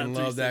that. felt- fucking that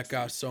love that 360.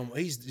 guy so much.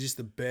 He's just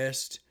the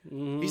best.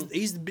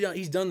 Mm-hmm.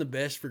 He's done the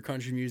best for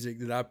country music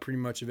that I pretty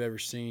much have ever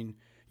seen.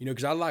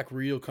 Because I like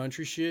real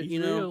country shit. He's you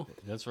know. real.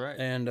 That's right.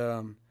 And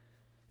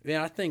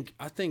man, I think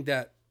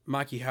that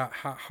Mikey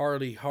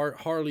Harley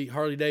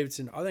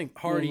Davidson. I think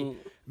Hardy,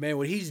 man,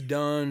 what he's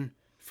done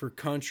for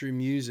country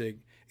music,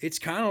 it's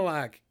kind of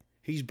like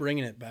he's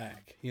bringing it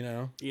back,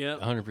 Yeah.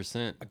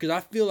 100%. Because I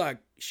feel like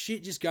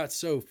shit just got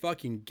so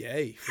fucking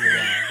gay for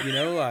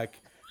a while,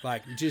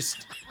 like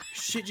just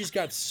shit just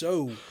got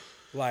so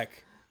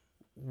like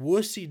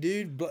wussy,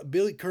 dude.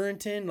 Billy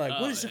Currington, like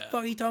what is the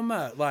fuck he talking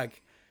about?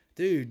 Like,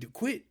 dude,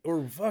 quit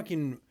or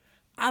fucking.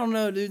 I don't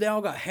know, dude. They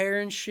all got hair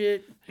and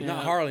shit. Yeah.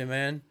 Not Harley,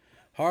 man.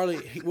 Harley,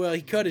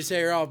 he cut his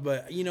hair off,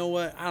 but you know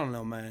what? I don't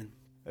know, man.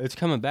 It's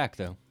coming back,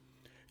 though.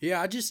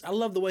 Yeah, I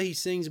love the way he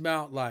sings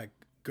about like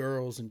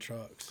girls and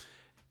trucks.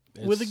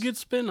 With a It's- good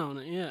spin on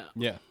it, yeah.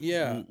 Yeah.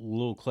 Yeah.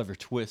 Little clever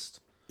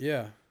twist.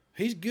 Yeah,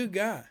 he's a good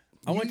guy.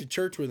 I went to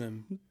church with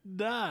him.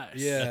 Nice.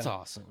 Yeah, That's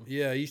awesome.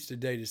 Yeah, I used to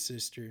date his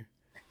sister.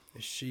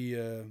 She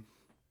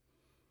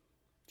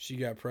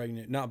got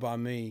pregnant, not by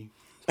me,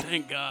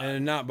 Thank God.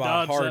 and not by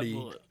Dodged that Hardy.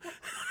 bullet.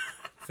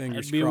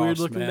 Fingers That'd be a crossed,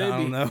 weird-looking man. I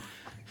baby. don't know.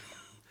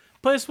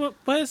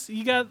 Plus,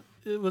 you got,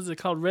 was it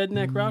called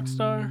Redneck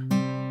Rockstar?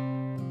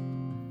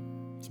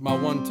 It's my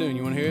one tune.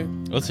 You want to hear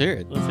it? Let's hear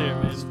it. Let's hear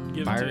it, man.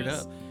 Give Fire it it to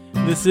us. up.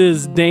 This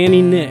is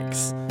Danny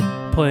Nix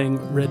playing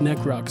Redneck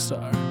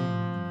Rockstar.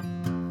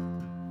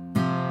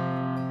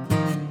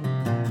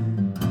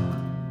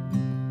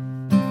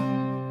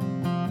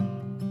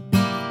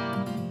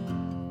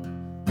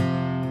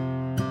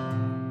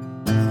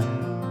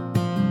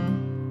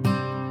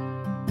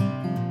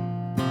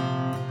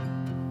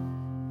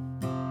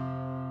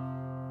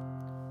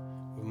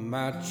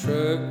 My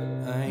truck,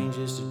 I ain't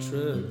just a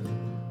truck.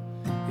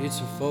 It's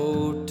a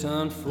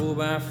 4-ton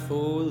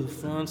 4x4. The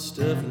front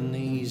stuffing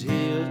these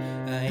hills,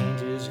 I ain't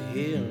just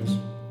hills.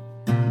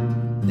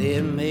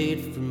 They're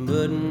made from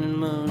mud and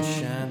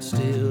moonshine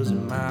stills.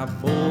 And my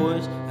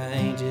boys, I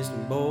ain't just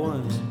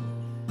boys.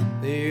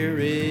 They're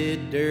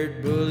red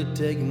dirt bullet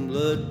taking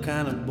blood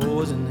kind of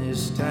boys in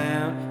this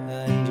town.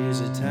 I ain't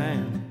just a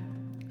town.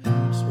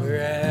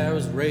 Swear I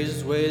was raised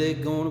this way, they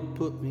gonna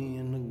put me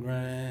in the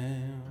ground.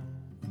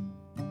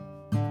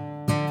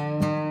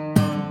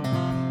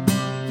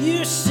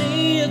 You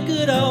see a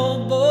good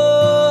old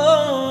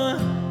boy,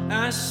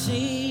 I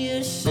see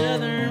a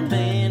southern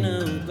man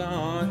of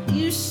God.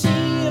 You see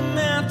a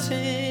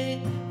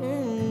mountain,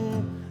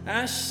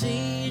 I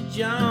see a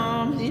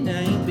job that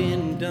ain't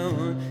been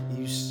done.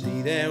 You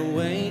see that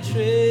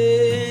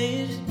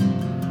waitress,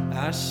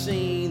 I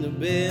see the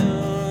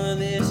bell of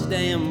this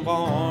damn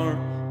bar.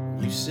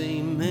 You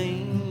see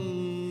me,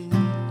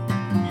 you're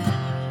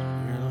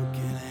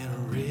looking at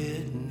a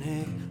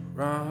redneck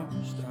rock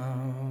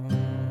star.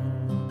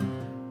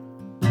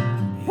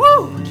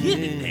 Woo! Get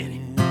it,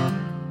 Danny.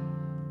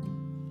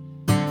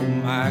 Oh,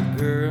 my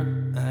girl,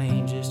 I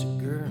ain't just a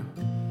girl.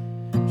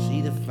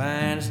 She the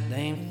finest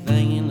damn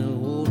thing in the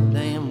whole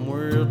damn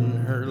world,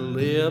 and her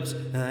lips,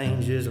 I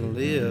ain't just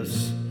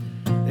lips.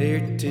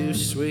 They're two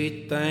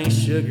sweet things,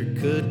 sugar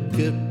cooked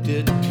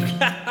it.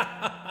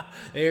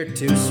 They're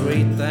two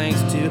sweet things,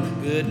 too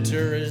good to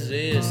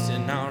resist.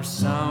 And our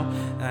song,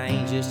 I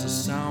ain't just a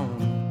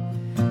song.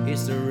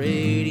 It's the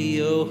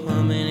radio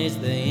humming, it's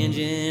the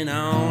engine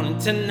on.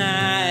 And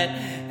tonight,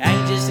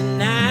 ain't just a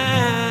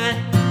night.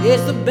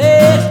 It's the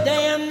best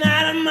damn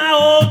night of my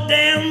whole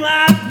damn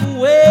life.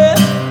 Well,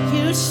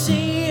 you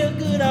see a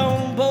good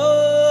old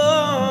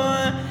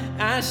boy,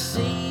 I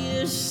see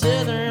a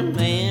southern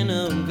man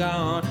of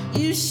God.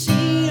 You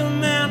see a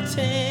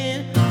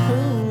mountain,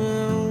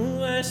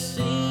 ooh, I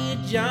see a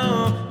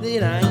job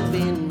that ain't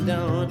been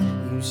done.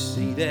 You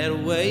see that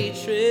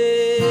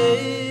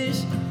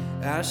waitress,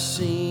 I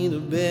see the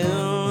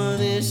bell of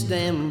this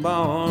damn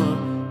bar.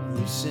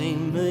 You see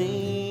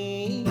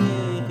me,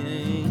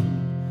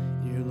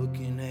 you're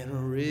looking at a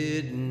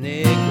redneck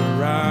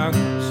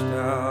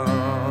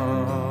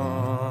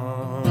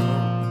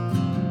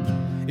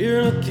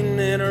You're looking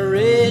at a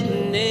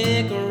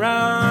redneck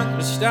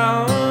rock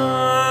star.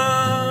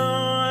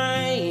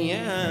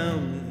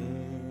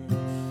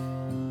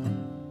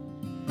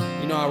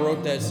 You know, I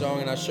wrote that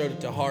song and I showed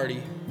it to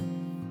Hardy.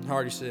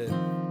 Hardy said,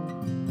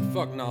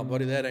 "Fuck no,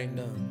 buddy, that ain't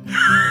done."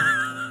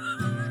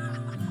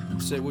 I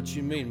said, "What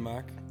you mean,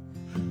 Mike?"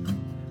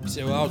 He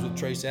said, "Well, I was with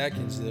Trace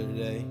Atkins the other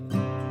day.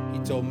 He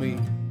told me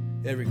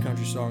every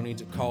country song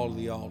needs a call to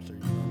the altar." You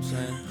know what I'm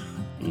saying?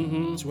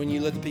 Mm-hmm. It's when you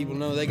let the people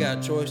know they got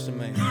a choice to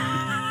make.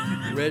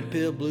 Red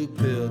pill, blue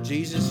pill,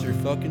 Jesus or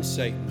fucking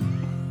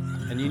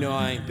Satan. And you know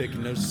I ain't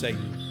picking no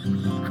Satan.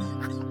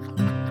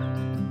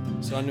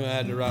 So I knew I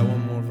had to write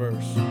one more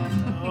verse.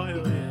 Oh,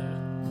 hell yeah.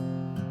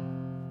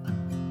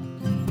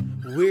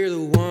 We're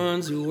the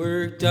ones who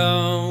worked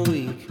all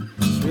week,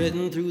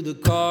 sweating through the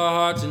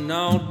Carhartts and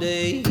all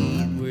day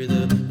heat. We're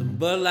the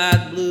Bud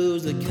Light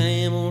Blues, the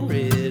Camel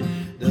Red,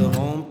 the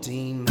home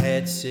team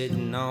hat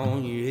sitting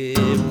on your head.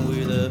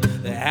 We're the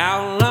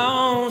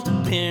outlaws, the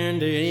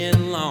parent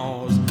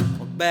in-laws,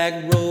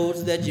 back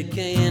roads that you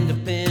can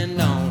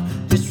depend on.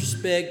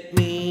 Disrespect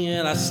me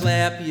and I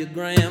slap your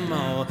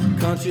grandma.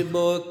 Country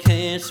boy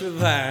can't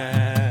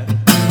survive.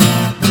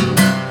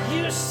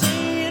 You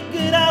see a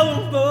good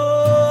old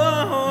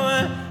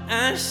boy,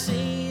 I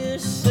see a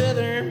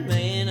southern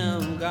man,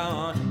 I'm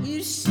gone.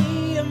 You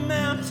see a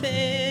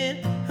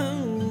mountain,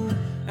 oh,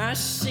 I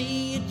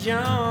see a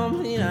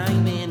jump, it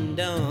ain't been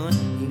done.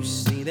 You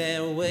see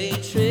that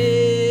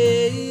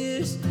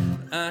waitress,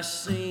 I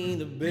see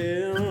the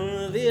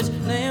bill of this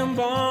damn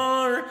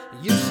bar.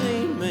 You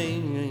see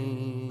me.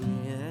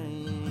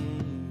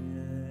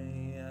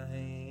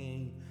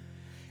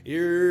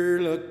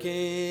 You're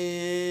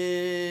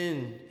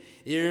looking.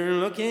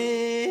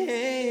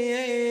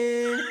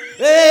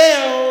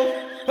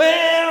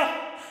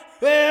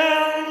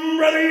 Well,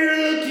 brother,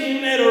 you're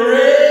looking at a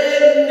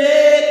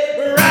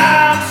redneck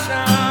rock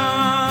star.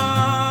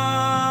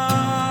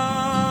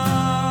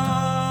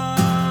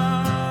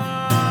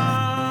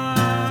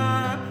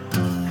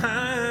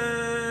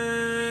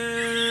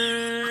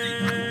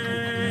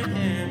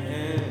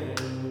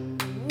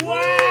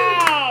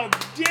 Wow,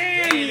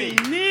 Danny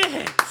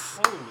Nix.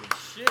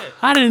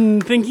 I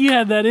didn't think you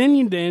had that in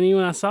you, Danny,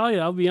 when I saw you.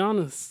 I'll be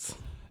honest.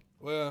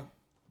 Well,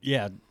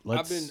 Yeah,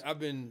 let's. I've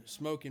been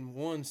smoking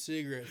one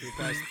cigarette for the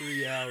past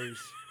 3 hours,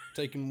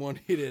 taking one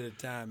hit at a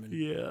time, and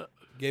Yeah.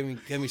 gave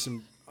me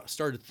some. I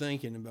started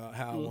thinking about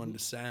how I wanted to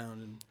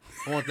sound, and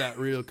I want that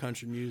real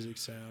country music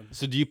sound.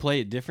 So do you play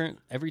it different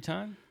every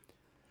time?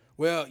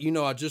 Well, you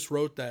know, I just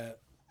wrote that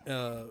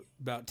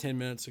about 10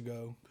 minutes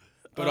ago,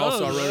 but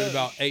also I wrote it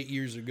about 8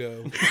 years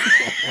ago,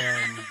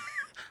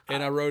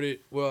 and I wrote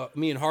it. Well,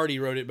 me and Hardy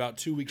wrote it about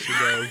 2 weeks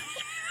ago,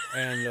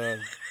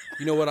 and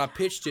you know what? I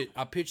pitched it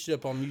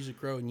up on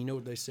Music Row, and you know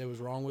what they said was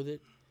wrong with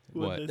it?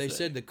 What? They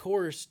said the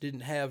chorus didn't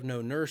have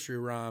no nursery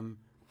rhyme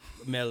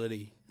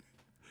melody.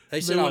 They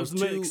said They I must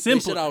was make too. They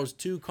simpler. said I was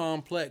too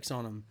complex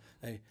on them.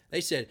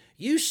 They said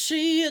you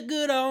see a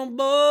good old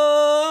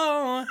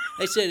boy.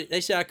 They said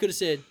I could have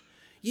said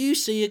you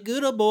see a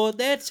good old boy.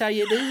 That's how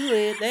you do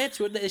it. That's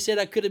what they said.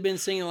 I could have been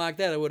singing like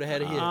that. I would have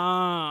had a hit.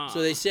 Ah.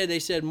 So they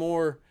said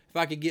more. If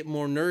I could get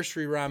more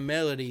nursery rhyme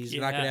melodies,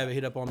 then I could Yeah. have a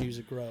hit up on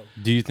Music Row.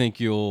 Do you think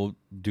you'll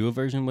do a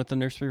version with the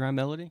nursery rhyme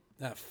melody?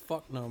 Ah,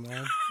 fuck no,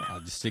 man. I'll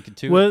just stick it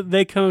to it. Well,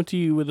 they come to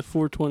you with a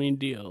 420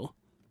 deal.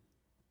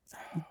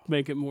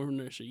 Make it more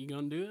nursery. You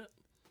gonna do it?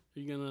 Are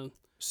you gonna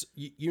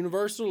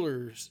Universal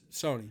or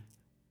Sony?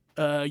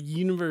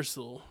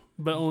 Universal,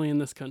 but only in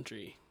this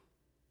country.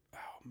 Oh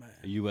man.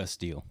 A U.S.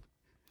 deal.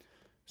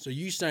 So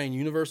you saying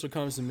Universal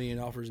comes to me and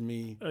offers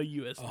me A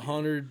US. a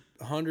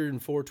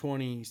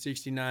 420,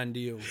 69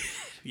 deal,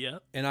 Yeah.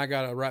 and I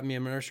gotta write me a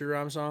nursery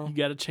rhyme You song?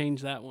 got to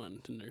change that one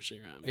to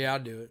nursery rhyme. Yeah,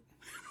 I'll do it.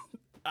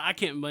 I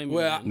can't blame you.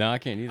 Well, man. No, I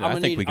can't either. I'm I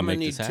think we gonna can make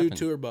need this two happen.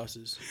 tour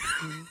buses.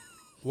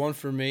 One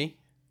for me,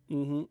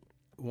 Mhm.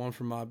 one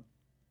for my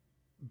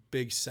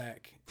big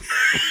sack.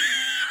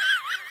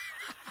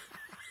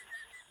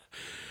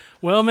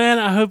 Well, man,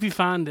 I hope you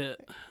find it.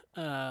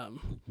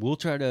 We'll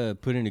try to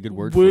put in a good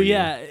word for Well, you.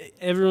 yeah,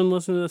 everyone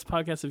listening to this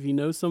podcast, if you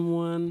know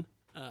someone,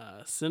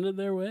 send it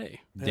their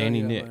way.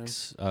 Danny Hell yeah,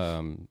 Nix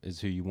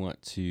is who you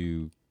want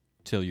to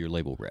tell your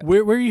label rep.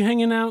 Where are you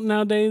hanging out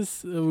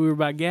nowadays? We were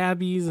by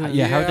Gabby's. And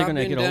Yeah, how are they I've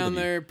gonna been get a hold down of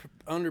you?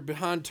 there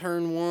behind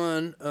turn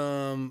one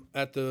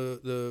at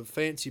the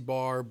fancy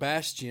bar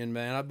Bastion,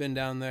 man. I've been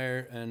down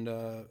there and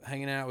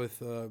hanging out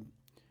with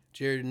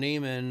Jared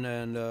Neiman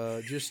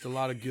and just a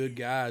lot of good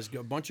guys,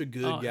 a bunch of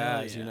good Oh, hell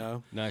guys, yeah. you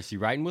know. Nice. You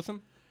riding with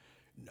them?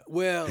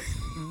 Well,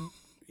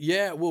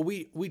 yeah. Well,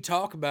 we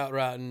talk about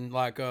writing.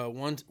 Like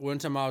one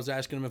time, I was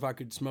asking them if I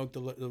could smoke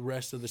the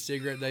rest of the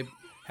cigarette they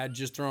had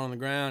just thrown on the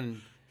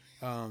ground,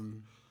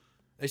 and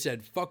they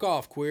said "fuck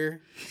off,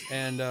 queer,"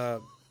 and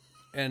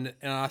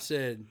I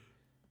said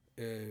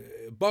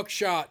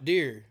 "buckshot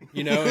deer,"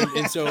 you know,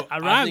 and so I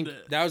rhymed think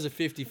it. that was a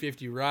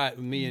 50-50 right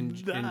with me and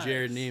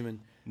Jared Nice. Neiman.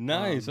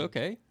 Nice.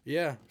 Okay.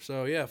 Yeah.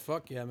 So yeah,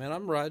 fuck yeah, man.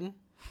 I'm riding.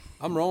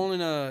 I'm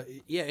rolling.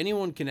 Yeah.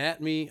 Anyone can at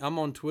me. I'm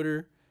on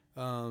Twitter.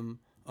 _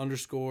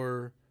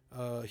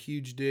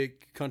 Huge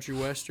Dick Country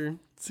Western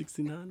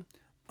 69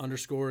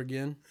 _,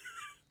 again.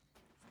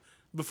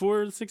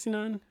 before the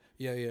 69.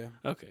 Yeah.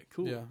 Okay,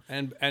 cool. Yeah,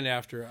 and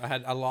after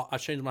I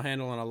changed my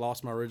handle and I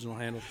lost my original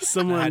handle.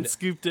 Someone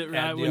scooped it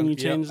right when you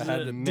changed I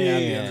had it. to Man.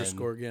 add the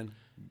 _, again.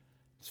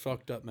 It's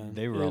fucked up, man.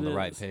 They were on It the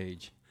right is.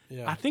 page.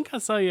 Yeah. I think I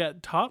saw you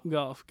at Top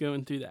Golf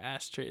going through the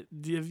ashtray.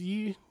 Have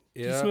you?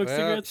 Do you smoke well,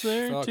 cigarettes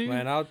there fuck, too?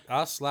 man.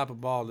 I'll slap a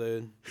ball,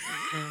 dude.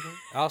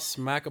 I'll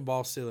smack a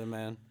ball silly,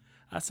 man.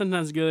 I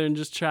sometimes go there and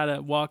just try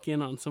to walk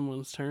in on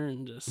someone's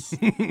turn, just.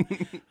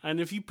 And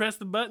if you press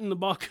the button, the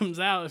ball comes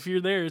out. If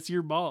you're there, it's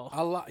your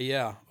ball.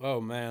 Yeah.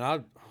 Oh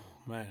man.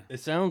 Man. It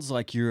sounds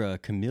like you're a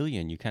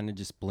chameleon. You kind of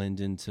just blend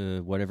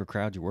into whatever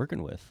crowd you're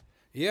working with.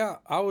 Yeah,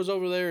 I was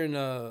over there in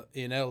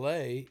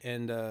LA,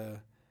 and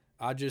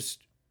I just,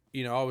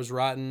 I was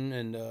writing,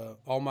 and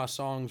all my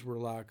songs were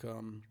like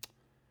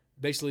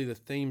basically the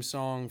theme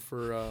song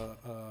for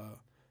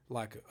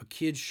like a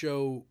kids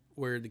show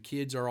where the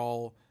kids are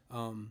all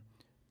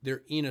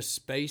they're in a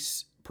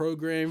space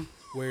program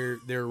where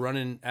they're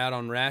running out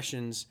on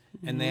rations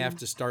and they have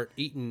to start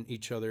eating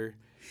each other,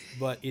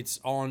 but it's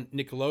on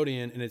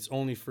Nickelodeon and it's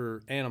only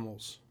for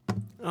animals.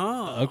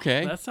 Oh,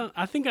 Okay.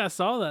 I think I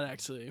saw that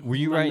actually. Were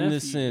you My writing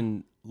this nephew.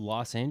 in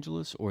Los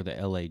Angeles or the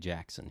L.A.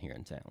 Jackson here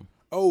in town?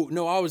 Oh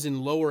no, I was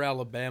in Lower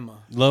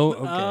Alabama. Low.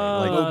 Okay.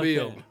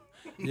 Mobile. Okay.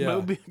 Yeah.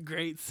 Mobile,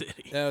 great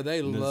city. Yeah, they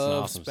an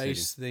love awesome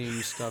space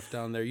themed stuff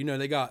down there.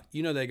 They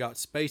got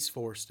Space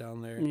Force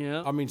down there.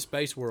 Yeah. I mean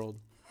Space World.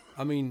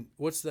 I mean,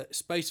 what's that?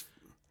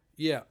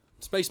 Yeah,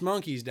 Space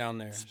Monkeys down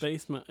there.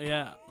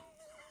 Yeah.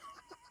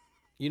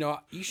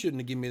 You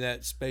shouldn't have given me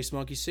that Space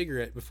Monkey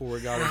cigarette before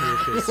we got in here,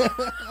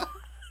 'cause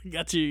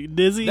Got you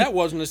dizzy. that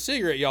wasn't a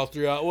cigarette y'all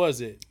threw out,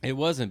 was it? It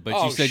wasn't, but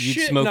Oh, you said you'd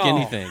shit, smoke no.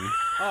 anything.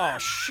 Oh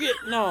shit,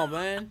 no,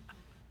 man.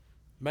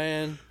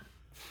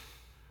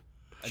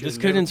 This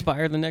could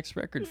inspire the next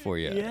record for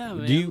you. Yeah,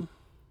 man.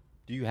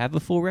 Do you have a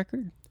full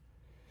record?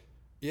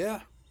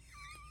 Yeah.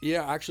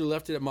 Yeah, I actually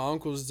left it at my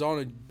uncle's. It's on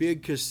a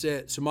big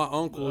cassette. So my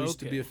uncle used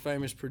to Okay. be a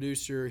famous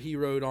producer. He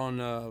wrote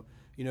on,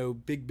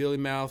 Big Billy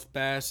Mouth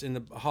Bass and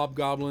the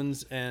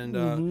Hobgoblins,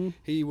 and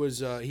he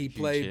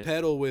played hit.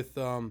 pedal with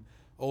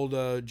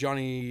old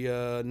Johnny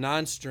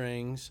Nine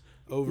Strings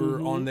over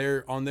on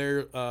their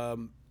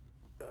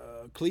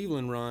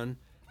Cleveland run.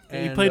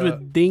 And you And, played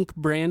with Dink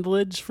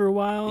Brandledge for a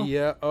while.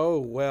 Yeah. Oh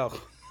well.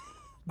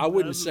 I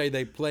wouldn't say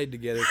they played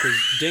together because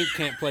Dink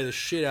can't play the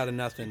shit out of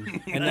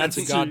nothing, and that's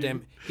a That's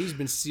goddamn. He's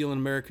been stealing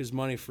America's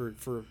money for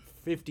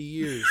 50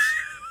 years.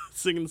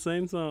 Singing the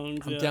same songs.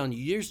 I'm telling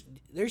you,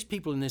 there's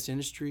people in this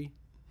industry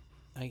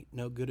ain't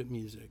no good at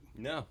music,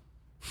 No.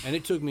 and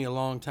it took me a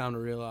long time to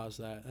realize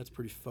that. That's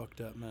pretty fucked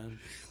up, man.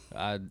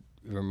 It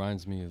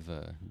reminds me of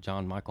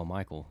John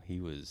Michael. He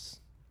was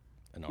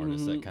an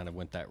artist that kind of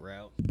went that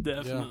route.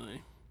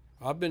 Definitely.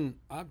 I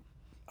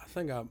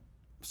think I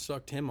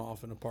sucked him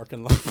off in a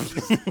parking lot.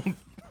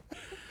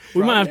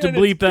 We might have to And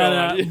bleep it's that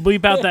out. gone.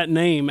 Bleep out that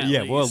name at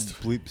Yeah, least. well,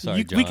 bleep. Sorry,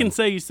 we John. can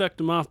say you sucked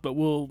him off, but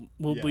we'll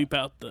Yeah. bleep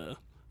out the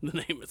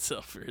name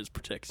itself for his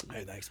protection.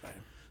 Hey, thanks,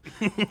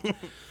 man.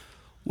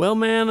 Well,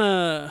 man,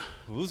 It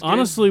was good.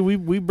 honestly,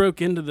 we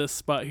broke into this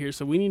spot here,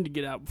 so we need to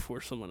get out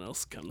before someone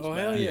else comes Oh back.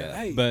 hell yeah!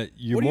 Hey, but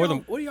you're what more are y'all,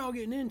 than what are y'all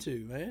getting into,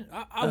 man?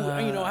 I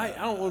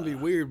don't want to be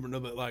weird,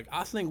 but like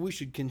I think we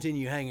should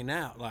continue hanging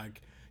out.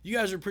 Like you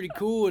guys are pretty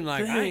cool, and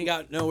like I ain't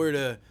got nowhere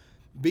to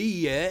be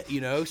yet,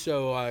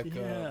 so like,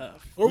 Yeah.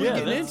 what are we Yeah,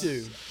 getting that's-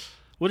 into?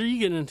 What are you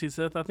getting into,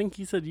 Seth? I think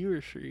you said you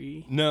were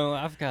free. No,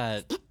 I've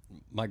got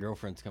my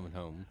girlfriend's coming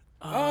home.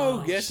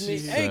 Oh, guess me.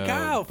 Hey, So,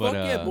 Kyle, but,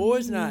 fuck yeah,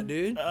 boys night,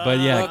 dude. But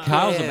yeah, Fuck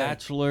Kyle's a yeah.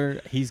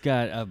 bachelor. He's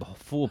got a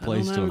full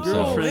place to have a himself.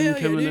 girlfriend. hell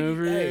yeah, coming dude.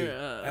 over,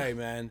 Hey,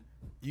 man,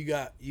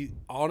 you.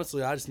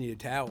 Honestly, I just need a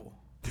towel.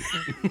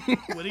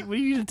 What do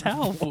you need a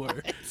towel for?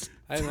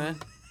 Hey, man.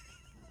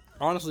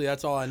 Honestly,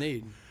 that's all I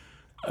need.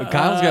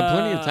 Kyle's got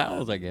plenty of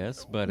towels, I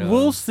guess. But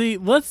We'll see.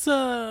 Let's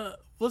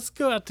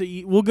go out to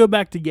eat. We'll go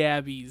back to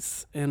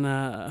Gabby's and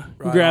Right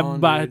grab a on,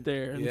 bite dude.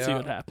 there and see Yeah.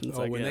 what happens.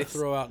 Oh, I when guess. they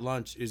throw out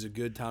lunch is a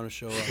good time to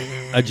show up.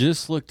 I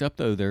just looked up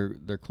though;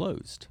 they're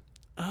closed.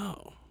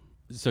 Oh.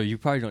 So you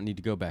probably don't need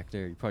to go back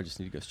there. You probably just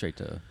need to go straight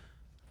to.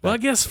 Well, I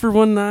guess for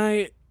one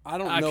night. I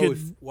don't I know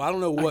could- I don't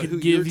know I what could who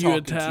give you're you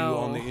a talking to towel.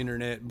 on the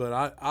internet,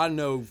 but I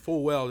know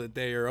full well that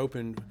they are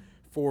open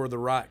for the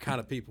right kind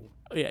of people.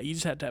 Oh, yeah, you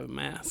just have to have a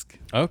mask.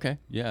 Okay,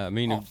 yeah. I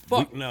mean, Oh if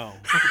fuck no!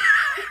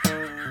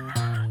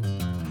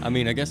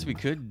 I guess we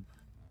could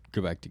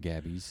go back to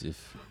Gabby's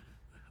if.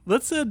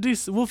 Let's do.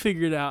 We'll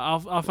figure it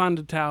out. I'll find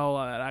a towel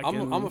that I I'm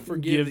can gonna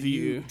forgive give that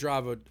you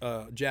drive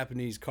a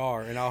Japanese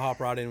car, and I'll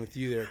hop right in with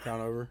you there,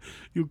 Crownover.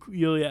 You'll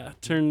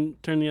turn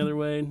the other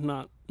way.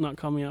 Not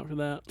call me out for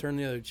that. Turn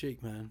the other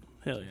cheek, man.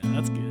 Hell yeah,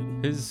 that's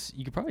good.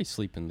 You could probably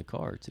sleep in the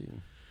car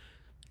too.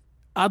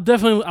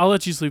 I'll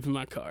let you sleep in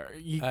my car.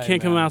 You Hey,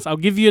 can't come man. out. I'll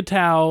give you a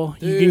towel.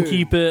 You can Dude.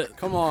 keep it.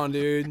 Come on,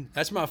 dude.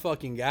 That's my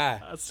fucking guy.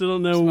 I still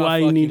don't know That's my why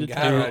you need a fucking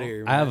guy towel. right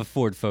here. I have man. a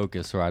Ford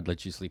Focus, or I'd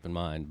let you sleep in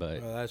mine.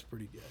 But Oh, that's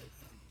pretty good.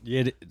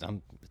 yeah,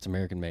 It's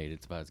American made.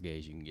 It's about as gay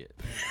as you can get.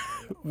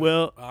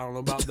 Well, I don't know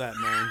about that,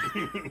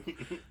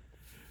 man.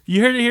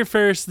 you heard it here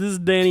first. This is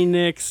Danny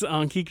Nix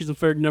on Keekers and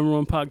Ferg,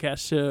 #1 podcast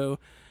show.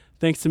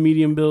 Thanks to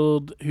Medium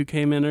Build who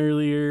came in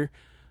earlier.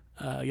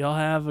 Y'all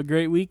have a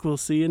great week. We'll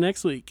see you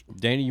next week.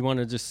 Danny, you want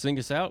to just sing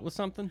us out with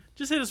something?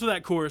 Just hit us with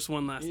that chorus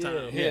one last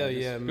time. Hell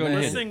yeah, Go man. Let's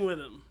ahead. sing with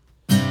him.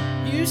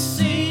 You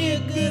see a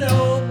good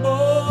old boy,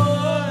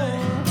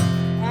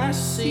 I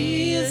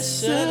see a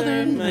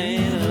southern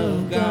man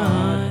of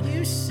God.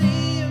 You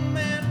see a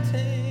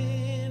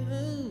mountain,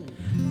 ooh,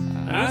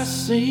 I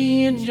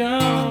see a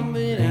job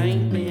that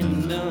ain't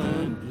been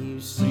done. You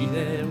see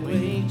that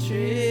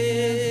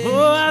waitress,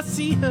 Oh, I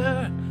see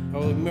her.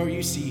 oh, remember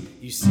you see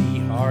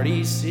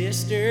Hardy's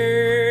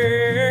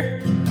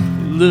sister.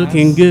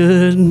 Looking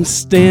good,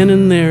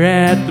 standing there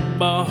at the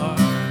bar.